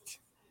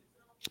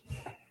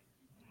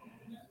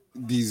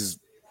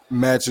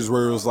matches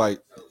where it was like,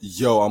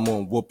 yo, I'm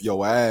gonna whoop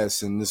your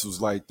ass, and this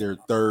was like their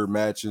third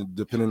match, and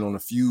depending on the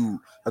feud.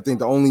 I think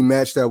the only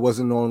match that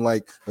wasn't on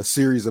like a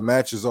series of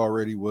matches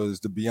already was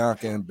the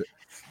Bianca and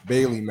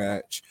Bailey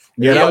match.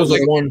 Yeah, that was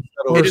like one.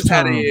 It just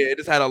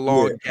had a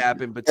long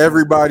gap in between.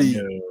 Everybody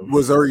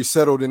was already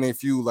settled in a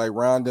feud, like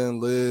Ronda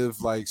and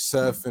Liv, like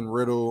Seth and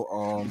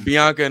Riddle.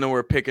 Bianca and them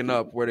were picking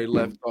up where they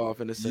left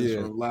off in the sense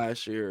from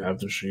last year.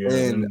 After she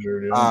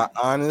injured.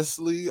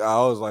 Honestly, I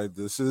was like,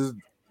 this is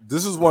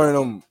one of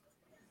them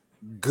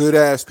good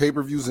ass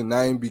pay-per-views, and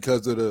not even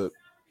because of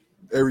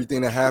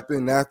everything that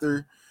happened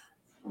after.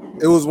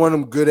 It was one of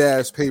them good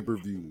ass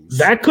pay-per-views.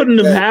 That couldn't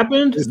have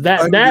happened.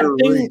 That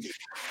thing,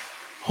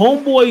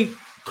 Homeboy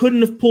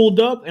couldn't have pulled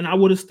up, and I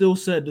would have still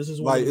said this is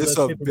like it's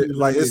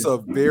a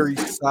very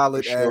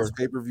solid ass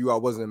pay-per-view. I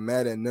wasn't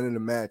mad at none of the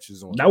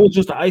matches on. That was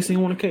just the icing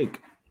on the cake.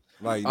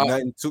 Like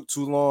nothing took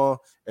too long.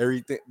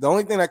 Everything. The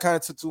only thing that kind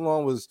of took too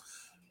long was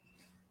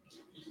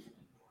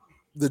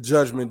the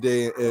Judgment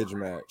Day and Edge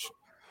match.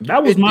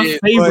 That was my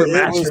favorite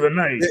match of the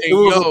night. It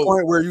was a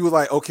point where you were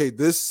like, okay,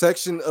 this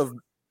section of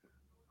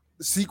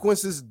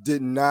sequences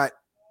did not.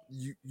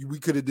 We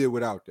could have did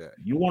without that.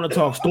 You want to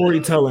talk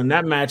storytelling?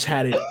 That match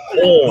had it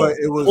all. But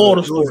it was all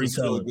the storytelling.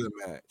 storytelling. A good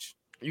match.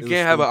 You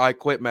can't have an I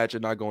Quit match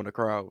and not go in the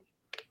crowd.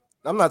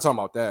 I'm not talking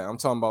about that. I'm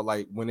talking about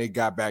like when they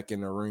got back in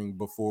the ring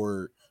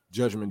before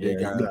Judgment Day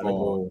got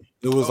involved.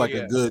 It was a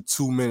good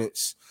 2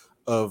 minutes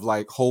of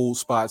like whole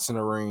spots in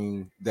the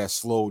ring that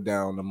slowed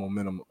down the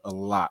momentum a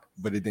lot,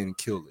 but it didn't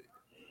kill it.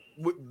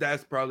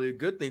 That's probably a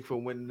good thing for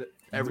when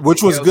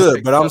which was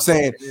good, but I'm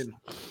saying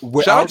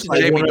shout out to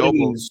Jamie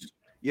Noble.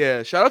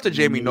 Yeah, shout out to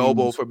Jamie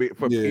Noble for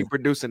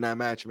producing that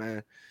match,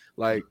 man.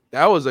 Like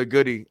that was a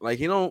goodie. Like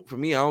for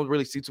me, I don't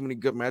really see too many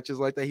good matches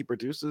like that he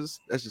produces.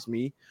 That's just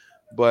me.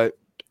 But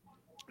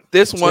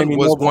this one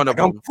was one of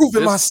them. I'm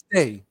proving my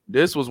stay.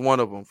 This was one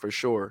of them for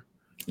sure.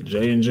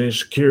 J&J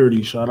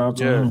Security, shout out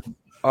to him.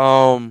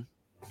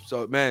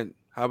 So man,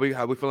 how we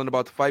feeling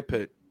about the fight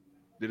pit?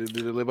 Did it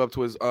live up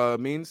to his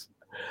means?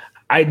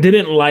 I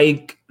didn't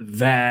like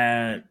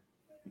that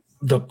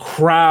the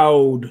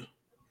crowd,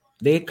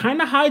 they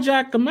kind of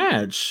hijacked the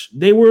match.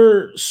 They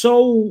were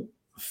so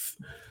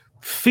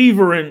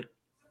fervent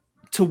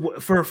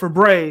for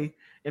Bray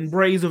and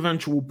Bray's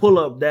eventual pull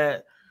up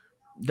that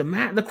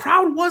the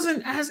crowd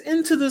wasn't as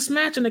into this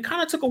match, and it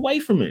kind of took away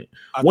from it.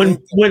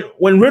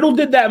 When Riddle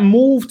did that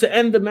move to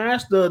end the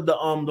match,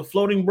 the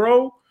floating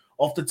bro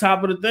off the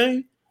top of the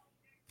thing,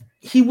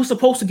 he was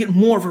supposed to get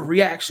more of a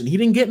reaction. He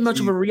didn't get much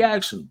of a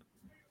reaction.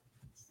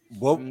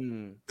 Well,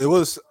 it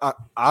was.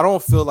 I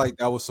don't feel like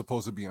that was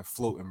supposed to be a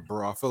floating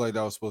bro. I feel like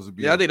that was supposed to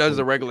be. Yeah, I think that was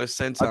a regular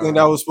sense. I think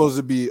that was supposed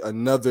to be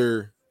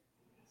another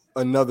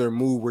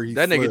move where he.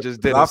 That nigga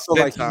just did a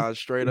senton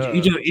straight up. He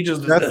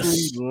just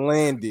definitely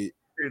landed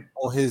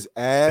on his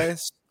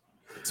ass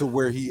to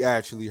where he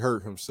actually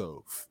hurt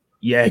himself.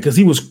 Yeah, because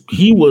he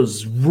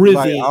was really.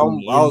 Like,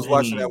 I was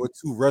watching that with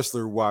two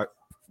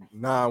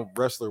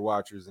non-wrestler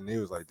watchers, and he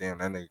was like, "Damn,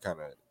 that nigga kind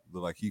of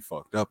looked like he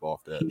fucked up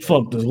off that." He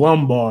fucked his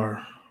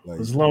lumbar. Like,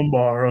 his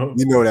lumbar up.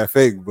 You know that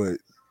fake, but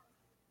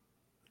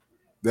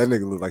that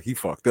nigga looked like he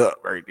fucked up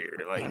right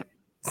there. Like,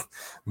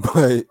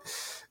 but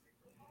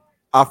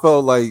I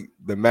felt like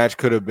the match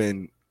could have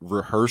been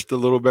rehearsed a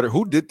little better.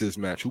 Who did this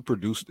match? Who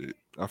produced it?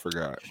 I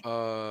forgot.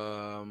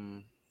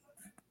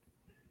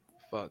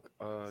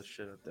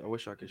 Shit. I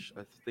wish I could.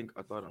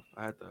 I thought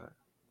I had that.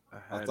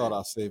 I thought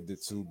I saved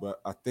it too,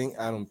 but I think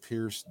Adam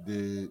Pearce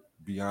did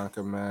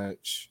Bianca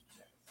match.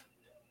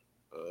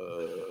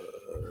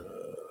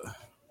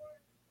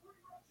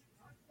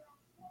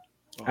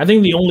 I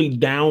think the only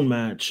down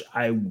match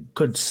I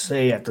could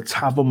say at the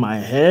top of my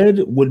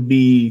head would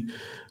be,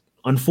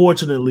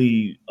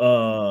 unfortunately,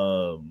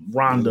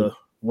 Ronda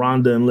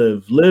and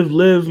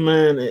Liv,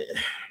 man.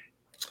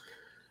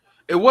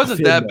 It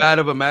wasn't that bad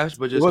of a match,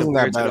 but just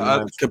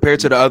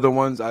compared to the other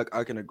ones, I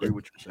can agree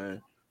with what you're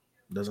saying.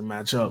 Doesn't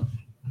match up.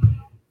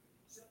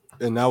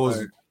 And that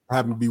was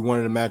happened to be one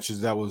of the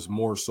matches that was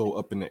more so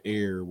up in the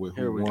air with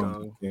who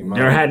won.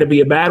 There had to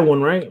be a bad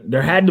one, right?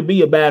 There had to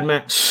be a bad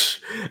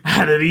match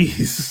out of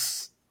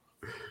these.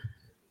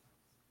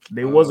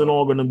 They wasn't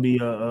all gonna be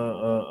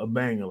a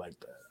banger like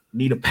that.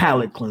 Need a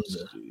palate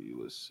cleanser.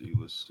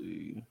 Let's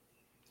see.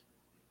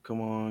 Come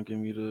on, give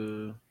me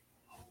the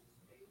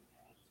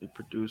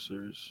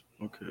producers.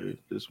 Okay,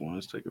 this one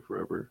is taking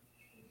forever.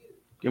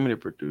 Give me the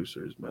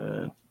producers,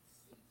 man.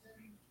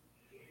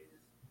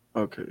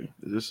 Okay,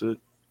 is this it?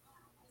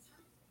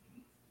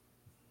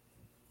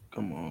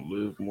 Come on,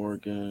 Liv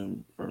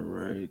Morgan. All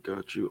right,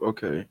 got you.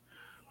 Okay.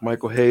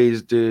 Michael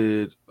Hayes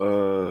did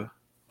Drew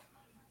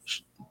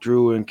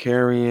and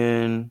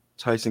Karrion.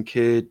 Tyson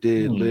Kidd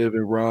did Liv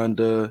and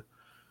Ronda.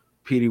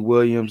 Petey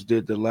Williams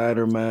did the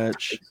ladder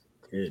match.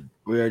 We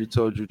already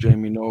told you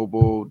Jamie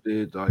Noble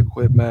did the I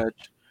Quit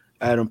match.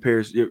 Adam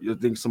Pearce. You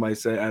think somebody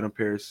said Adam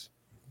Pearce?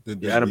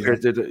 Adam Pearce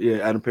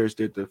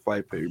did the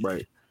fight pay,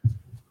 right?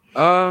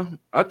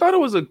 I thought it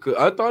was a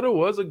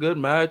good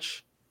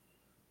match.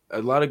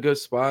 A lot of good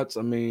spots.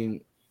 I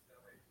mean,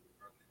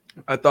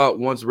 I thought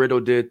once Riddle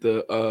did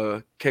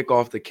the kick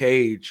off the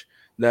cage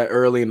that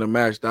early in the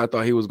match, I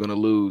thought he was gonna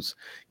lose,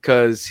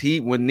 because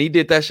when he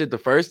did that shit the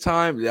first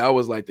time, that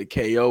was like the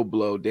KO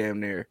blow, damn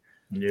near.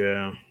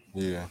 Yeah.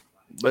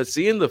 But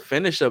seeing the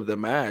finish of the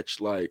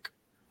match, like,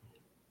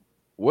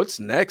 what's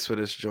next for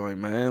this joint,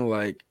 man?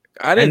 Like,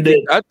 I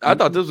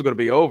thought this was gonna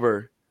be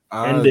over.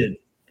 Ended.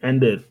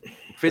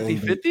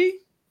 50-50?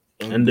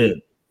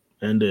 Ended.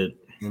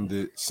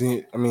 And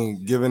see, I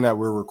mean, given that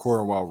we're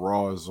recording while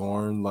Raw is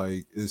on,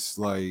 like, it's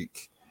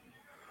like,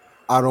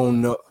 I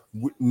don't know.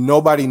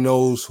 Nobody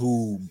knows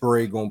who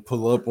Bray gonna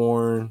pull up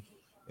on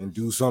and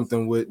do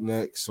something with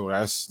next. So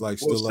that's like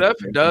still. Seth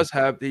does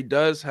have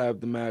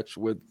the match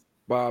with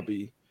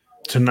Bobby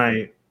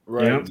tonight,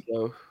 right?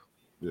 Yeah.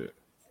 So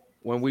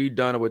when we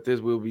done with this,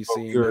 we'll be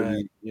seeing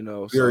that. You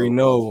know, we already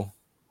know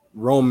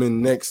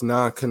Roman next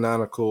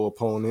non-canonical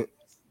opponent.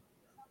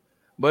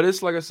 But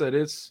it's like I said,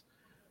 it's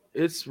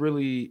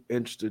really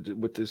interesting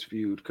with this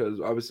feud because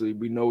obviously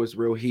we know it's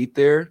real heat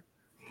there,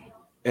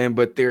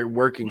 but they're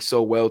working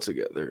so well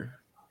together.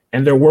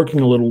 And they're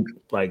working a little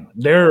like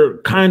they're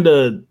kind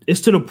of.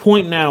 It's to the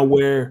point now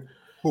where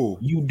Who?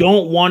 you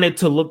don't want it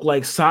to look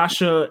like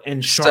Sasha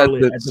and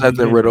Charlotte at the Seth and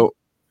beginning. Riddle.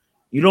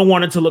 You don't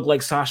want it to look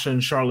like Sasha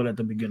and Charlotte at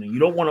the beginning. You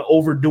don't want to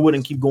overdo it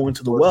and keep going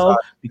to the well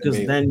because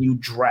then you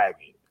drag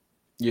it.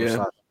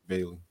 Yeah,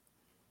 Bailey.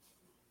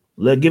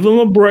 Give him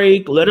a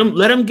break. Let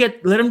him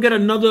get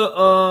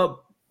another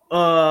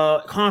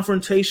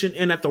confrontation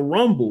in at the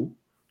Rumble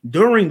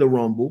during the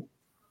Rumble.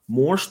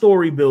 More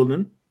story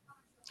building.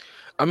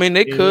 I mean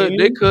they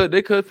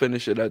could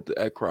finish it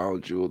at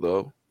Crown Jewel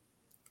though.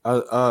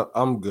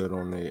 I'm good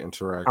on the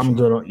interaction. I'm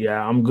good.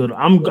 I'm good.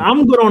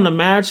 I'm good on the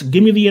match.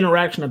 Give me the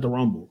interaction at the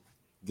Rumble.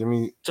 Give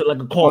me to like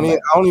a callback.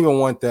 I don't even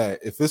want that.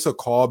 If it's a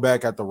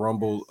callback at the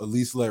Rumble, at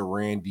least let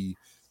Randy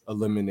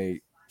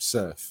eliminate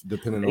Seth.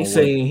 Depending on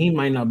saying he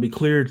might not be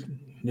cleared.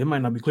 It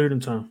might not be cleared in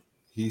time.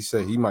 He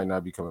said he might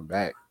not be coming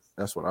back.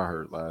 That's what I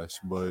heard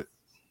last. But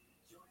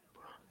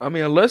I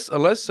mean, unless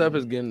Seth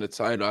is getting the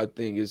title,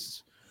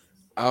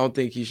 I don't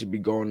think he should be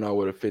going out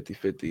with a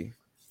 50-50.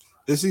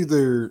 It's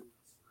either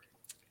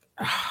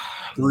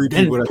three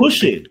people that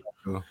push it.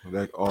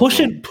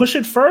 Push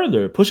it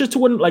further. Push it to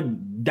like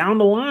down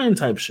the line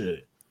type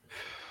shit.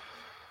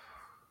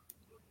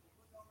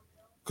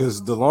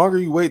 Because the longer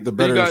you wait, the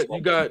better.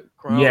 You got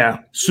Crown. Yeah.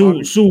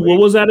 Sue, what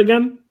was that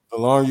again? The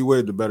longer you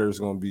wait, the better it's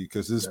going to be.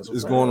 Because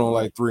it's going on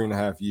like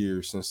 3.5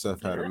 years since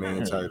Seth had a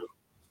main title.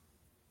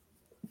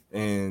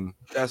 And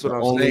that's what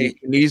I'm saying.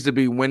 He needs to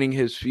be winning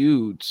his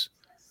feuds.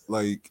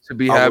 Like to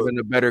be having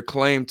a better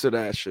claim to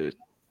that shit.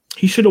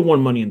 He should have won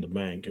Money in the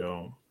Bank,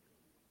 yo.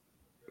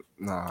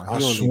 Nah, I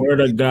swear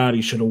to God,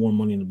 he should have won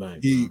Money in the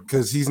Bank.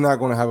 Because he's not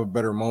going to have a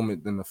better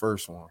moment than the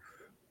first one.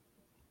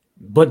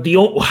 But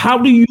how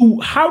do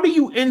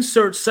you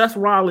insert Seth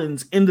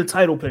Rollins in the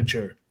title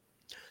picture?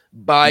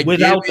 By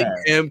giving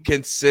him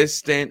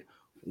consistent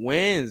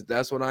wins.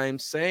 That's what I am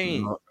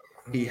saying.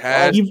 He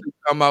has to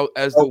come out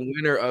as the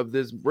winner of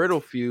this Riddle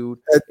feud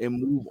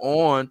and move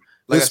on.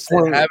 Like I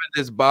said, having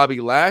this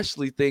Bobby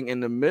Lashley thing in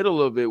the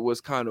middle of it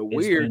was kind of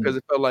weird because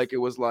it felt like it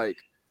was like,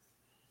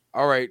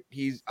 all right,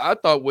 I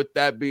thought with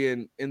that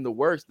being in the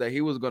works that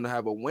he was going to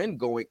have a win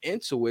going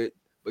into it,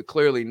 but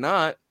clearly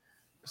not.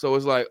 So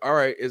it's like, all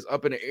right, it's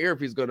up in the air if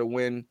he's going to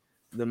win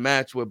the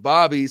match with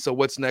Bobby. So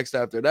what's next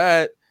after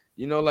that?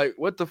 You know, like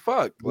what the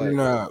fuck? We don't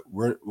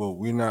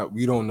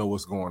know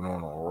what's going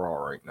on Raw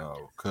right now.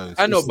 Because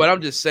I know, but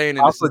I'm just saying.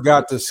 I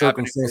forgot the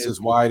circumstances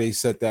why they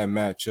set that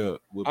match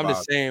up. I'm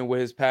just saying with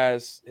his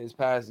past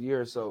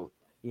year or so,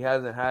 he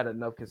hasn't had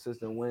enough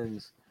consistent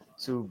wins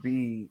to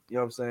be, you know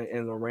what I'm saying,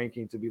 in the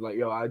ranking to be like,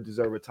 yo, I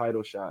deserve a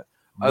title shot.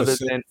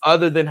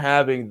 Other than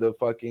having the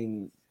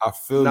fucking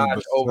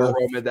notch over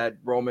Roman that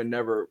Roman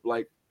never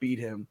like beat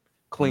him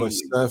cleanly.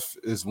 But Seth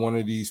is one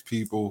of these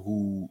people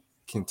who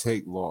can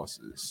take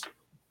losses.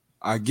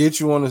 I get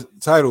you on the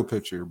title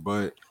picture,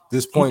 but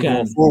this point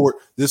going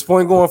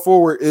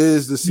forward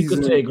is the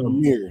season.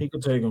 He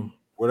could take him.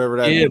 Whatever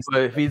that is.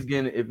 But if he's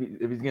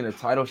getting a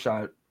title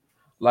shot,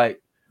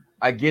 like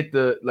I get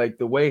the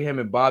way him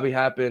and Bobby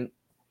happened,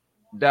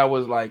 that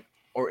was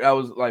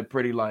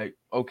pretty like,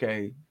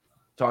 okay,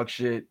 talk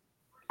shit.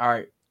 All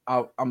right,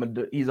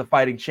 he's a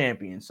fighting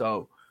champion,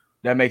 so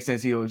that makes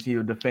sense. He'll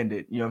defend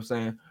it. You know what I'm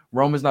saying?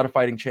 Roman's not a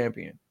fighting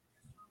champion.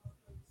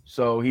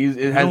 So he's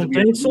defended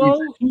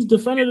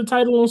the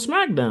title on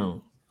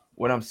SmackDown.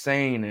 What I'm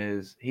saying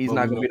is he's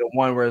not gonna be the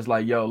one where it's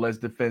like, yo, let's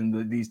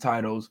defend these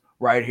titles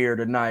right here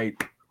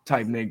tonight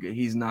type nigga.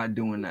 He's not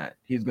doing that.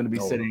 He's gonna be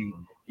sitting,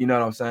 you know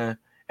what I'm saying?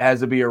 It has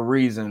to be a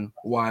reason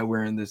why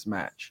we're in this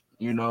match,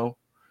 you know?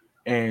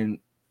 And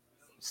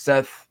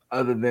Seth,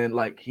 other than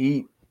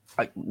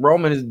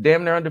Roman is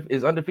damn near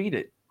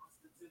undefeated.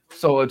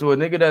 So to a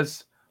nigga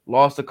that's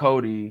lost to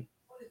Cody,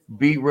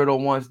 beat Riddle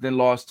once, then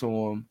lost to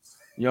him,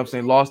 you know what I'm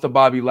saying? Lost to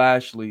Bobby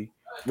Lashley.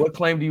 What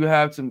claim do you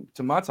have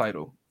to my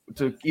title?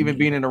 To even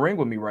being in the ring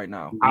with me right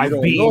now?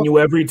 I've beaten you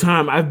every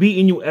time. I've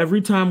beaten you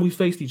every time we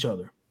faced each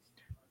other.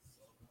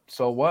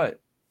 So what?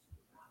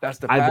 That's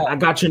the fact. I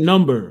got your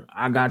number.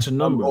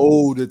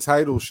 The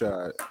title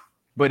shot.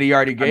 But he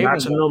already gave him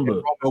your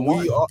number. But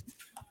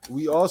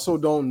we also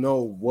don't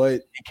know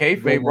what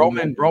kayfabe.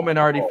 Roman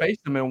already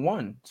faced him and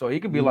won. So he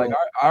could be like,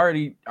 I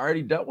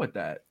already dealt with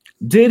that.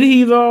 Did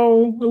he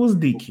though? It was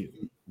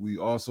DQ. We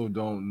also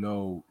don't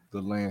know the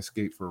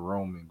landscape for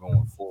Roman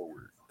going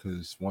forward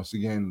because once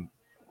again,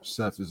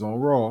 Seth is on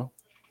Raw.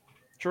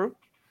 True.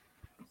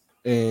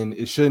 And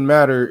it shouldn't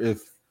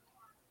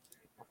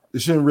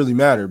really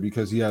matter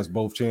because he has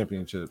both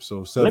championships.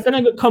 So Seth, let the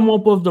nigga come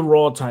up with the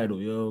Raw title,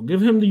 yo.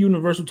 Give him the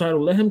Universal title.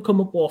 Let him come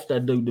up off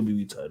that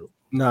WWE title.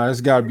 Nah,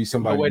 it's got to be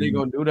somebody. No way they're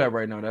gonna do that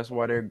right now. That's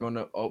why they're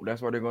gonna up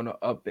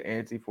the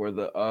ante for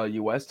the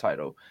US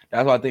title.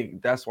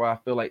 That's why I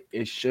feel like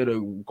it should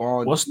have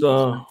gone. What's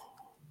the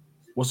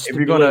if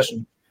you're gonna?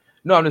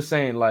 No, I'm just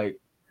saying like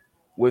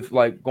with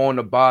like going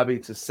to Bobby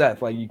to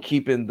Seth, like you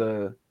keeping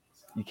the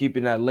You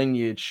keeping that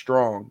lineage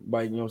strong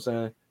by, you know what I'm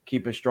saying,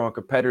 keeping strong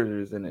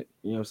competitors in it.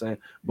 You know what I'm saying?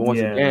 But once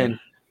again,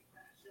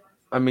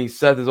 I mean,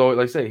 Seth is always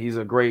like I say, he's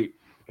a great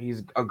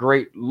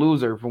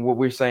loser from what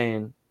we're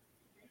saying.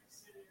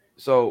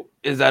 So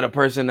is that a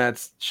person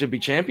that should be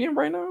champion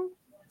right now?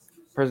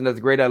 Person that's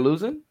great at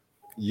losing?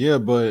 Yeah,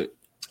 but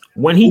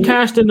when he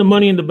cashed in the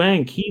Money in the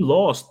Bank, he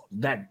lost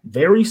that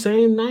very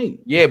same night.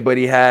 Yeah, but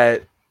he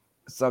had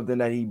something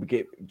that he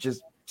get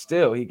just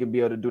still he can be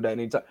able to do that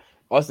anytime.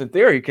 Austin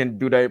Theory can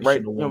do that,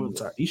 right?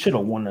 He should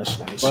have won that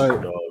slice.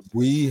 But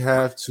we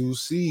have to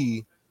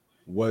see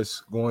what's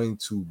going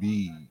to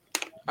be.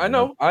 I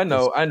know. I'm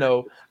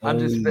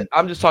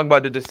just talking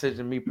about the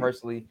decision. Me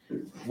personally,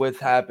 what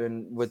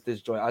happened with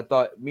this joint. I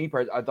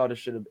thought it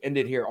should have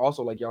ended here.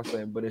 Also, like y'all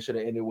saying, but it should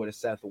have ended with a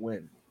Seth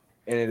win,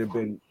 and it'd have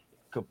been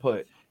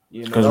kaput.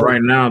 You know, because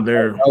right now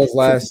they're that was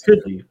last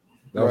 50.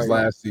 That was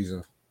last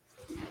season.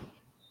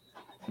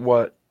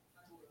 What?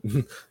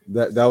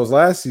 that was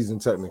last season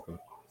technically.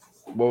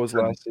 What was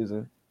last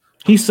season?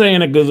 He's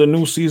saying it because a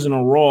new season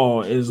of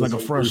Raw is like a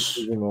fresh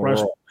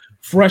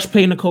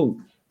paint of coat.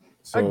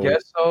 So I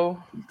guess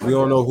so. We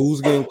don't know who's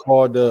getting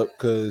called up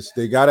because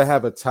they got to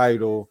have a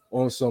title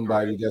on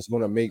somebody that's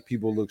going to make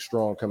people look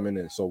strong coming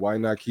in. So why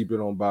not keep it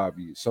on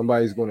Bobby?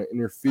 Somebody's going to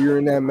interfere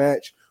in that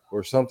match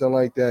or something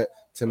like that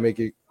to make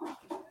it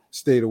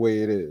stay the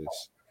way it is.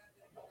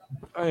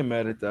 I ain't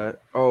mad at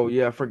that. Oh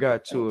yeah, I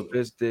forgot too.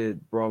 Abyss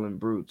did Brawling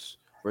Brutes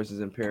versus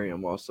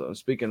Imperium also. And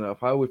speaking of,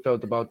 how we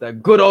felt about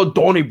that good old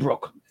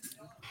Donnybrook.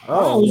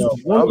 Oh, it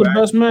was one of the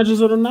best matches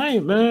of the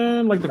night,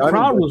 man. Like the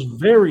crowd was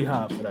very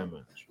hot for that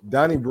match.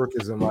 Donnybrook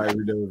is in my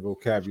everyday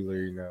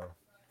vocabulary now.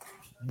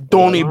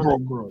 Donnybrook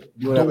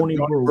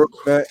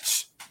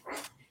match.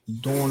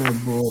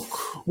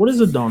 Donnybrook. What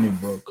is a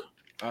Donnybrook?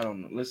 I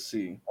don't know. Let's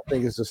see. I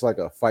think it's just like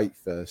a fight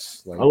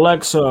fest. Like,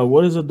 Alexa,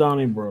 what is a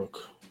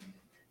Donnybrook?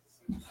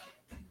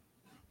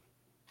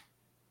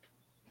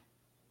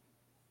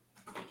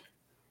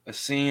 A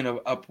scene of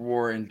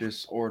uproar and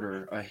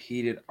disorder, a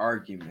heated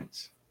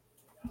argument.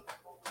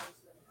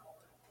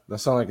 That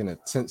sounds like an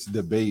intense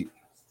debate.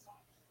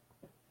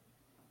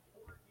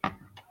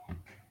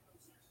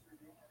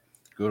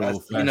 Good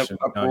old fashioned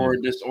uproar,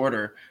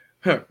 disorder.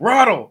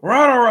 Rattle.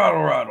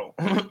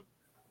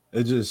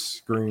 It just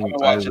screamed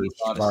Irish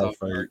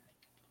firefight.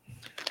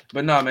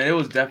 But no, man, it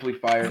was definitely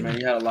fire, man.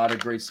 He had a lot of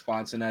great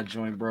spots in that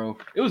joint, bro.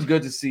 It was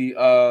good to see,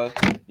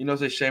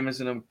 say Sheamus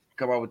and him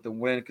come out with the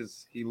win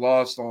because he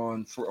lost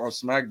on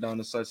SmackDown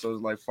and such. So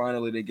it's like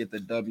finally they get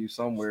the W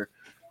somewhere,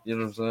 you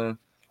know what I'm saying?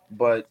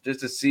 But just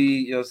to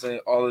see, you know what I'm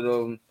saying, all of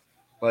them,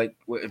 like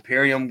with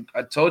Imperium,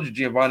 I told you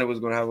Giovanni was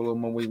gonna have a little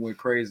moment when he went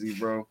crazy,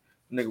 bro.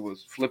 Nigga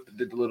was flipped,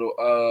 did the little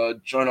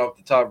joint off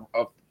the top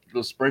of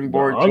the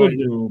springboard. The other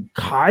dude,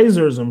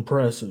 Kaiser's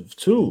impressive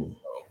too.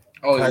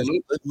 Oh,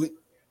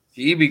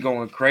 he be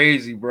going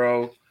crazy,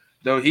 bro.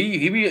 Though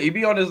he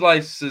be on his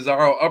like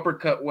Cesaro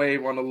uppercut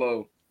wave on the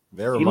low.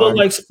 He looked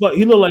like Spud.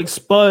 He looked like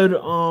Spud,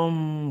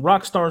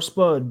 Rockstar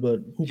Spud, but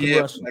who can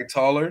wrestle? Like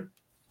taller.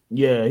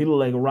 Yeah, he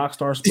looked like a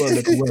Rockstar Spud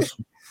that can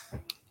wrestle.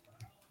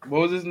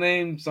 What was his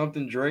name?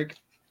 Something Drake.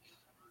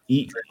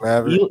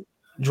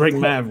 Drake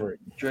Maverick.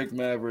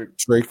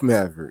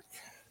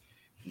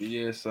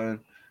 Yeah, son.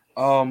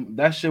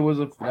 That shit was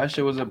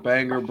a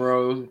banger,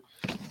 bro.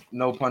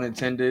 No pun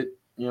intended.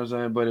 You know what I'm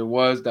saying? But it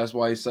was. That's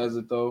why he says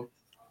it though.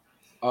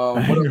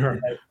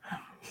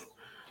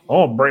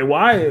 Bray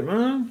Wyatt,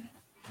 man.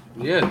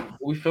 Yeah, what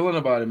we feeling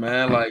about it,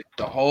 man? Like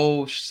the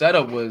whole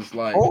setup was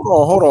like.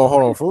 Hold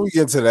on. Before we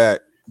get to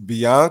that,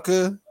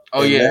 Bianca.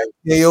 Oh yeah,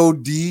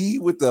 KOD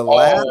with the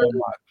ladder. Oh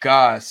my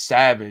god,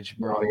 savage,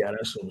 bro. Oh yeah,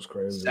 that shit was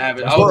crazy.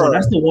 Savage.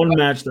 That's the one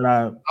match that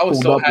I was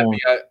so happy.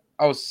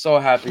 I was so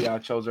happy I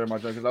chose her in my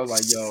joint because I was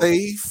like, yo,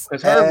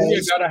 because her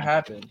really gotta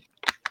happen.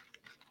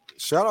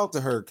 Shout out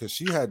to her because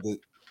she had to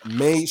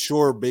made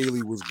sure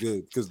Bayley was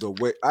good because the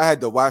way I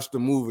had to watch the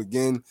move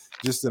again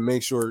just to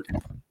make sure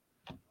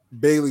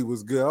Bayley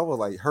was good. I was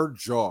like, her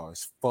jaw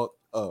is fucked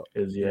up.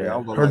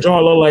 Her jaw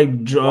looked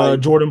like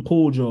Jordan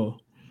Poole jaw.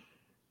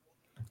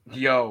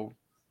 Yo,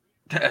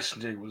 that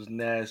shit was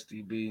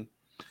nasty, B.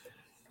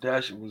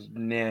 That shit was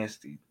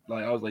nasty.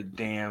 Like I was like,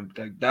 damn,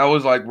 that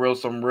was like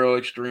some real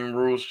extreme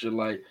rules shit.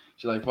 Like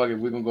she's like, fuck it,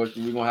 we're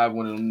gonna have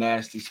one of them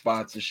nasty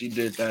spots, and she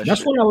did that.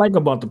 That's what I like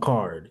about the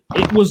card.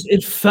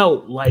 It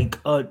felt like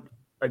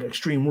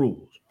Extreme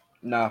Rules.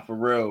 Nah, for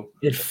real.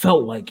 It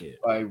felt like it.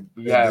 Like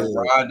we had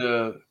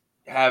Ronda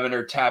having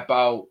her tap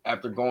out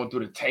after going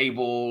through the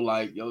table.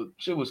 Like, yo,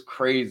 shit was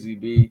crazy,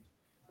 B.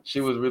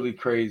 She was really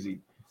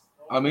crazy.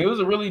 I mean, it was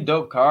a really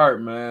dope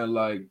card, man.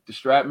 Like the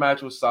strap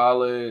match was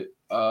solid.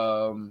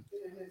 Arian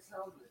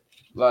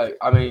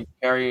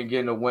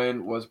getting a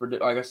win was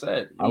like I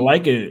said. I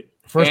like it.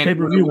 First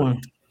pay-per-view one.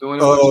 Doing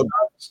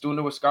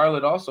it with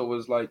Scarlett also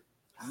was like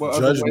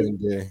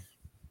Judgment Day.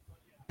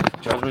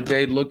 Judgment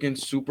Day looking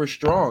super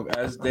strong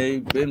as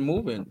they've been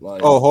moving.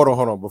 Like, hold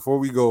on. Before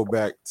we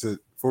get into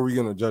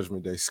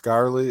Judgment Day,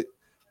 Scarlett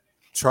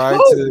tried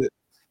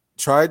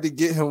to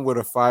get him with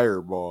a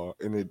fireball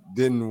and it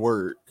didn't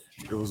work.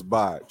 It was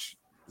botched.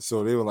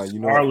 So they were like, you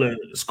know,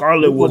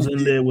 Scarlett was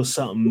in there with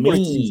something we're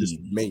gonna give you this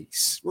mean.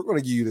 mace. We're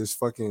gonna give you this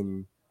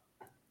fucking.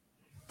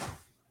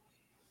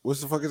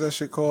 What's the fuck is that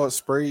shit called?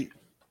 Spray.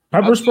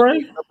 Pepper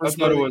spray? I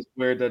thought it was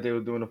weird that they were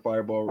doing a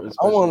fireball.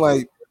 I want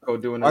like.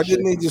 Doing Why that shit.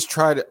 didn't they just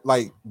try to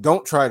like?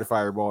 Don't try the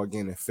fireball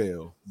again and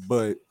fail.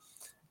 But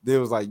they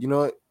was like, you know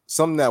what?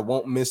 Something that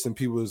won't miss and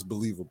people is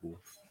believable.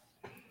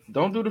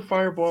 Don't do the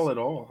fireball at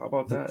all. How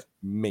about that?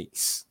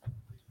 Mace.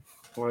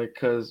 Like,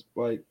 cause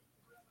like,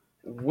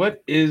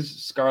 what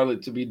is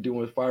Scarlett to be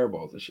doing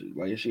fireballs and shit?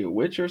 Like, is she a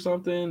witch or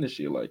something? Is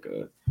she like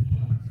a?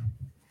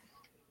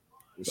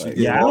 Like,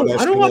 yeah,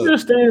 I don't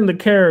understand the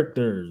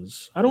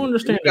characters. I don't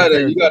understand.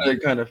 You gotta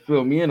kind of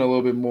fill me in a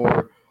little bit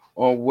more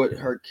on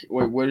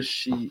what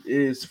she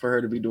is for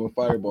her to be doing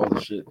fireballs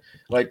and shit.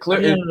 Like, clear,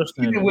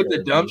 even with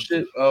the dumb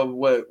shit of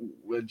what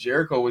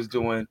Jericho was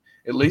doing,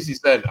 at least he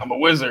said, "I'm a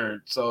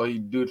wizard," so he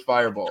did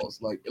fireballs.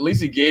 Like, at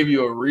least he gave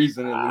you a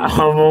reason.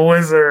 I'm a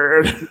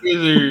wizard.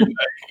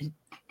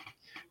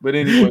 But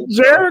anyway,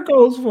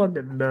 Jericho's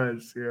fucking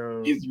nuts,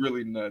 yo. He's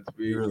really nuts,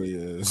 dude. He really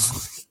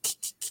is.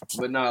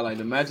 But nah, like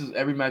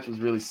every match was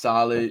really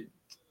solid.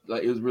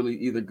 Like, it was really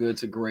either good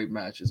to great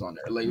matches on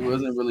there. Like, it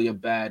wasn't really a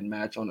bad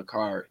match on the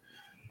card.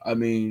 I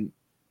mean,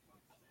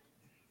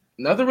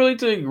 nothing really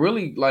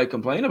to like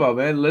complain about,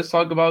 man. Let's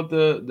talk about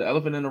the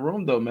elephant in the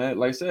room, though, man.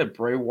 Like I said,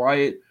 Bray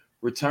Wyatt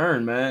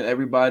return, man.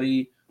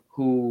 Everybody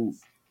who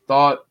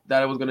thought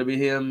that it was gonna be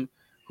him,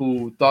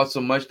 who thought so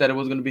much that it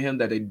was gonna be him,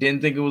 that they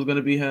didn't think it was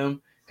gonna be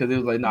him, because it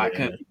was like, nah, it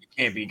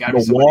can't be. Gotta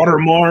the be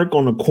watermark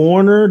on the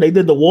corner. They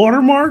did the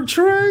watermark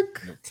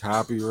trick. The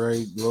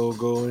copyright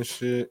logo and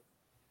shit.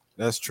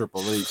 That's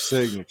Triple H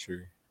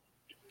signature.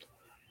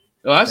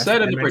 No, I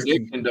said in the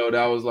prediction though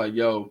that I was like,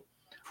 yo,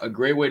 a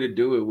great way to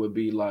do it would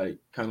be like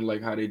kind of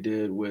like how they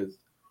did with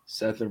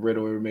Seth and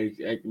Riddle, and make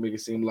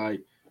it seem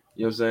like,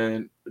 you know what I'm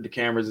saying, the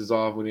cameras is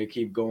off when they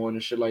keep going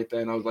and shit like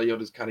that. And I was like, yo,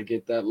 just kind of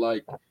get that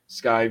like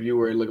sky view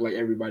where it looked like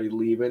everybody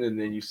leaving, and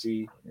then you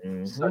see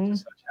such and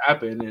such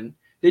happen. And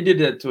they did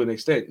that to an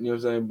extent, you know what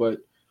I'm saying? But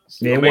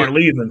they weren't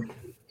leaving.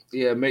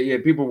 Yeah,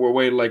 people were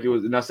waiting like it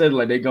was, and I said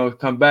like they gonna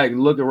come back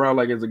and look around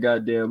like it's a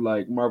goddamn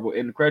like Marvel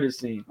end credit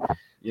scene,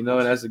 you know,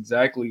 and that's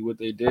exactly what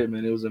they did,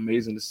 man. It was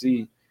amazing to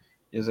see,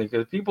 you know,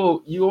 because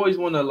people, you always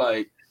want to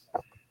like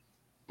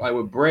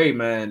with Bray,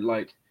 man,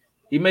 like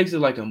he makes it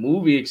like a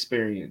movie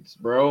experience,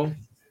 bro.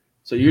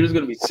 So you're just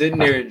gonna be sitting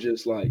there and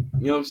just like,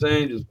 you know what I'm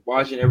saying, just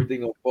watching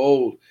everything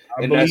unfold.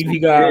 I believe he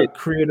got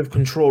creative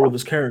control of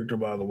his character,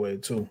 by the way,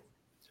 too.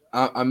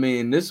 I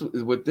mean,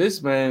 with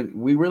this man,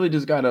 we really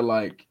just gotta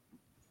like.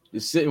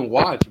 Just sit and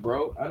watch,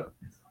 bro.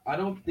 I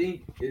don't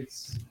think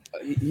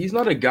he's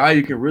not a guy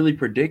you can really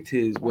predict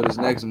what his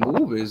next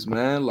move is,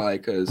 man.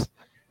 Like, cause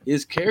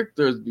his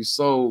characters be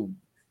so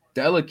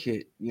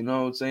delicate, you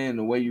know what I'm saying?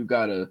 The way you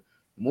gotta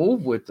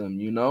move with them,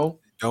 you know.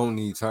 Don't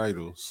need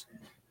titles.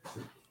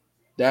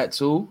 That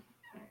too.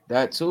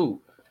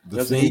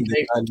 The Fiend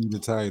did not need the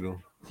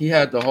title. He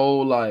had the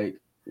whole like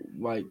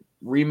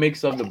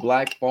remix of the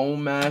Black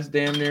Phone mask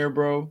damn near,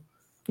 bro.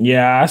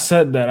 Yeah, I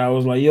said that. I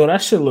was like, yo,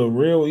 that shit look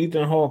real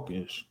Ethan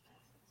Hawkins.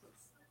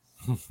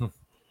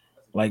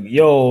 Like,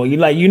 yo,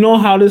 you know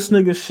how this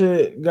nigga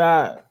shit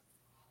got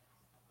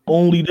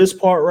only this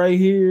part right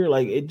here?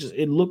 Like,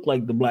 it looked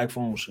like the Black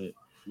Phone shit.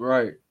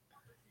 Right.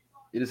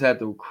 It just had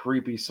the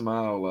creepy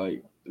smile,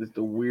 like it's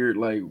the weird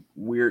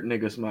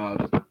nigga smile.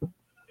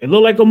 It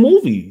looked like a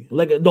movie.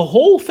 Like the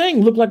whole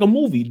thing looked like a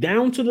movie,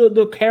 down to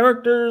the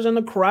characters and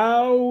the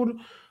crowd,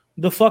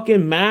 the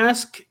fucking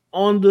mask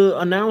on the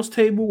announce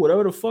table,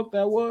 whatever the fuck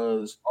that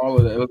was. All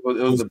of that. It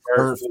was the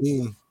burnt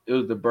fiend. It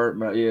was the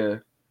burnt, yeah.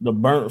 The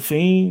burnt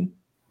fiend.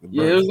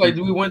 Yeah, it was like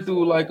we went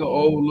through like an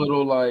old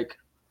little like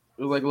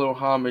it was like a little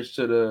homage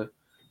to the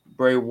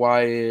Bray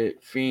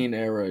Wyatt Fiend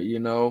era, you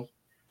know.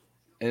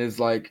 And it's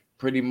like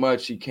pretty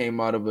much he came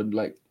out of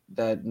like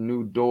that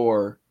new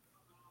door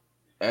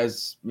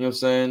as, you know what I'm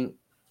saying,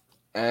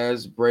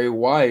 as Bray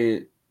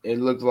Wyatt. It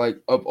looked like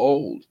up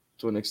old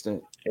to an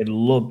extent. It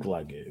looked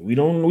like it. We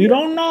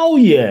don't know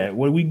yet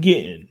what we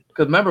getting.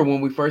 Because remember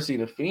when we first seen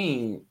the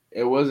Fiend,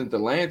 it wasn't the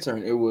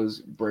lantern, it was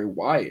Bray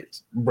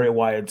Wyatt. Bray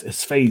Wyatt's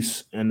his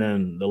face and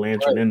then the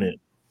lantern in it.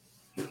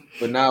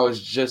 But now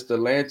it's just the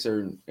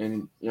lantern, and you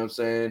know what I'm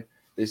saying?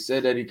 They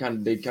said that they kind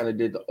of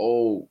did the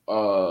old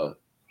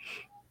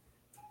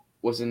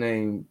what's the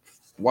name?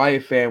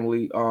 Wyatt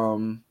family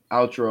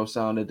outro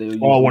sound that they use.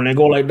 Oh, when they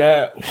go like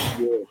that,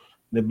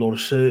 they blow the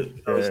shit.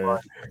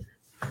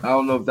 I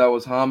don't know if that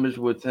was homage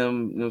with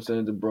him, you know what I'm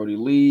saying, to Brody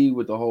Lee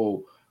with the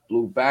whole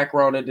blue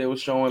background that they were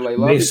showing. Like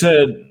they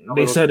said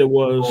it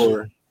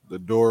was the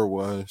door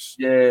was.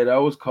 Yeah, that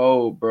was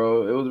cold,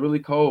 bro. It was really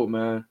cold,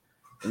 man.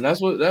 And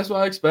that's what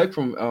I expect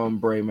from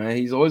Bray, man.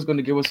 He's always going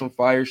to give us some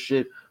fire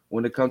shit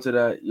when it comes to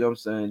that, you know what I'm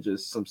saying,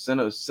 just some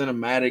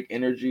cinematic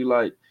energy.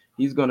 Like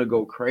he's going to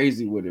go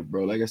crazy with it,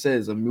 bro. Like I said,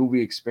 it's a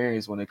movie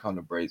experience when it comes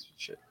to Bray's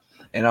shit.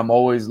 And I'm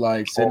always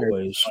like sitting there,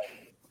 like,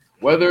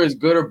 whether it's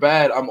good or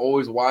bad, I'm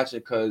always watching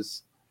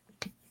because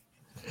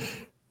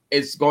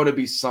it's going to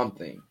be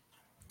something.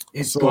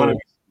 It's going to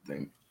be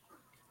something.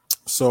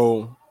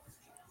 So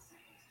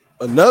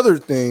another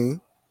thing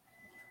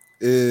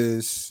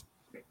is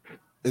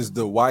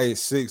the Wyatt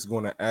Six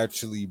going to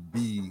actually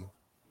be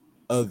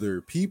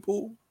other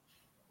people,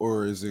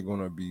 or is it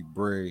going to be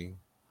Bray?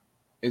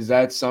 Is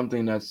that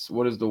something that's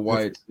what is the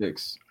Wyatt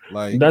Six?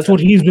 Like That's what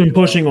he's been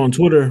pushing on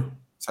Twitter.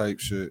 type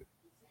shit.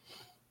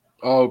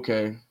 Oh,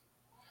 okay.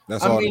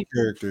 That's I all mean- the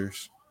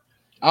characters.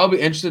 I'll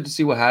be interested to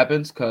see what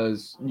happens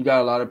because you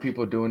got a lot of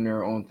people doing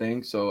their own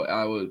thing. So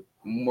I would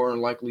more than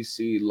likely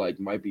see like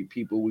might be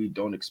people we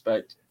don't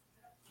expect.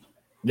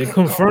 They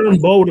confirmed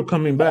Bo to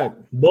coming back.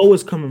 Bo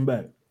is coming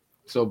back.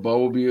 So Bo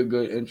will be a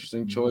good,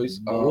 interesting choice.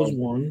 Bo was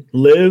one.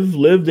 Liv,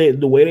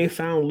 the way they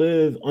found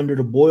Liv under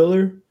the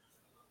boiler,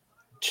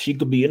 she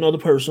could be another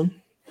person.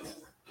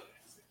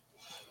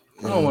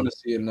 I don't want to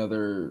see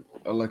another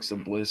Alexa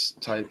Bliss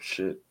type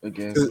shit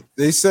again.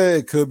 They said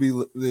it could be.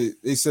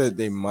 They said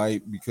they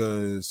might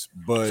because, It's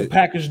a but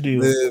package deal.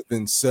 Liv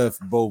and Seth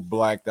both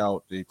blacked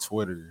out their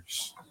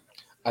Twitters.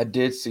 I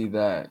did see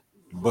that.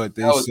 But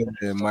they That was said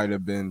it might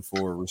have been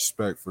for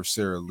respect for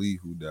Sarah Lee,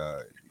 who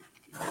died.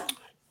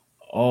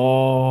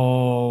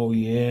 Oh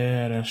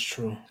yeah, that's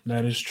true.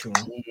 That is true.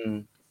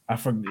 Mhm. I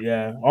forget.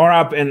 Yeah,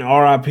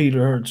 RIP to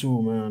her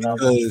too, man. That was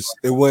Because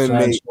it wouldn't a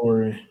sad make,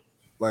 story.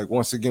 like,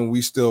 once again,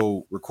 we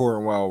still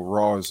recording while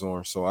Raw is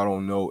on, so I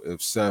don't know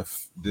if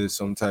Seth did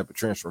some type of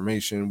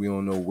transformation. We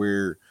don't know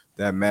where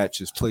that match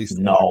is placed.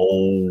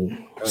 No,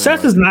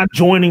 Seth is not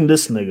joining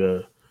this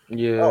nigga. I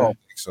Yeah, don't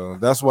think so.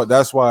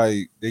 That's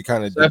why they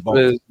kind of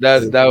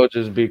that would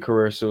just be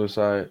career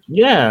suicide.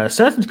 Yeah,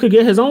 Seth could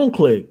get his own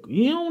click.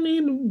 You don't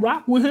need to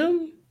rock with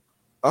him.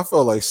 I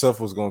felt like Seth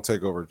was going to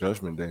take over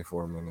Judgment Day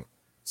for a minute.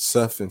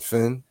 Seth and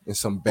Finn and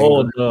some banger.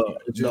 Oh,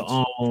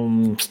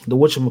 the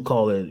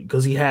whatchamacallit,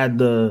 because he had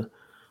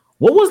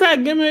what was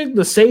that gimmick?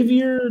 The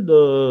Savior,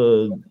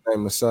 the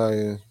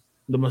Messiah.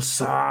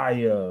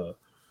 Messiah.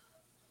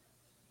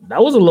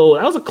 That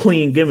was a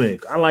clean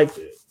gimmick. I liked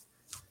it.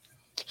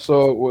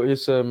 So what he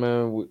said,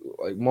 man,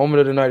 like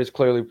moment of the night is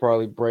clearly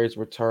probably Bray's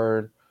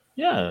return.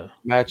 Yeah.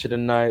 Match of the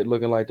night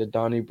looking like the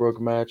Donnybrook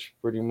match,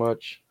 pretty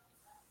much.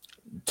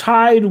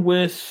 Tied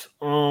with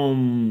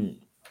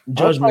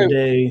Judgment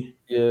Day.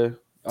 Yeah.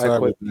 I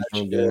quit match.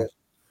 Yeah.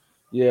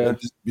 Yeah. And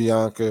just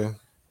Bianca.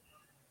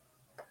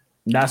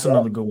 That's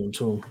another good one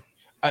too.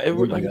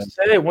 Like I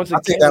said, once I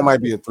think that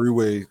might be a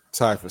 3-way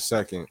tie for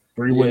second.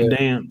 3-way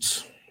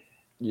dance.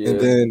 Yeah. And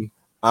then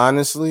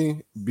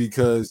honestly,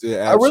 because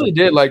I really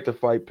did like the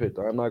fight pit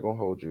though. I'm not gonna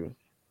hold you.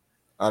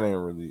 I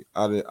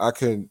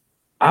couldn't.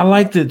 I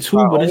liked it too,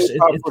 but it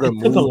took a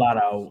move. lot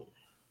out.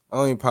 I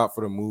only pop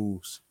for the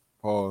moves.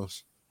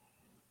 Pause.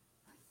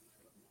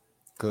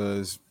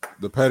 Because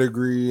the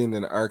pedigree and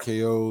then the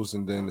RKOs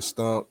and then the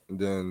stomp and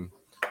then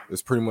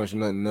there's pretty much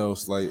nothing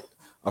else. Like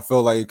I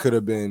felt like it could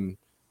have been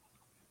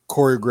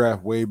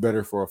choreographed way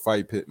better for a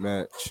fight pit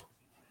match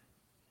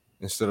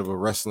instead of a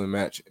wrestling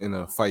match in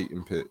a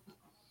fighting pit.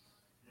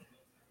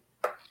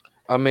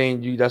 I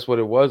mean, that's what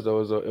it was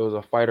though. It was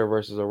a fighter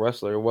versus a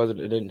wrestler. It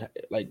didn't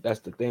like that's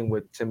the thing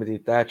with Timothy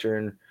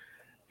Thatcher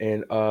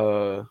and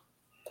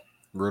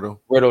Riddle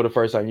the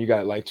first time you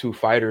got like two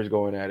fighters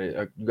going at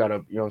it. You got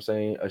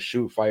a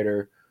shoot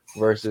fighter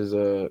versus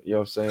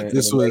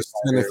this was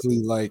technically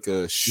like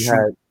a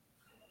shoot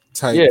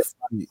type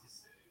fight.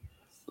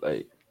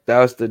 Like that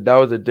was the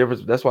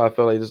difference. That's why I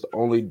felt like this is the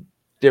only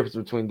difference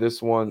between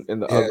this one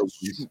and the other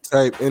shoot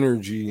type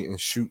energy and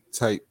shoot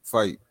type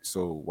fight.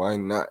 So why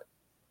not?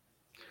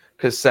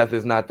 Because Seth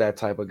is not that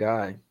type of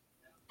guy.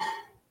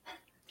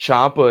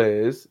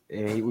 Ciampa is,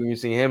 and when you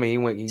see him,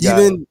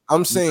 and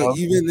I'm saying,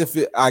 even if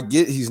I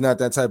get he's not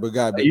that type of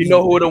guy, but you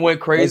know who would have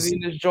went crazy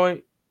in this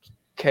joint?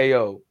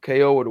 KO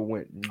would have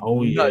went.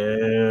 Oh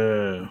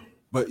yeah.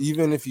 But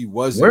even if he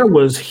wasn't, where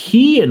was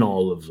he in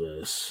all of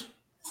this?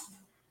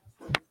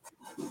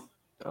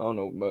 I don't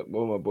know what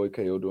my boy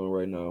KO doing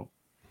right now.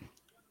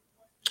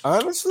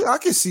 Honestly, I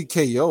can see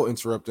KO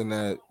interrupting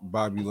that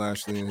Bobby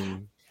Lashley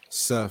and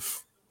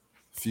Seth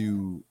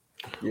feud.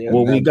 Yeah,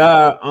 well, we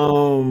got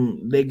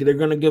they're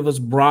gonna give us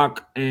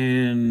Brock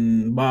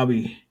and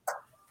Bobby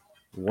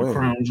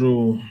Crown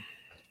Jewel.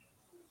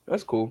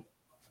 That's cool.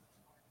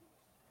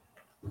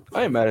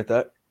 I ain't mad at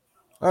that.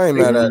 I ain't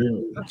mad at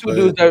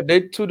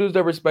it. Two dudes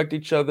that respect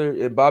each other.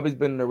 And Bobby's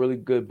been in a really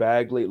good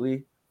bag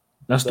lately.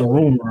 That's the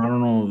rumor. I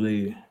don't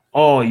know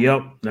Oh,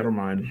 yep. Never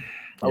mind.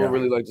 I would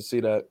really like to see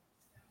that.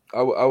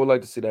 I would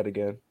like to see that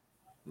again.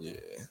 Yeah.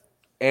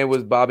 And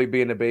was Bobby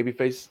being a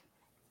babyface?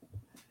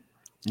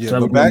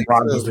 Yeah, but back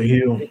to the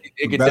heel.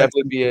 It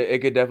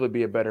could definitely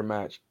be a better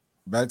match.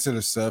 Back to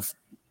the Seth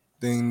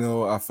thing,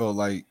 though, I felt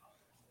like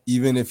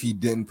even if he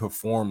didn't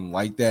perform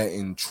like that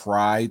and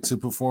tried to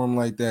perform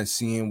like that,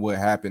 seeing what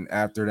happened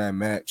after that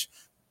match,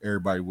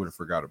 everybody would have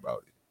forgot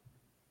about it.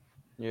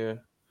 Yeah,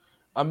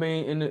 I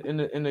mean,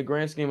 in the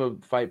grand scheme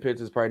of fight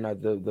pits, it's probably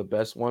not the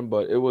best one,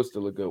 but it was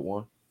still a good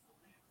one.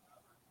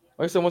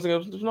 Like I said, once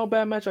again, there's no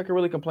bad match I can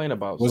really complain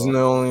about. Wasn't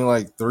there only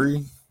like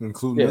 3,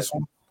 including this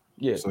one?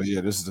 Yeah. So yeah,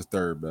 this is the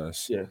third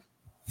best. Yeah.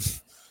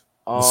 This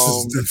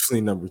is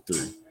definitely number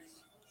 3.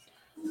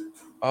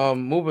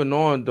 Moving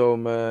on though,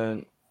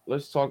 man.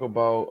 let's talk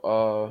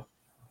about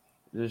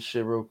this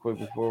shit real quick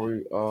before we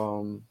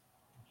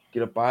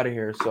get up out of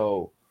here.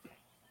 So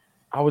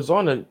I was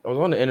on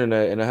the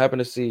internet and I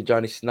happened to see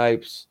Johnny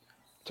Snipes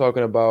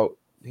talking about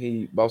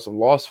he about some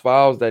lost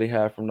files that he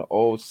had from the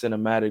old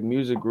cinematic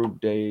music group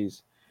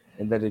days,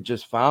 and that it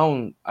just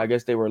found. I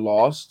guess they were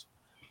lost,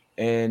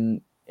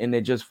 and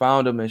they just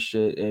found them and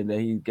shit, and that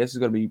he guess is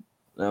gonna be, you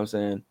know what I'm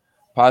saying,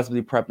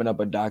 possibly prepping up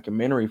a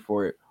documentary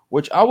for it,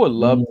 which I would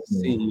love to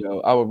see. Mm. Yo,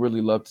 I would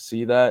really love to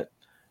see that.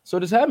 So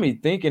this had me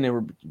thinking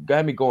and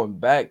got me going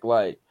back,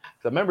 like,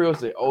 'cause I remember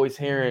always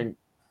hearing, you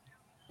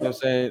know what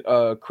I'm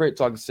saying, Crit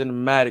talking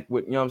cinematic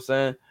with, you know what I'm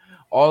saying,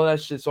 all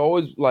that shit. So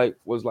always like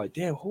was like,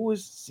 damn, who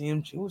is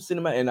CMG, who's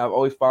cinematic? And I've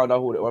always found out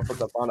who they, once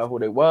I found out who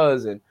they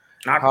was and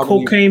Not how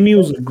many, Cocaine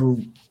Music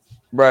Group.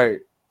 right.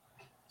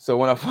 So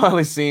when I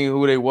finally seen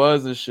who they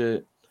was and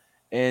shit,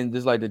 and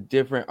just like the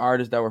different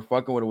artists that were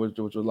fucking with it, which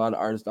was a lot of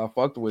artists I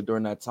fucked with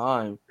during that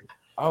time,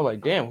 I was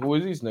like, damn, who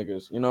is these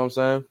niggas? You know what I'm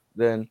saying?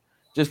 Then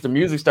just the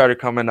music started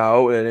coming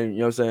out, and then, you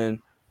know what I'm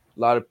saying, a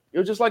lot of it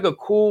was just like a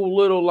cool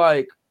little,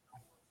 like,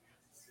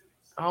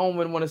 I don't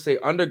even want to say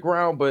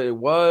underground, but it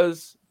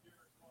was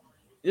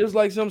like, you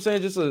know what I'm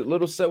saying, just a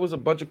little set was a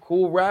bunch of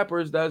cool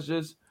rappers that's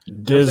just, you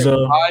know what I'm saying,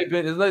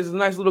 Dizza. vibing. It's a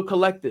nice little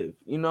collective,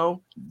 you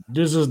know.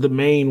 This is the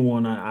main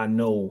one I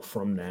know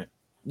from that.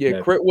 Yeah,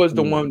 That Crit was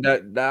the group. one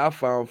that I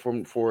found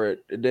for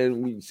it. And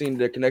then we seen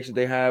the connections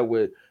they had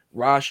with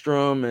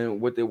Rostrum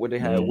and what they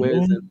had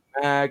Wiz Mhm. and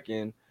Mac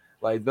and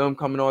like them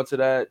coming on to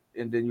that.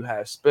 And then you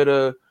had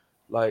Spitter.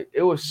 Like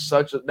it was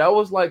that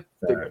was like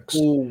the Facts.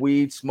 cool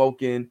weed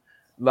smoking,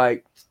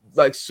 like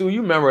Sue,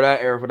 you remember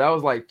that era, but that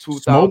was like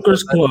 2000,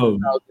 Smokers Club.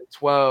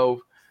 2012.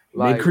 They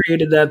Like,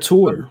 created that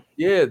tour.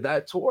 yeah,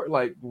 that tour,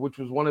 like, which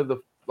was one of the,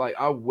 like,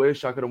 I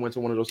wish I could have went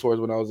to one of those tours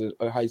when I was in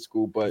high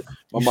school, but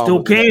my You mom still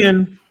was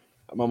can.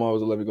 my mom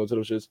was let me go to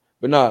those shits.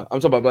 But nah, I'm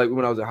talking about like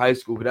when I was in high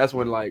school, because that's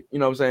when, like, you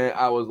know what I'm saying,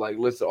 I was like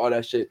listen to all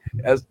that shit.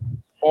 That's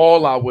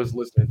all I was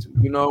listening to,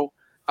 you know.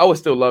 I would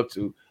still love to,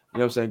 you know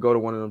what I'm saying, go to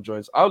one of them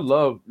joints. I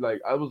love,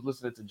 like, I was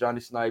listening to Johnny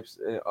Snipes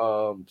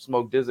and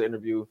Smoke Dizza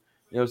interview, you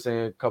know what I'm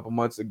saying, a couple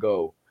months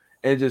ago,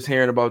 and just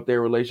hearing about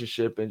their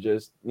relationship and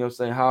just, you know what I'm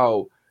saying,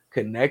 how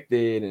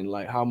connected and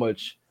like how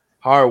much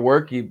hard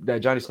work that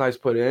Johnny Snipes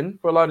put in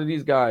for a lot of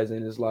these guys.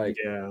 And it's like,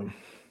 Yeah.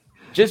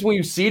 just when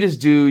you see this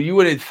dude, you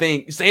wouldn't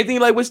think, same thing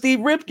like with Steve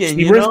Rifkin,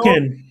 Steve you know?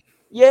 Rifkin.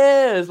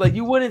 Yeah, it's like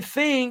you wouldn't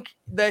think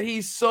that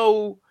he's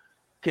so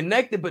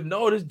connected, but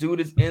no, this dude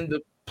is in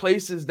the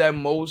places that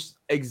most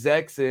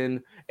execs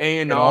and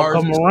It all A&Rs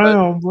come and stuff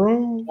around,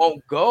 bro.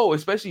 won't go,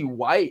 especially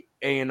white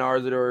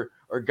A&Rs that are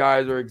or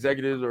guys or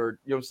executives or,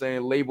 you know what I'm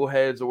saying, label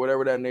heads or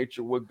whatever that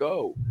nature would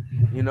go,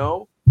 you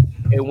know?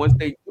 And once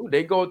they do,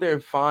 they go out there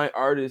and find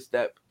artists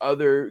that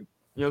other, you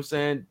know what I'm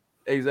saying,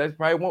 execs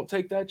probably won't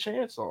take that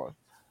chance on,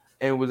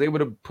 and was able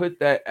to put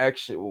that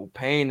actual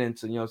pain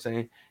into, you know what I'm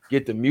saying,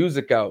 get the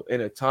music out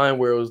in a time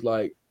where it was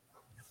like,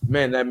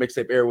 man, that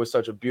mixtape era was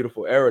such a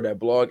beautiful era. That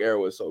blog era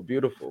was so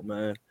beautiful,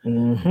 man. I'm,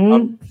 Mm-hmm.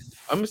 I'm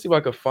gonna see if I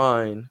can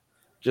find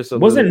just a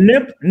little Wasn't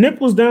Nip? Nip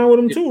was down with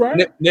him too,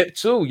 right? Nip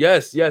too.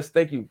 Yes, yes,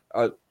 thank you.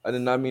 I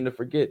did not mean to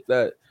forget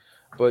that.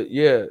 But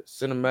yeah,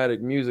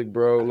 cinematic music,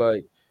 bro.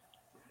 Like,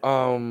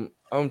 I'm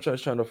trying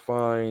to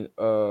find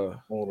Hold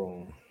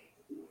on.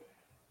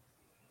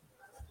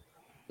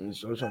 I'm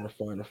trying to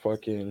find a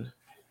fucking,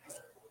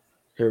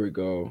 here we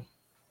go.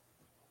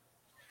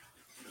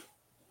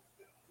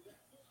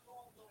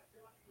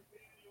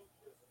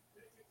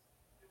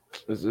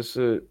 Is this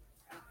it?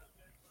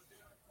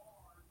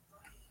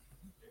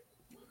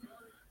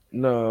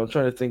 No, I'm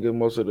trying to think of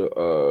most of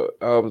the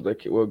albums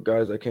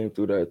guys that came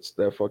through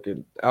that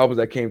fucking albums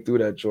that came through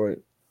that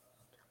joint.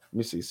 Let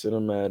me see,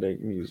 cinematic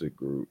music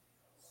group.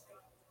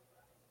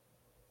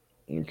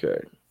 Okay,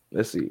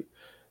 let's see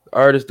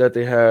artists that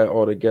they had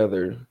all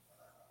together.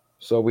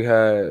 So we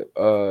had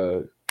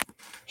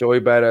Joey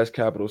Badass,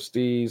 Capital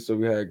Steez. So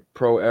we had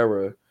Pro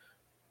Era.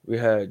 We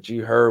had G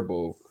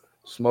Herbo,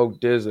 Smoke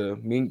Dizza,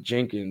 Mink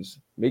Jenkins.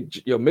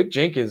 Mick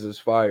Jenkins is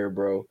fire,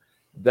 bro.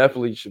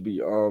 Definitely should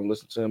be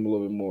listen to him a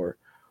little bit more.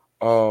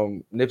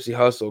 Nipsey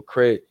Hussle,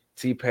 Crit,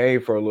 T Pain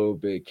for a little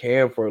bit,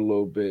 Cam for a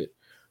little bit.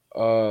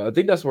 I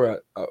think that's where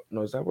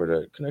no, is that where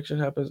the connection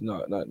happens?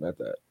 No, not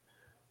that.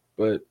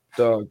 But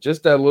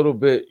just that little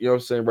bit, you know what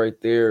I'm saying, right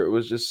there. It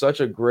was just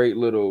such a great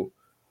little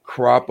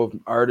crop of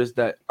artists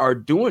that are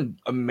doing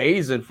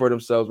amazing for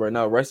themselves right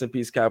now. Rest in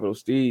peace, Capital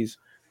Steez.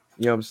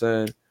 You know what I'm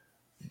saying?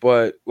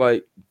 But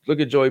like, look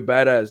at Joey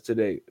Badass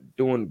today,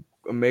 doing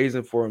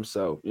amazing for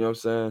himself. You know what I'm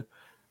saying?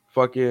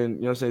 Fucking, you know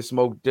what I'm saying?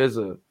 Smoke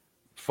Dizza,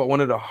 for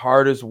one of the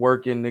hardest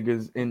working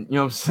niggas in, you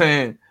know what I'm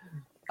saying,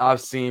 I've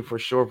seen for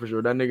sure, for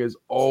sure. That nigga is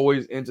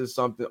always into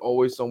something,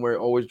 always somewhere,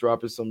 always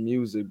dropping some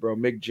music, bro.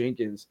 Mick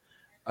Jenkins,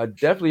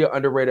 definitely an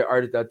underrated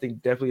artist that I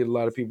think definitely a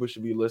lot of people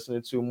should be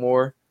listening to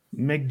more.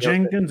 Mick You know,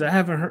 Jenkins. I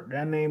haven't heard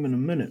that name in a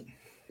minute.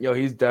 yo,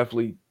 he's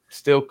definitely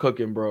still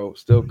cooking, bro.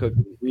 Still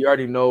cooking. We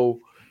already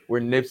know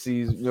where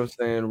Nipsey's, you know what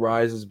I'm saying,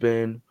 rise has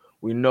been.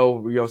 We know,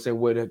 you know what I'm saying,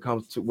 what it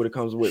comes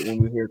with when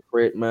we hear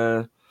Crit,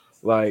 man.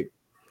 Like,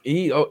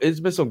 It's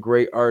been some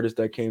great artists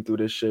that came through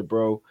this shit,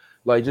 bro.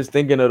 Like just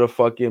thinking of the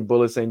fucking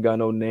Bullets Ain't Got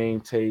No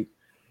Name tape,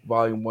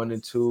 volume 1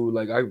 and 2.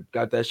 Like I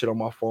got that shit on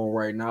my phone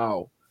right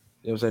now.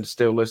 You know what I'm saying?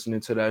 Still listening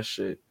to that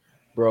shit.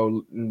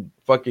 Bro,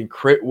 fucking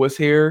Crit was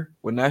here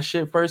when that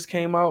shit first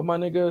came out, my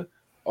nigga.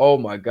 Oh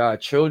my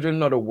god,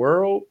 Children of the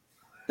World.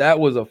 That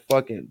was a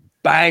fucking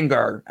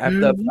banger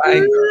after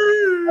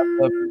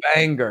banger after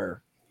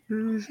banger.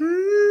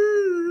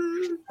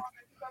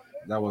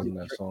 That wasn't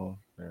that song.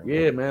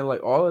 Yeah, man,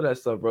 like all of that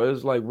stuff, bro. It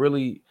was like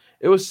really,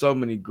 it was so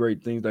many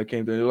great things that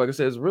came through. Like I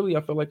said, it's really,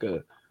 I feel like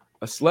a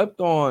slept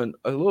on,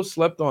 a little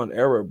slept on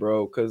era,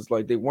 bro. Because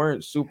like they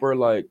weren't super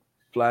like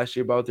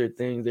flashy about their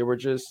things. They were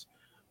just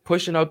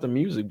pushing out the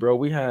music, bro.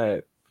 We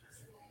had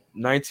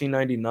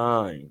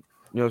 1999, you know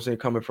what I'm saying,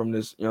 coming from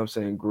this, you know what I'm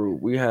saying,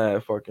 group. We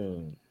had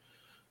fucking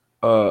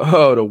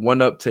oh, the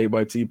One Up tape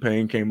by T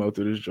Pain came out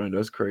through this joint.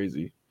 That's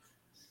crazy.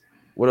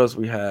 What else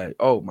we had?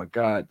 Oh my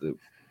god, the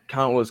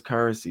countless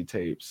Currency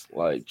tapes.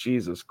 Like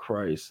Jesus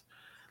Christ,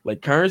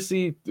 like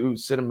Currency through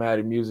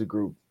Cinematic Music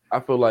Group. I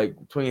feel like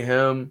between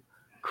him,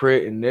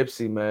 Crit, and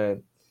Nipsey,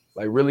 man,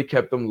 like really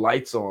kept them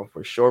lights on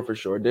for sure, for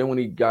sure. Then when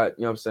he got,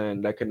 you know what I'm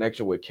saying, that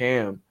connection with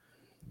Cam,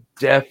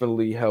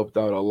 definitely helped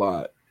out a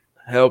lot.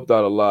 Helped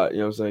out a lot, you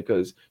know what I'm saying?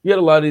 Because you had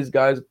a lot of these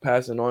guys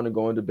passing on and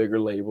going to bigger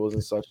labels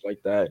and such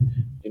like that.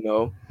 You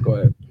know, go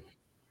ahead.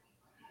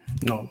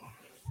 No.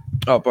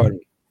 Oh, pardon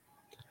me.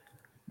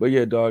 But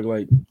yeah, dog,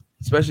 like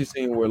especially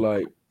seeing where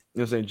like you know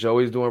what I'm saying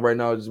Joey's doing right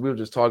now. We were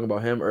just talking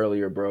about him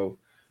earlier, bro.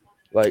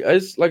 Like I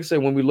just like I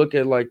said, when we look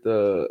at like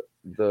the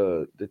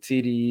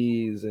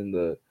TDEs and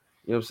the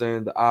you know what I'm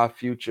saying, the I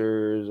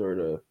Futures or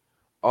the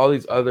all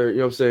these other, you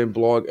know what I'm saying,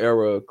 blog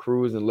era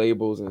crews and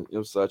labels and you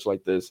know such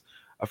like this,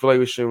 I feel like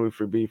we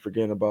shouldn't be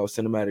forgetting about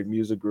Cinematic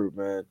Music Group,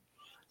 man.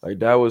 Like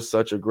that was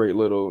such a great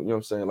little, you know what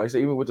I'm saying? Like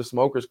say even with the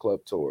Smokers Club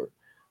tour,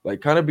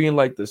 like kind of being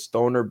like the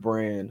stoner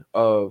brand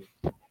of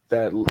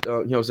that you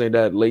know what I'm saying,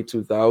 that late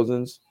 2000s, you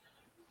know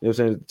what I'm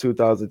saying,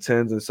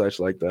 2010s and such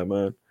like that,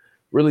 man.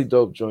 Really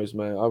dope joints,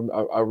 man.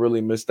 I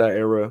really miss that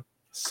era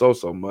so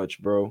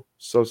much, bro.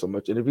 So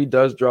much. And if he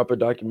does drop a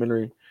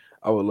documentary,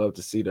 I would love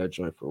to see that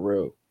joint for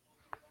real.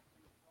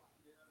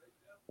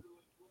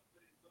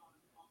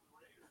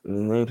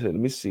 And then let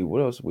me see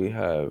what else we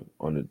have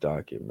on the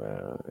docket,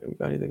 man. We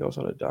got anything else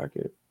on the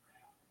docket?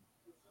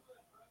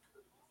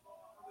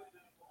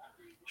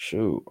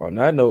 Shoot. On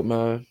that note,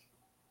 man,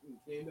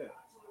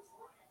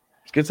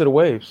 let's get to the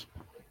waves.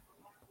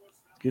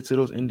 Let's get to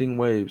those ending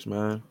waves,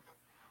 man.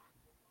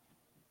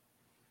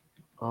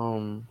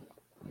 Um,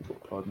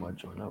 plug my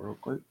joint out real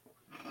quick.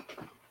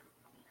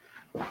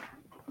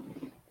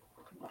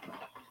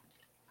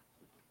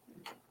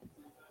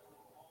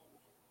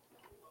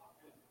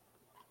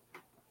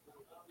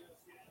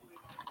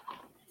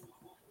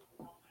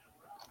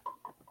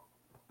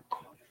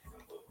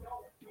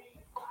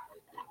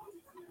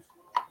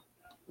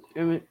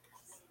 Damn it.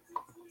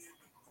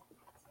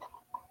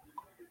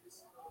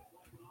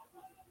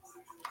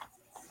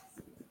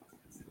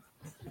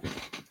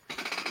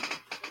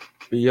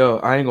 But yo,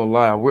 I ain't gonna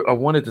lie. I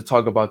wanted to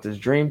talk about this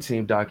Dream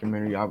Team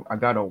documentary. I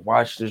gotta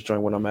watch this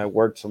joint when I'm at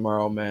work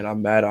tomorrow, man.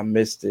 I'm mad I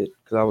missed it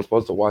because I was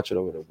supposed to watch it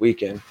over the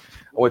weekend.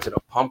 I went to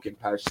the pumpkin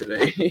patch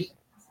today.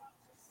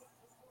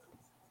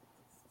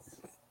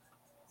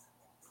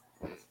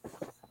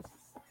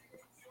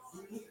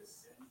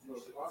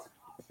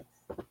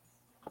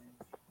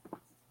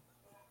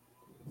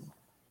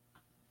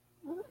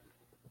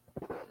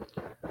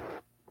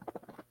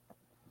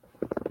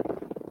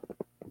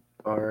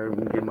 All right, let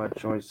me get my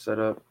joint set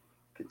up.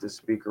 Get the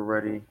speaker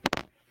ready.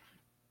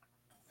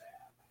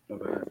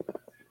 Okay.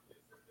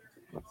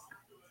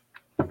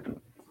 Are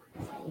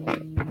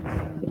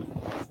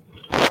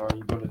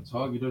you gonna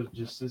talk? You don't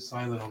just sit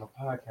silent on a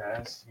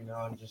podcast. You know,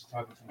 I'm just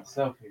talking to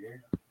myself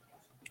here.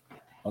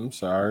 I'm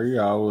sorry,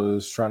 I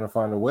was trying to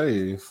find a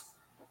wave.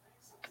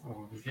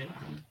 Oh, okay.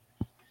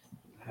 I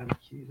have it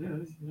queued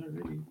up. You're not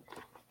ready.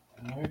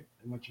 All right,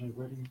 am I trying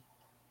ready?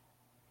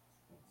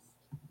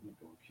 Let me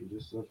go cue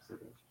this up for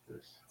this.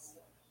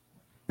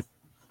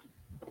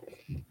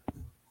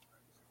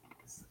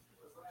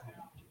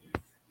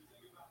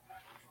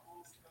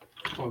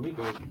 Oh, let me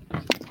go.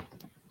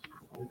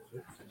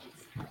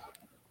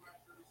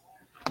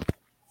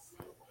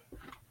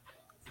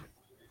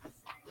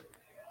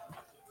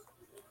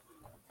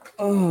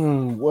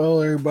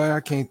 Well, everybody,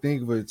 I can't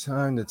think of a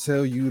time to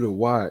tell you to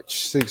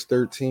watch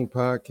 613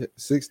 podcast,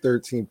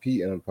 613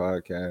 p.m.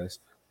 podcast.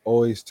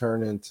 Always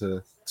tune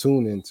into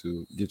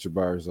Get Your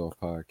Bars Off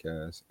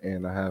podcast,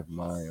 and I have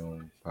my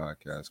own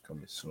podcast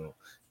coming soon.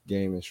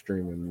 Gaming,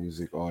 streaming,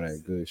 music, all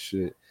that good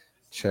shit.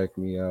 Check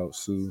me out,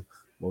 Sue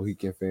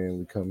Mohican fan.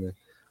 We coming.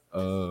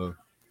 Uh,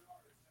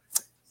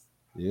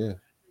 yeah.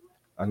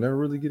 I never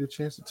really get a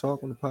chance to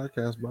talk on the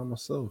podcast by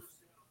myself.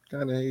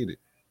 Kind of hate it.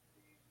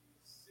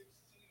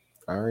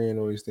 Arian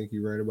always think he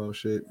right about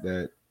shit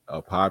that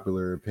a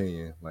popular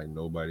opinion, like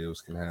nobody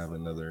else can have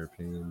another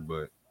opinion,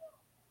 but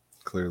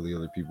clearly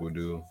other people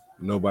do.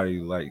 Nobody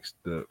likes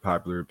the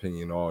popular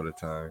opinion all the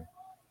time.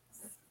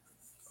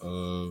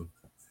 Uh,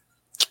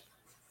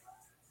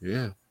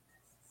 Yeah.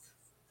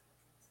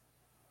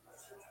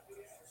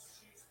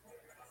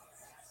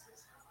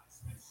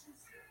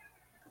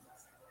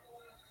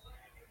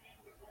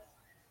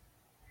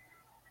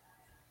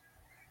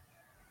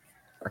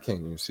 I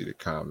can't even see the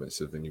comments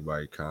if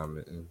anybody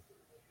commenting.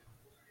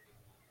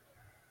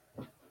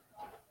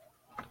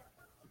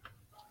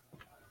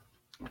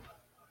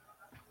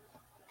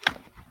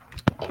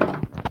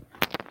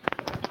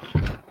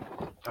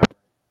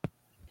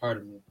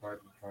 Pardon me.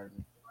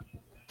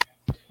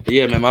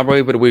 Yeah, man, my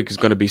rave of the week is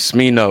gonna be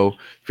Smino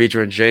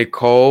featuring J.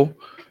 Cole,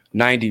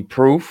 90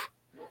 Proof.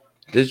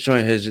 This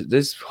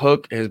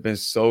hook has been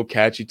so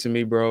catchy to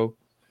me, bro.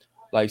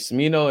 Like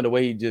Smino and the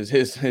way he just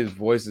his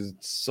voice is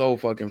so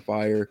fucking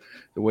fire.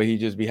 The way he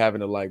just be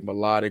having the like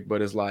melodic,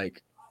 but it's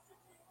like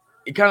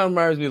it kind of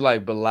reminds me of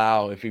like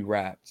Bilal if he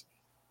rapped.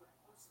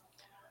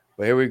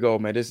 But here we go,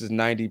 man. This is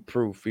 90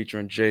 Proof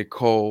featuring J.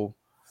 Cole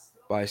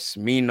by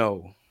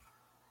Smino.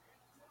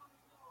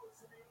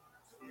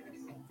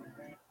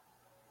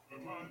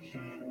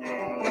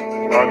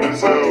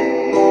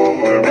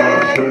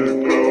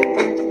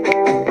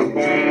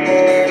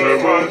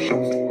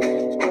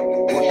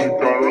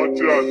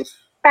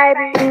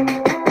 Baby,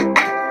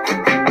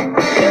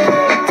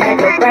 take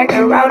a break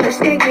and roll the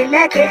sticky,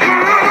 let it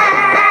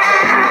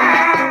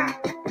high.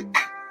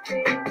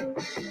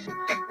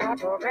 Not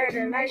for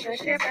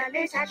relationship, at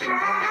least I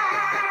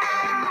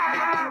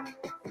try.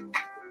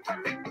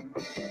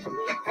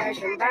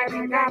 Passion,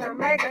 baby, gotta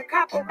make a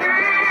couple rounds.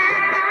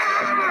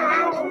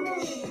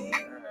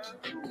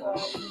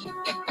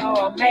 Oh,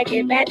 I'll make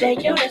it back to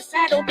you to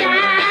settle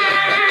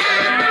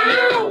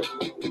down.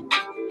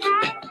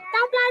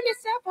 Don't blame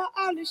yourself for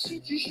all the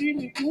shit you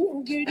shouldn't do.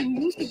 I'm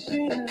getting used to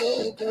being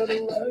loved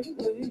the right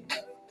way.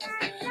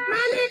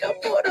 My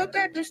nigga put up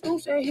at the stool,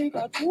 said he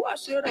got two. I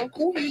said I'm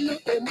cool. He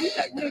looked at me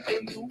like,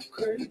 nigga, you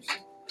crazy.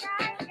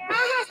 My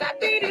heart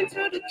stopped beating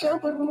to the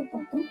trumpet.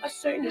 I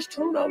sang this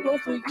tune over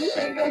for you.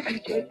 Ain't gonna be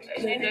dead.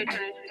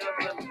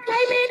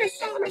 Play me the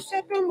song that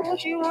set the mood.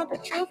 She want the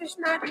truth. It's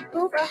not the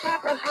proof. I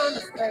hide behind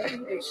the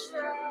face.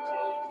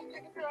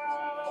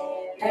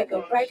 Take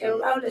a break and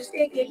roll the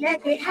sticky,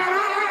 let it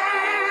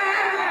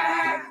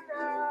high.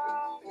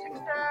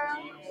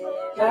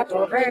 Not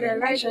for a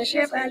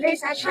relationship, at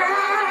least I try.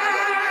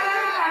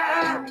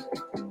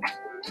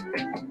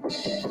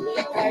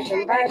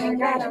 Passion, baby,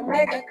 gotta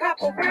make a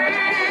couple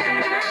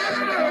rounds.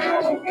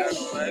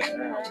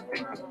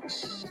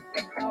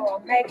 Oh, I'll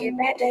make it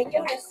back to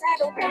you to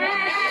settle down.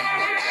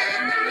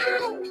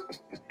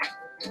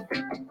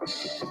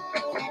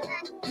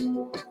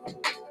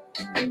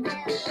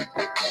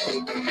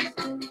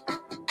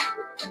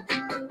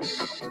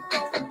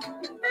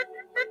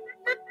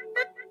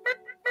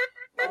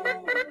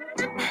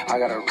 I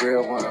got a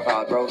real one if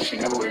I broke, she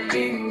never would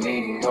leave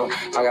me, no.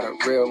 I got a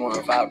real one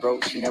if I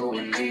broke, she never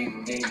would leave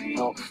me,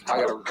 no. I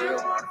got a real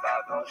one if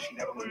I broke, she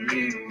never would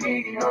leave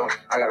me, no.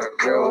 I got a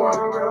real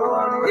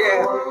one.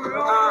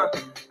 Yeah,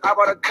 I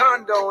bought a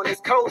condo and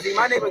it's cozy.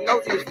 My neighbor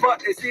nosy as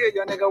fuck. They see a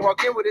young nigga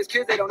walk in with his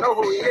kids. They don't know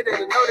who he is. They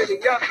don't know that he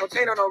up. No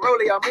chain on no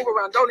rollie. I move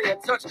around dolly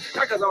and touch.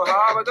 Not cause I'm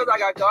hard, but cause I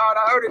got God.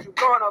 I heard it you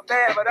going off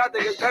bad, but I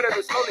think it's better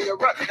to slowly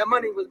erupt. The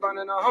money was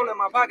burning a hole in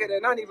my pocket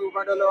and I even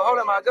burned a little hole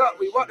in my gut.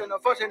 We walked in the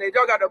function. They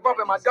dog got the bump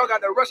and my dog got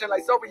the rushing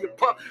like Soviet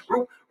pup.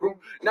 Root.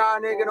 Nah,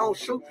 nigga, don't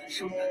shoot.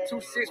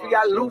 2-6, we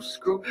got loose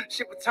screw.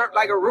 Shit was turned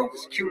like a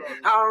Rubik's Cube.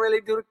 I don't really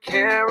do the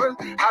cameras.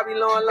 I be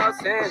low in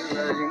Los Angeles.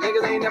 You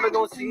niggas ain't never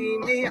gonna see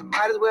me. I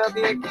might as well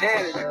be in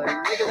Canada.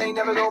 You niggas ain't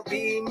never gonna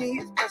be me.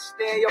 It's best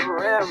stay in your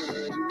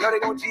parameters. You know they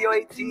gon'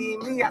 GOAT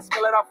me. I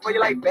spell it off for you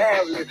like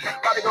Babylon.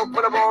 About to go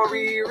put up on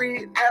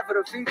Riri. Half of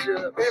the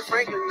feature. Ben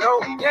Franklin, no.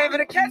 You ain't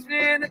gonna catch me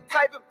in the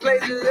type of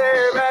places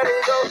everybody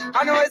go.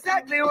 I know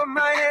exactly what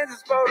my hands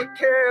is for to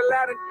carry a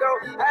lot of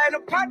dough. I had a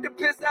pot to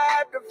piss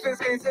out the fence.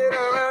 Can't sit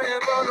around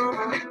and bone no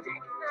more.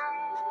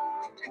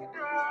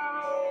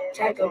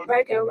 Take a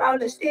break and roll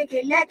the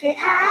sticky, let it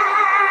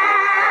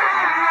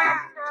high.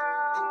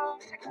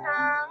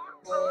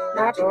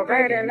 Not for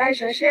a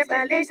relationship,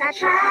 at least I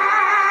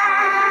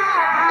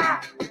try.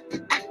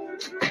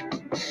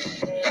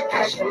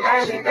 Passion,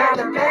 baby,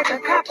 gotta make a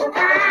couple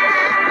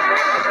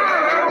rounds.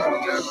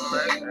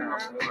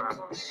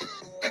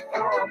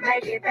 Oh,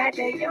 make it back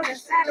to you to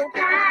settle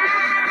down.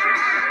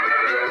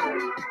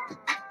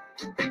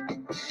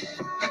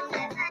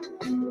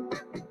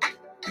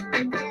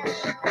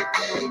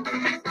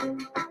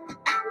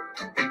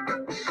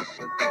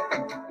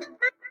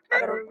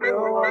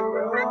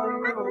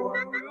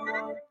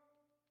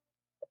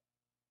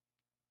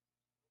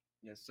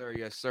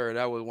 Yes, sir.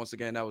 That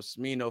was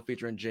Smino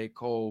featuring J.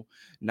 Cole,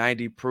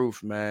 90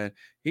 Proof, man.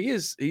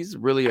 He's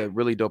really a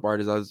really dope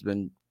artist. I've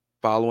been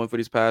following for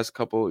these past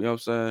couple, you know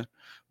what I'm saying,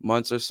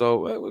 months or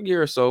so, a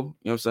year or so, you know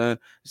what I'm saying.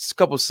 Just a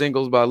couple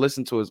singles, but I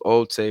listened to his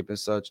old tape and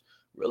such.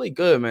 Really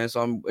good, man.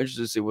 So I'm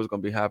interested to see what's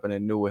gonna be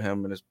happening new with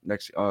him in this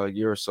next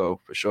year or so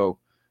for sure.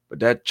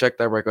 But check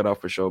that record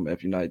out for sure, man.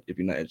 If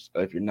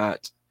you're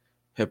not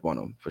hip on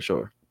him, for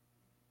sure.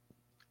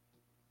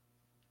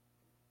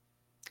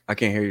 I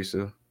can't hear you,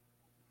 Sue.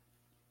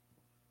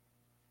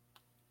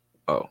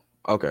 Oh,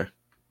 Okay.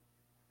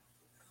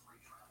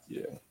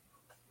 Yeah.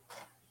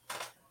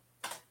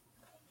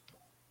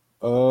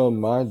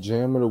 My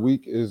jam of the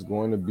week is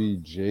going to be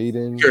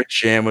Jaden. Your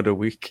jam of the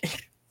week.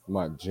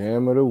 My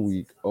jam of the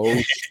week.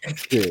 Oh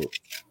shit.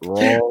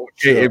 Wrong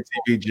show.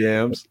 MTV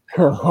jams.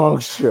 Wrong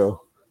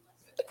show.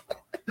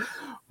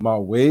 My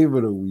wave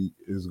of the week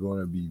is going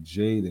to be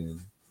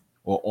Jaden,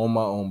 or On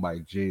My Own by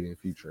Jaden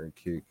featuring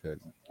Kid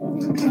Cudi.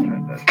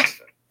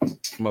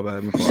 My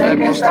bad.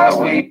 Second stop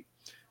week.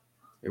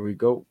 Here we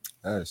go.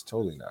 That is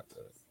totally not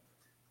that.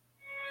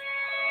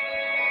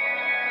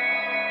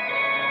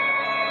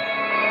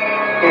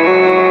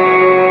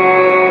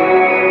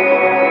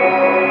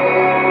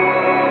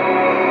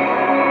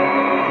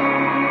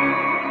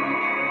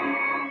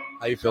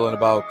 How you feeling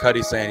about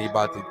Cudi saying he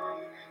about to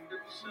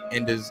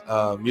end his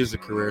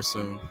music career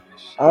soon?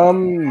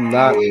 I'm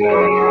not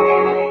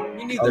mad.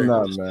 Me neither. I'm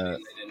not mad.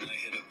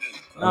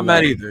 Not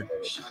mad either.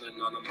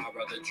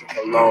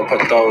 Alone,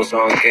 put those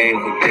on game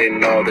who didn't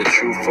know the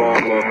true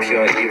form of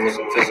pure evil's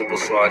invisible,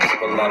 so I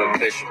keep a lot of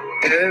vision.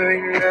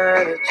 Every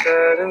night I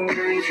try to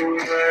read your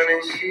mind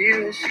and see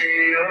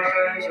your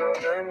eyes.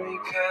 Don't let me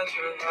catch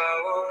you while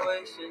we're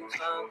wasting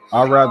time.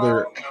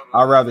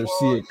 I'd rather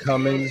see it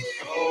coming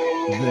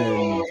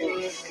than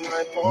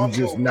you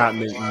just not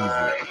make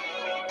music.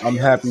 I'm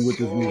happy with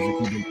this music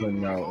he's been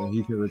putting out, and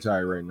he can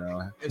retire right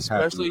now.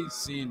 Especially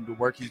seeing the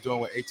work he's doing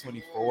with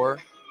A24.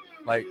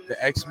 Like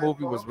the X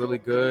movie was really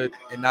good,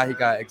 and now he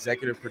got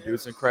executive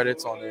producing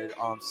credits on the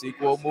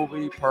sequel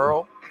movie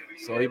Pearl.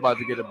 So he about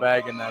to get a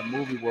bag in that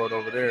movie world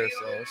over there.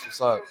 So that's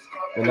what's up.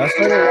 And I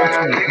started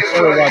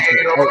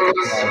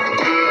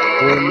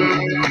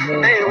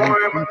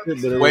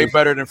watching Way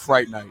better than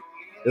Fright Night.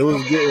 It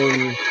was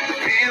getting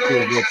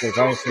to a good place. I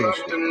ain't seen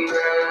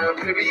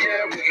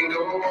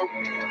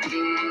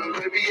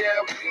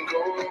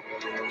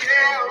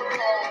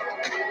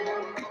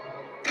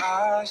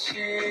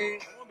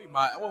shit.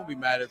 I won't be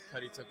mad if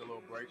Cudi took a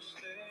little break.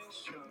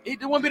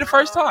 It won't be the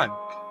first time.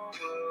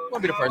 It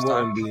won't be the first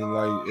time. Be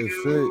like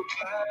if it,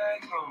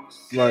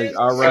 like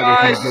I'd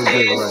rather he go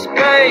get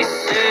right.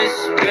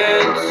 It's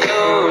been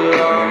too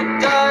long.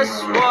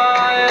 That's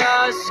why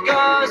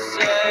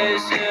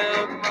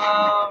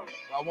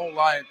I won't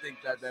lie and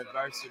think that the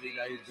adversity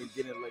that he's been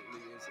getting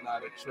lately is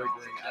not a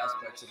triggering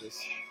aspect to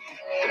this.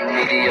 The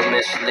media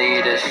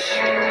mislead us.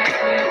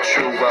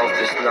 True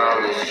wealth is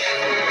knowledge.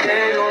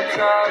 They gon'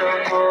 try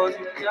to hold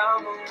you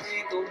down, but we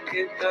gon'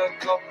 get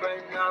back up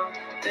right now.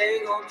 They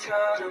gon'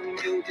 try to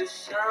mute the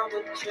sound,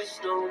 but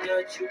just know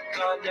that you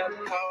got that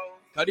power.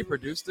 Cudi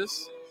produced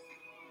this?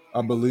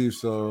 I believe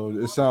so.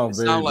 It sounds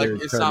very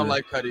It sound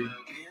like Cudi.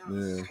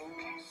 Yeah.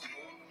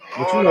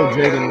 But you know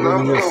Jaden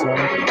really is son.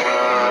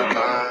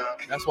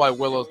 That's why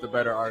Willow's the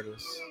better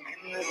artist.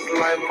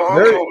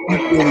 They're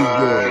equally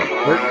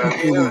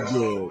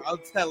good. I'm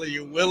telling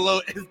you, Willow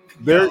is.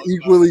 They're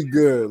equally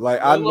good. Like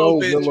I know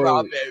been Willow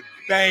dropping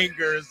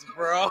bangers,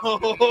 bro.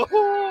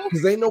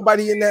 Because ain't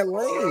nobody in that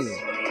lane.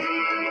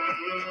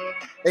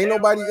 Ain't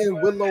nobody in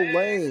Willow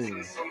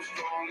lane.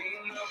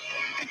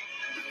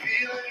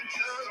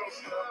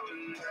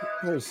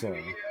 Here's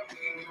some.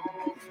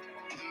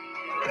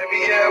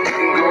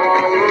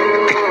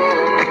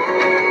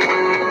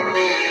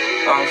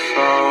 I'm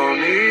so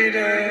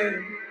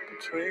needed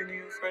between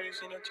you, Freddy's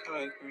and the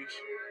Tigers.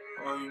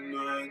 I'm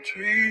not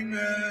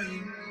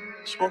dreaming,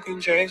 smoking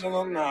J's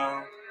alone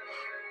now.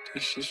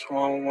 This is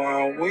one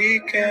wild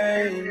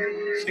weekend.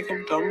 Think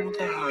I'm done with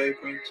the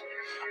hybrids.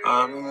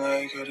 I'm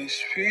like you're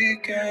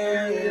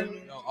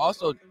speaking.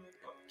 Also,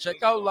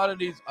 check out a lot of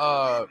these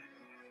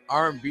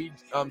R&B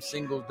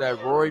singles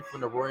that Roy from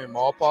the Roy and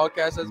Maul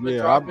podcast has been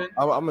dropping.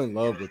 I'm in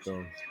love with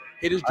them.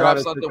 He just dropped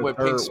something with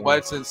Pink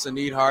Sweats and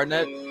Sinead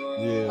Harnett.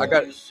 Yeah,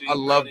 I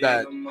love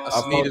that.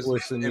 Sinead is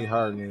with Sinead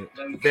Harnett.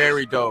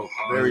 Very dope.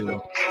 Very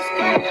dope.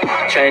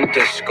 Chain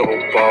disco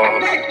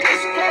ball.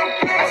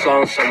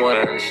 Flown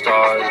somewhere in the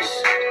stars.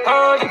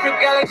 Different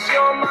galaxy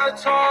on my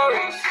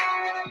Taurus.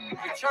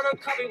 You're trying to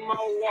copy my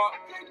walk.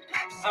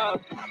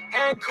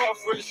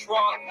 Handcuff wrist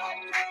rock.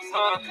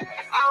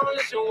 I don't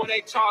listen when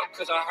they talk,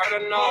 cause I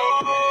heard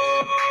enough.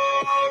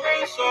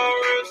 Wrist, I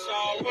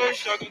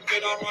wish I could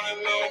get a $100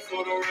 million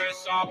for the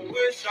wrist. I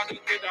wish I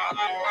could get the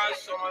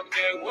IRS on my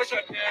dick. Wish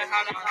I did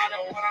how to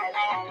when I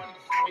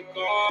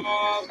go.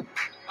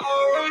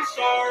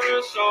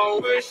 I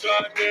wish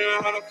I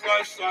did how to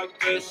flex like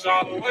this. I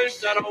wish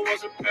that I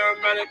was a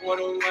paramedic when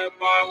I went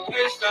by. I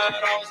wish that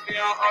I was being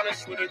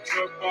honest with a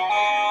trip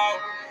off.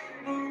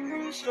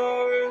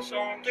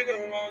 I'm thinking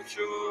about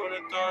you when I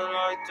thought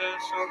like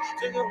this. I'm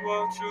thinking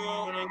about you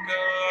when I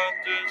get like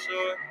this.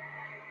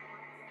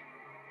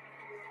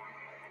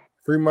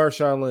 Free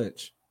Marshawn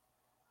Lynch.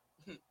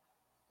 Damn.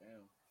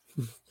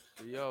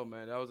 Yo,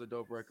 man, that was a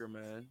dope record,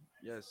 man.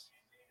 Yes.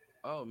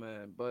 Oh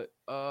man, but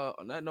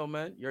on that note,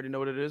 man, you already know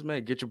what it is,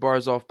 man. Get your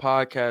bars off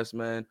podcast,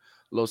 man.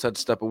 Los had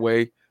to step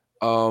away.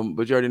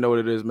 But you already know what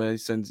it is, man.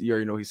 You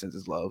already know he sends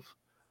his love.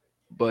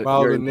 But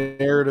follow the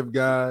Narrative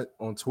Guy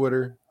on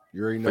Twitter.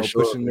 You already know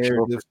pushing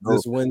narrative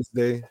this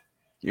Wednesday.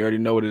 You already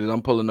know what it is.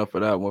 I'm pulling up for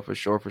that one for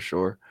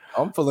sure.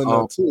 I'm pulling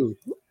up too.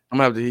 I'm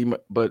gonna have to heat,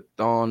 but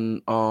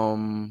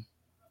on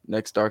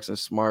next Darks and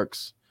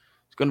Smarks,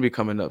 it's gonna be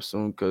coming up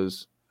soon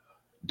because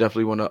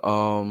definitely want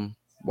to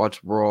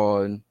watch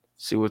Raw and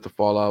see what the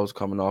fallout was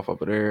coming off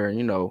over there, and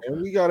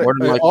And we got it. more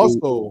than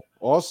likely-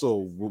 Also,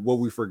 what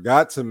we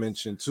forgot to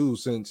mention too,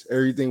 since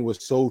everything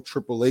was so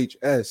Triple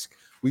H-esque,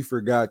 we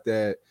forgot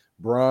that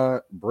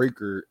Braun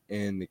Breaker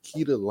and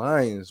Nikita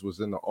Lyons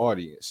was in the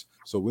audience.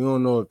 So we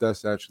don't know if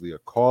that's actually a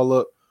call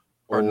up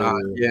or not.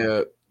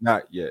 Yeah,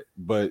 not yet.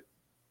 But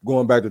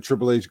going back to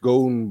Triple H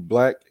Golden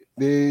Black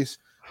days,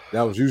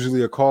 that was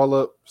usually a call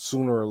up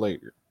sooner or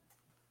later.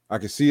 I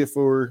can see it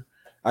for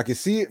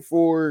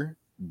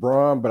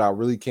Braun, but I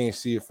really can't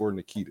see it for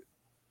Nikita.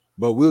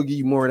 But we'll give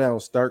you more of that on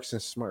Starks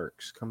and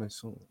Smarks coming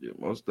soon. Yeah,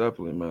 most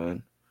definitely,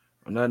 man.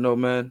 On that note,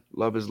 man,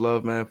 love is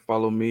love, man.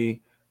 Follow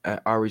me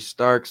at Ari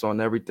Starks on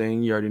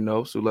everything. You already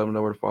know, so let them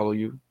know where to follow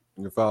you.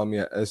 You can follow me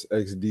at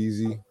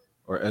SXDZ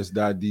or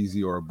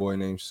S.DZ or a boy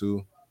named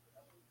Sue.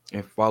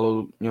 And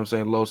follow,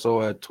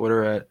 Loso at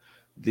Twitter at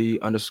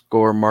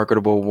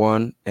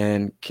 _marketable1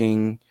 and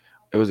King.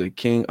 It was a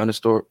King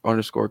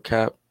 __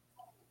 cap.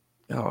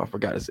 Oh, I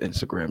forgot his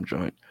Instagram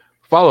joint.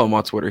 Follow him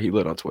on Twitter. He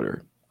lit on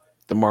Twitter.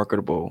 The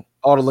marketable.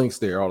 All the links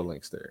there.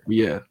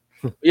 Yeah.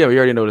 Yeah, we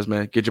already know this,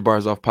 man. Get your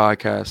bars off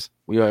podcast.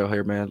 We all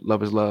here, man.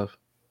 Love is love.